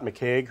 Scott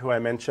McCaig, who I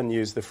mentioned,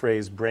 used the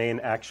phrase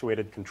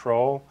brain-actuated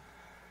control.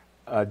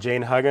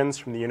 Jane Huggins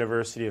from the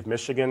University of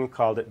Michigan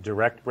called it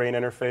direct brain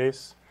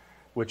interface,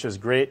 which is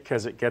great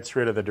because it gets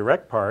rid of the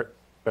direct part,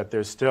 but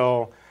there's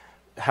still,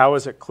 how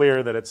is it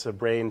clear that it's a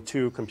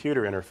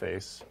brain-to-computer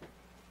interface?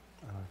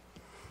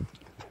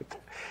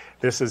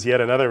 This is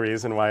yet another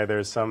reason why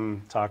there's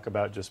some talk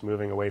about just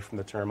moving away from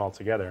the term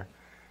altogether.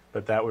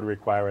 But that would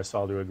require us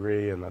all to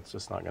agree, and that's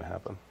just not going to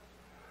happen.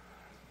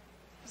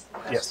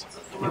 Yes.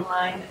 From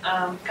online,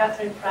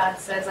 Catherine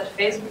Pratt says that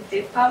Facebook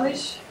did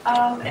publish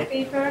a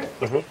paper,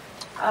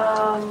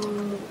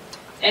 and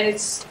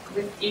it's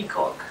with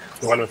ECOG.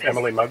 The one with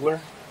Emily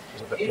Mugler?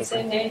 It's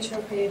a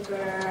Nature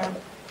paper.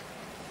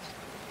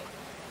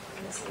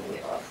 Let's see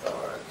the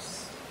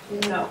authors.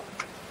 No.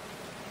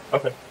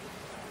 Okay.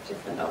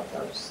 Different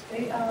authors.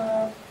 They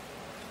are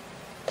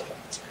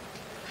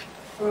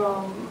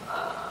from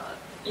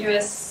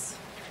U.S.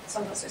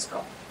 San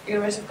Francisco,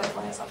 University of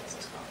California, San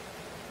Francisco.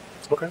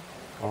 Okay.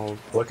 I'll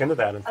look into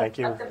that, and thank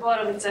you. At the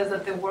bottom it says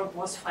that the work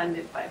was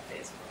funded by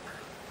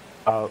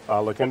Facebook.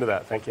 I'll look into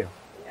that. Thank you.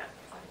 Yeah,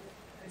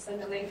 I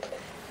sent a link.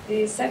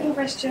 The second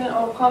question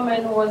or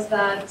comment was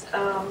that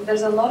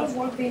there's a lot of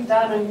work being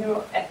done on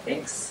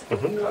neuroethics,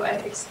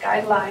 neuroethics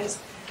guidelines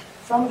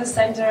from the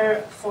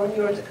Center for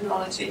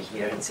Neurotechnology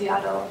here in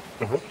Seattle,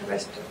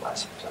 University of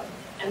Washington.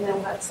 And then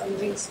we had some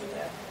links in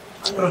there.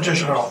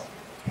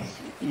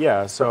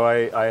 Yeah, so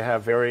I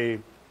have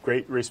very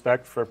great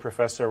respect for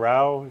Professor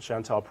Rao,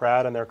 Chantal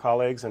Pratt, and their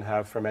colleagues, and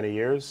have for many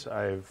years.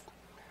 I've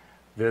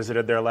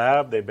visited their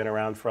lab. They've been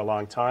around for a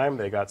long time.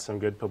 They got some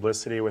good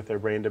publicity with their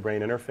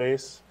brain-to-brain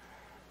interface.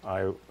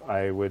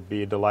 I would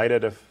be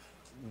delighted if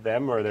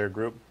them or their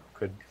group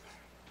could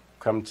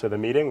come to the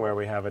meeting where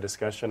we have a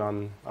discussion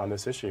on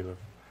this issue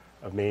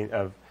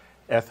of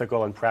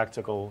ethical and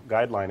practical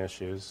guideline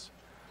issues.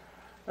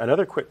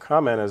 Another quick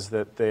comment is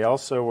that they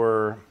also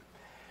were,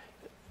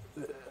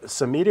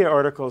 some media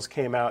articles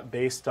came out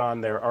based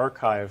on their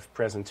archive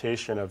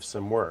presentation of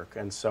some work,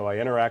 and so I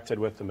interacted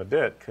with them a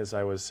bit because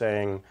I was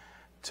saying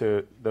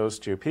to those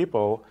two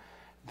people,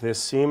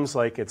 this seems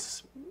like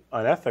it's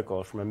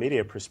unethical from a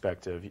media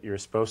perspective. You're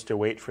supposed to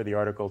wait for the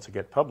article to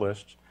get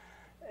published,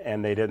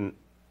 and they didn't.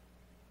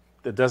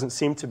 It doesn't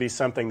seem to be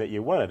something that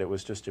you wanted. It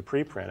was just a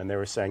preprint, and they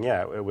were saying,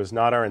 yeah, it was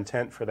not our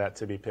intent for that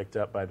to be picked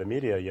up by the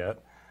media yet.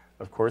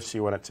 Of course,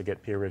 you want it to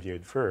get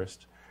peer-reviewed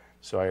first.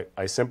 So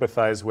I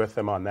sympathize with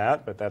them on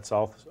that, but that's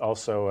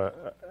also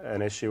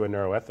an issue in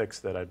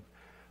neuroethics that I'd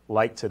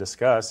like to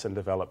discuss and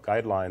develop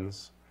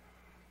guidelines.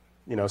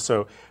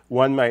 So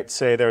one might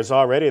say there's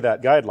already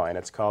that guideline.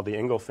 It's called the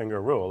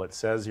Engelfinger Rule. It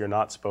says you're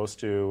not supposed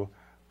to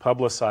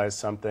publicize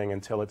something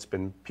until it's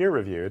been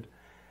peer-reviewed.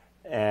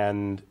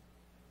 And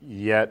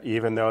yet,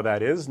 even though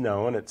that is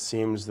known, it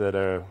seems that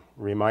a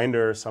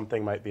reminder or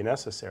something might be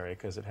necessary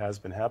because it has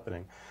been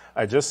happening.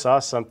 I just saw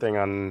something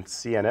on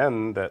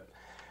CNN that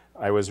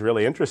I was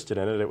really interested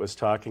in it. It was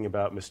talking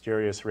about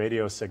mysterious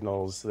radio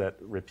signals that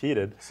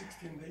repeated.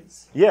 16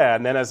 days. Yeah,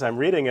 and then as I'm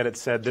reading it, it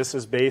said this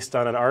is based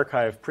on an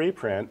archive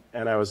preprint,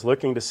 and I was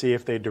looking to see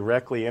if they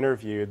directly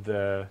interviewed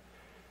the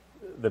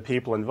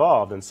people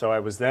involved. And so I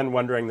was then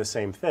wondering the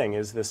same thing.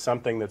 Is this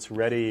something that's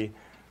ready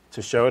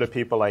to show to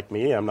people like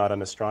me? I'm not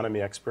an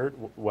astronomy expert.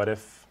 What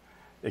if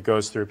it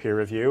goes through peer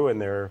review and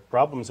there are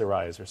problems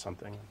arise or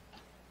something?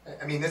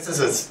 I mean, this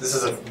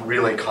is a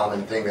really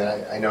common thing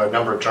that I know a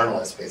number of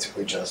journalists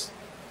basically just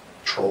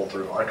troll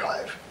through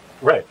archive,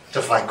 right,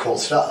 to find cool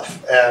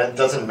stuff, and it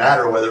doesn't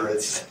matter whether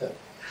it's. I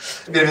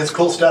mean, if it's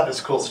cool stuff, it's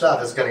cool stuff.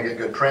 It's going to get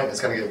good print.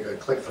 It's going to get a good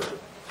click through.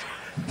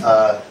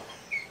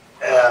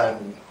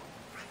 And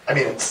I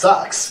mean, it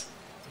sucks,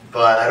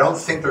 but I don't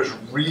think there's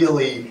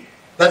really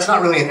that's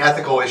not really an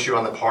ethical issue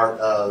on the part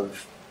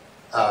of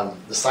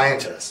the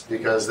scientists,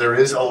 because there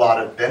is a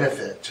lot of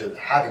benefit to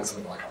having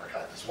something like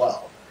archive as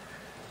well.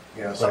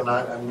 You know, so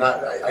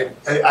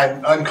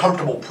I'm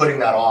uncomfortable putting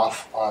that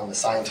off on the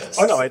scientists.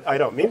 Oh no, I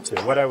don't mean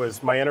to.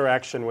 My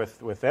interaction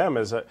with them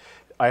is that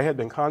I had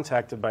been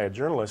contacted by a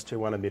journalist who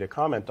wanted me to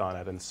comment on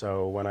it, and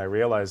so when I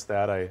realized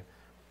that, I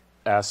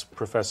asked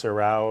Professor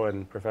Rao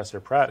and Professor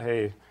Pratt,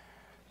 hey,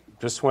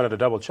 just wanted to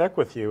double check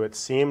with you. It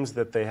seems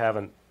that they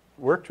haven't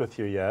worked with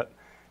you yet,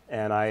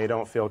 and I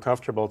don't feel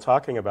comfortable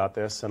talking about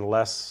this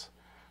unless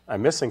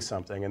I'm missing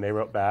something. And they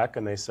wrote back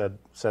and they said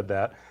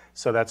that.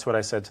 So that's what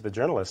I said to the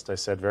journalist. I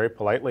said very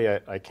politely,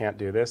 I can't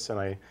do this. And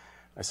I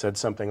said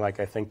something like,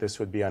 I think this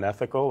would be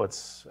unethical.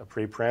 It's a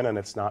preprint and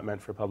it's not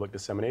meant for public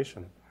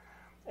dissemination.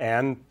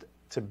 And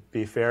to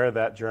be fair,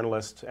 that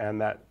journalist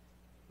and that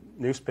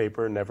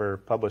newspaper never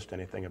published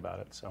anything about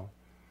it. So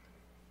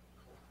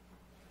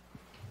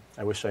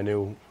I wish I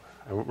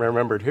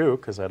remembered who,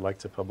 because I'd like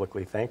to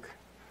publicly thank.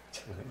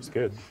 It was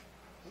good.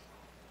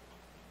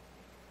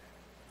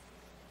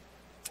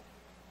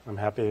 I'm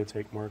happy to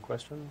take more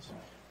questions.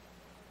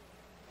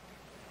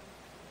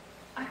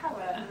 I have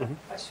a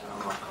question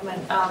or more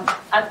comment.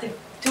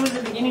 Towards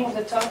the beginning of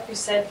the talk, you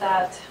said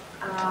that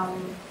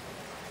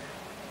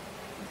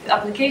the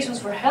applications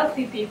for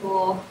healthy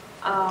people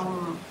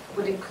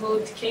would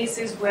include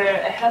cases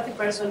where a healthy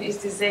person is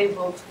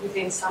disabled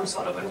within some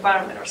sort of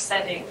environment or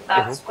setting.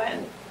 That's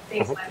when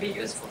things might be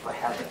useful for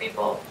healthy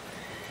people.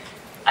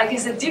 I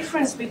guess the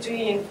difference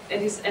between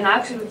an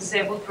actually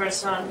disabled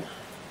person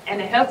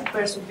and a healthy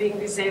person being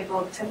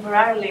disabled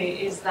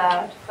temporarily is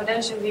that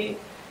potentially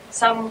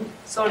some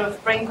sort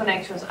of brain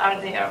connections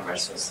are there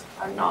versus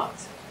are not,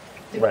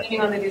 depending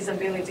on the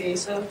disability.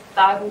 So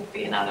that would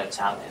be another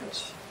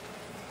challenge.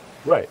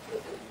 Right,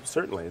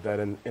 certainly. That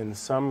in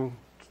some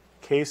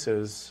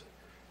cases,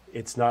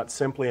 it's not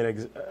simply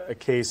a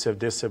case of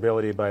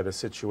disability by the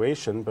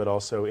situation, but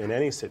also in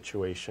any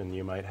situation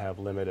you might have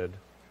limited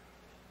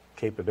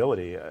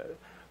capability.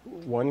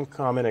 One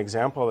common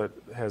example that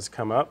has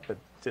come up but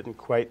didn't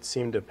quite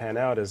seem to pan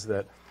out is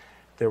that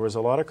there was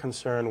a lot of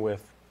concern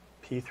with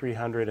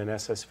P300 and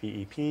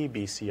SSVEP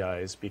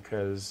BCIs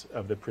because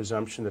of the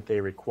presumption that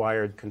they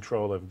required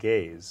control of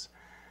gaze.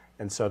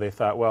 And so they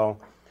thought, well,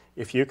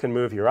 if you can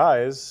move your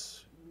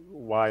eyes,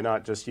 why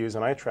not just use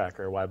an eye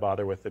tracker? Why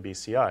bother with the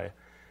BCI?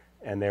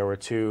 And there were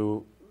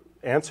two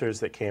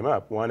answers that came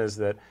up. One is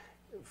that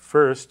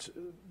first,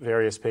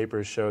 various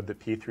papers showed that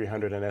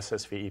P300 and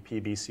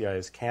SSVEP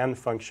BCIs can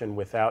function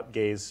without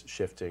gaze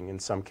shifting in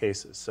some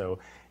cases. So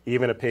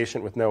even a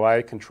patient with no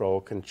eye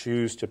control can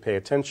choose to pay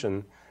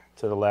attention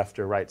to the left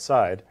or right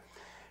side.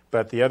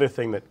 But the other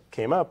thing that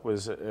came up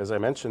was, as I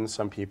mentioned,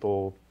 some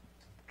people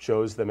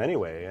chose them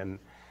anyway. And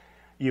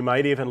you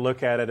might even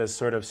look at it as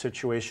sort of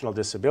situational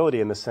disability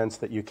in the sense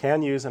that you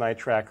can use an eye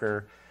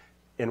tracker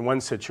in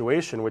one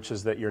situation, which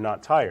is that you're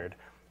not tired.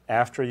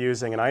 After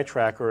using an eye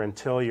tracker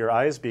until your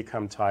eyes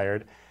become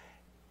tired,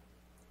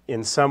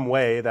 in some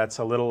way that's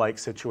a little like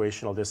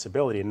situational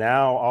disability.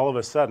 Now, all of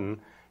a sudden,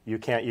 you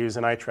can't use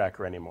an eye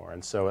tracker anymore,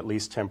 and so at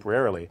least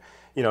temporarily.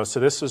 You know, so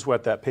this is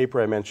what that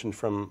paper I mentioned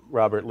from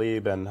Robert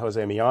Lieb and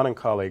Jose Millán and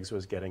colleagues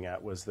was getting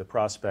at, was the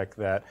prospect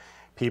that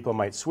people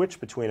might switch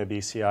between a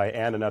BCI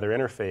and another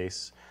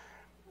interface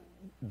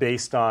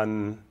based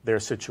on their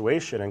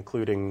situation,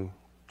 including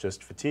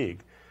just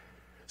fatigue.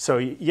 So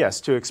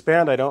yes, to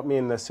expand, I don't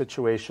mean the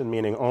situation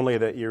meaning only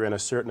that you're in a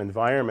certain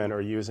environment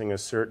or using a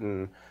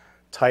certain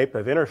type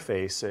of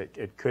interface.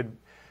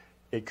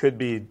 It could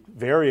be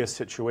various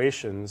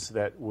situations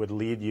that would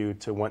lead you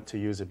to want to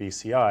use a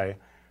BCI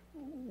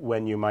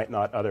when you might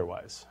not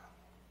otherwise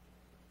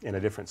in a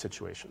different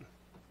situation.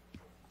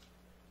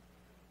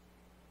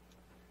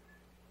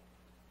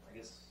 I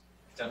guess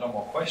if there are no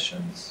more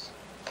questions,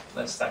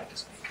 let's thank the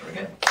speaker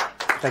again.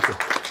 Thank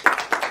you.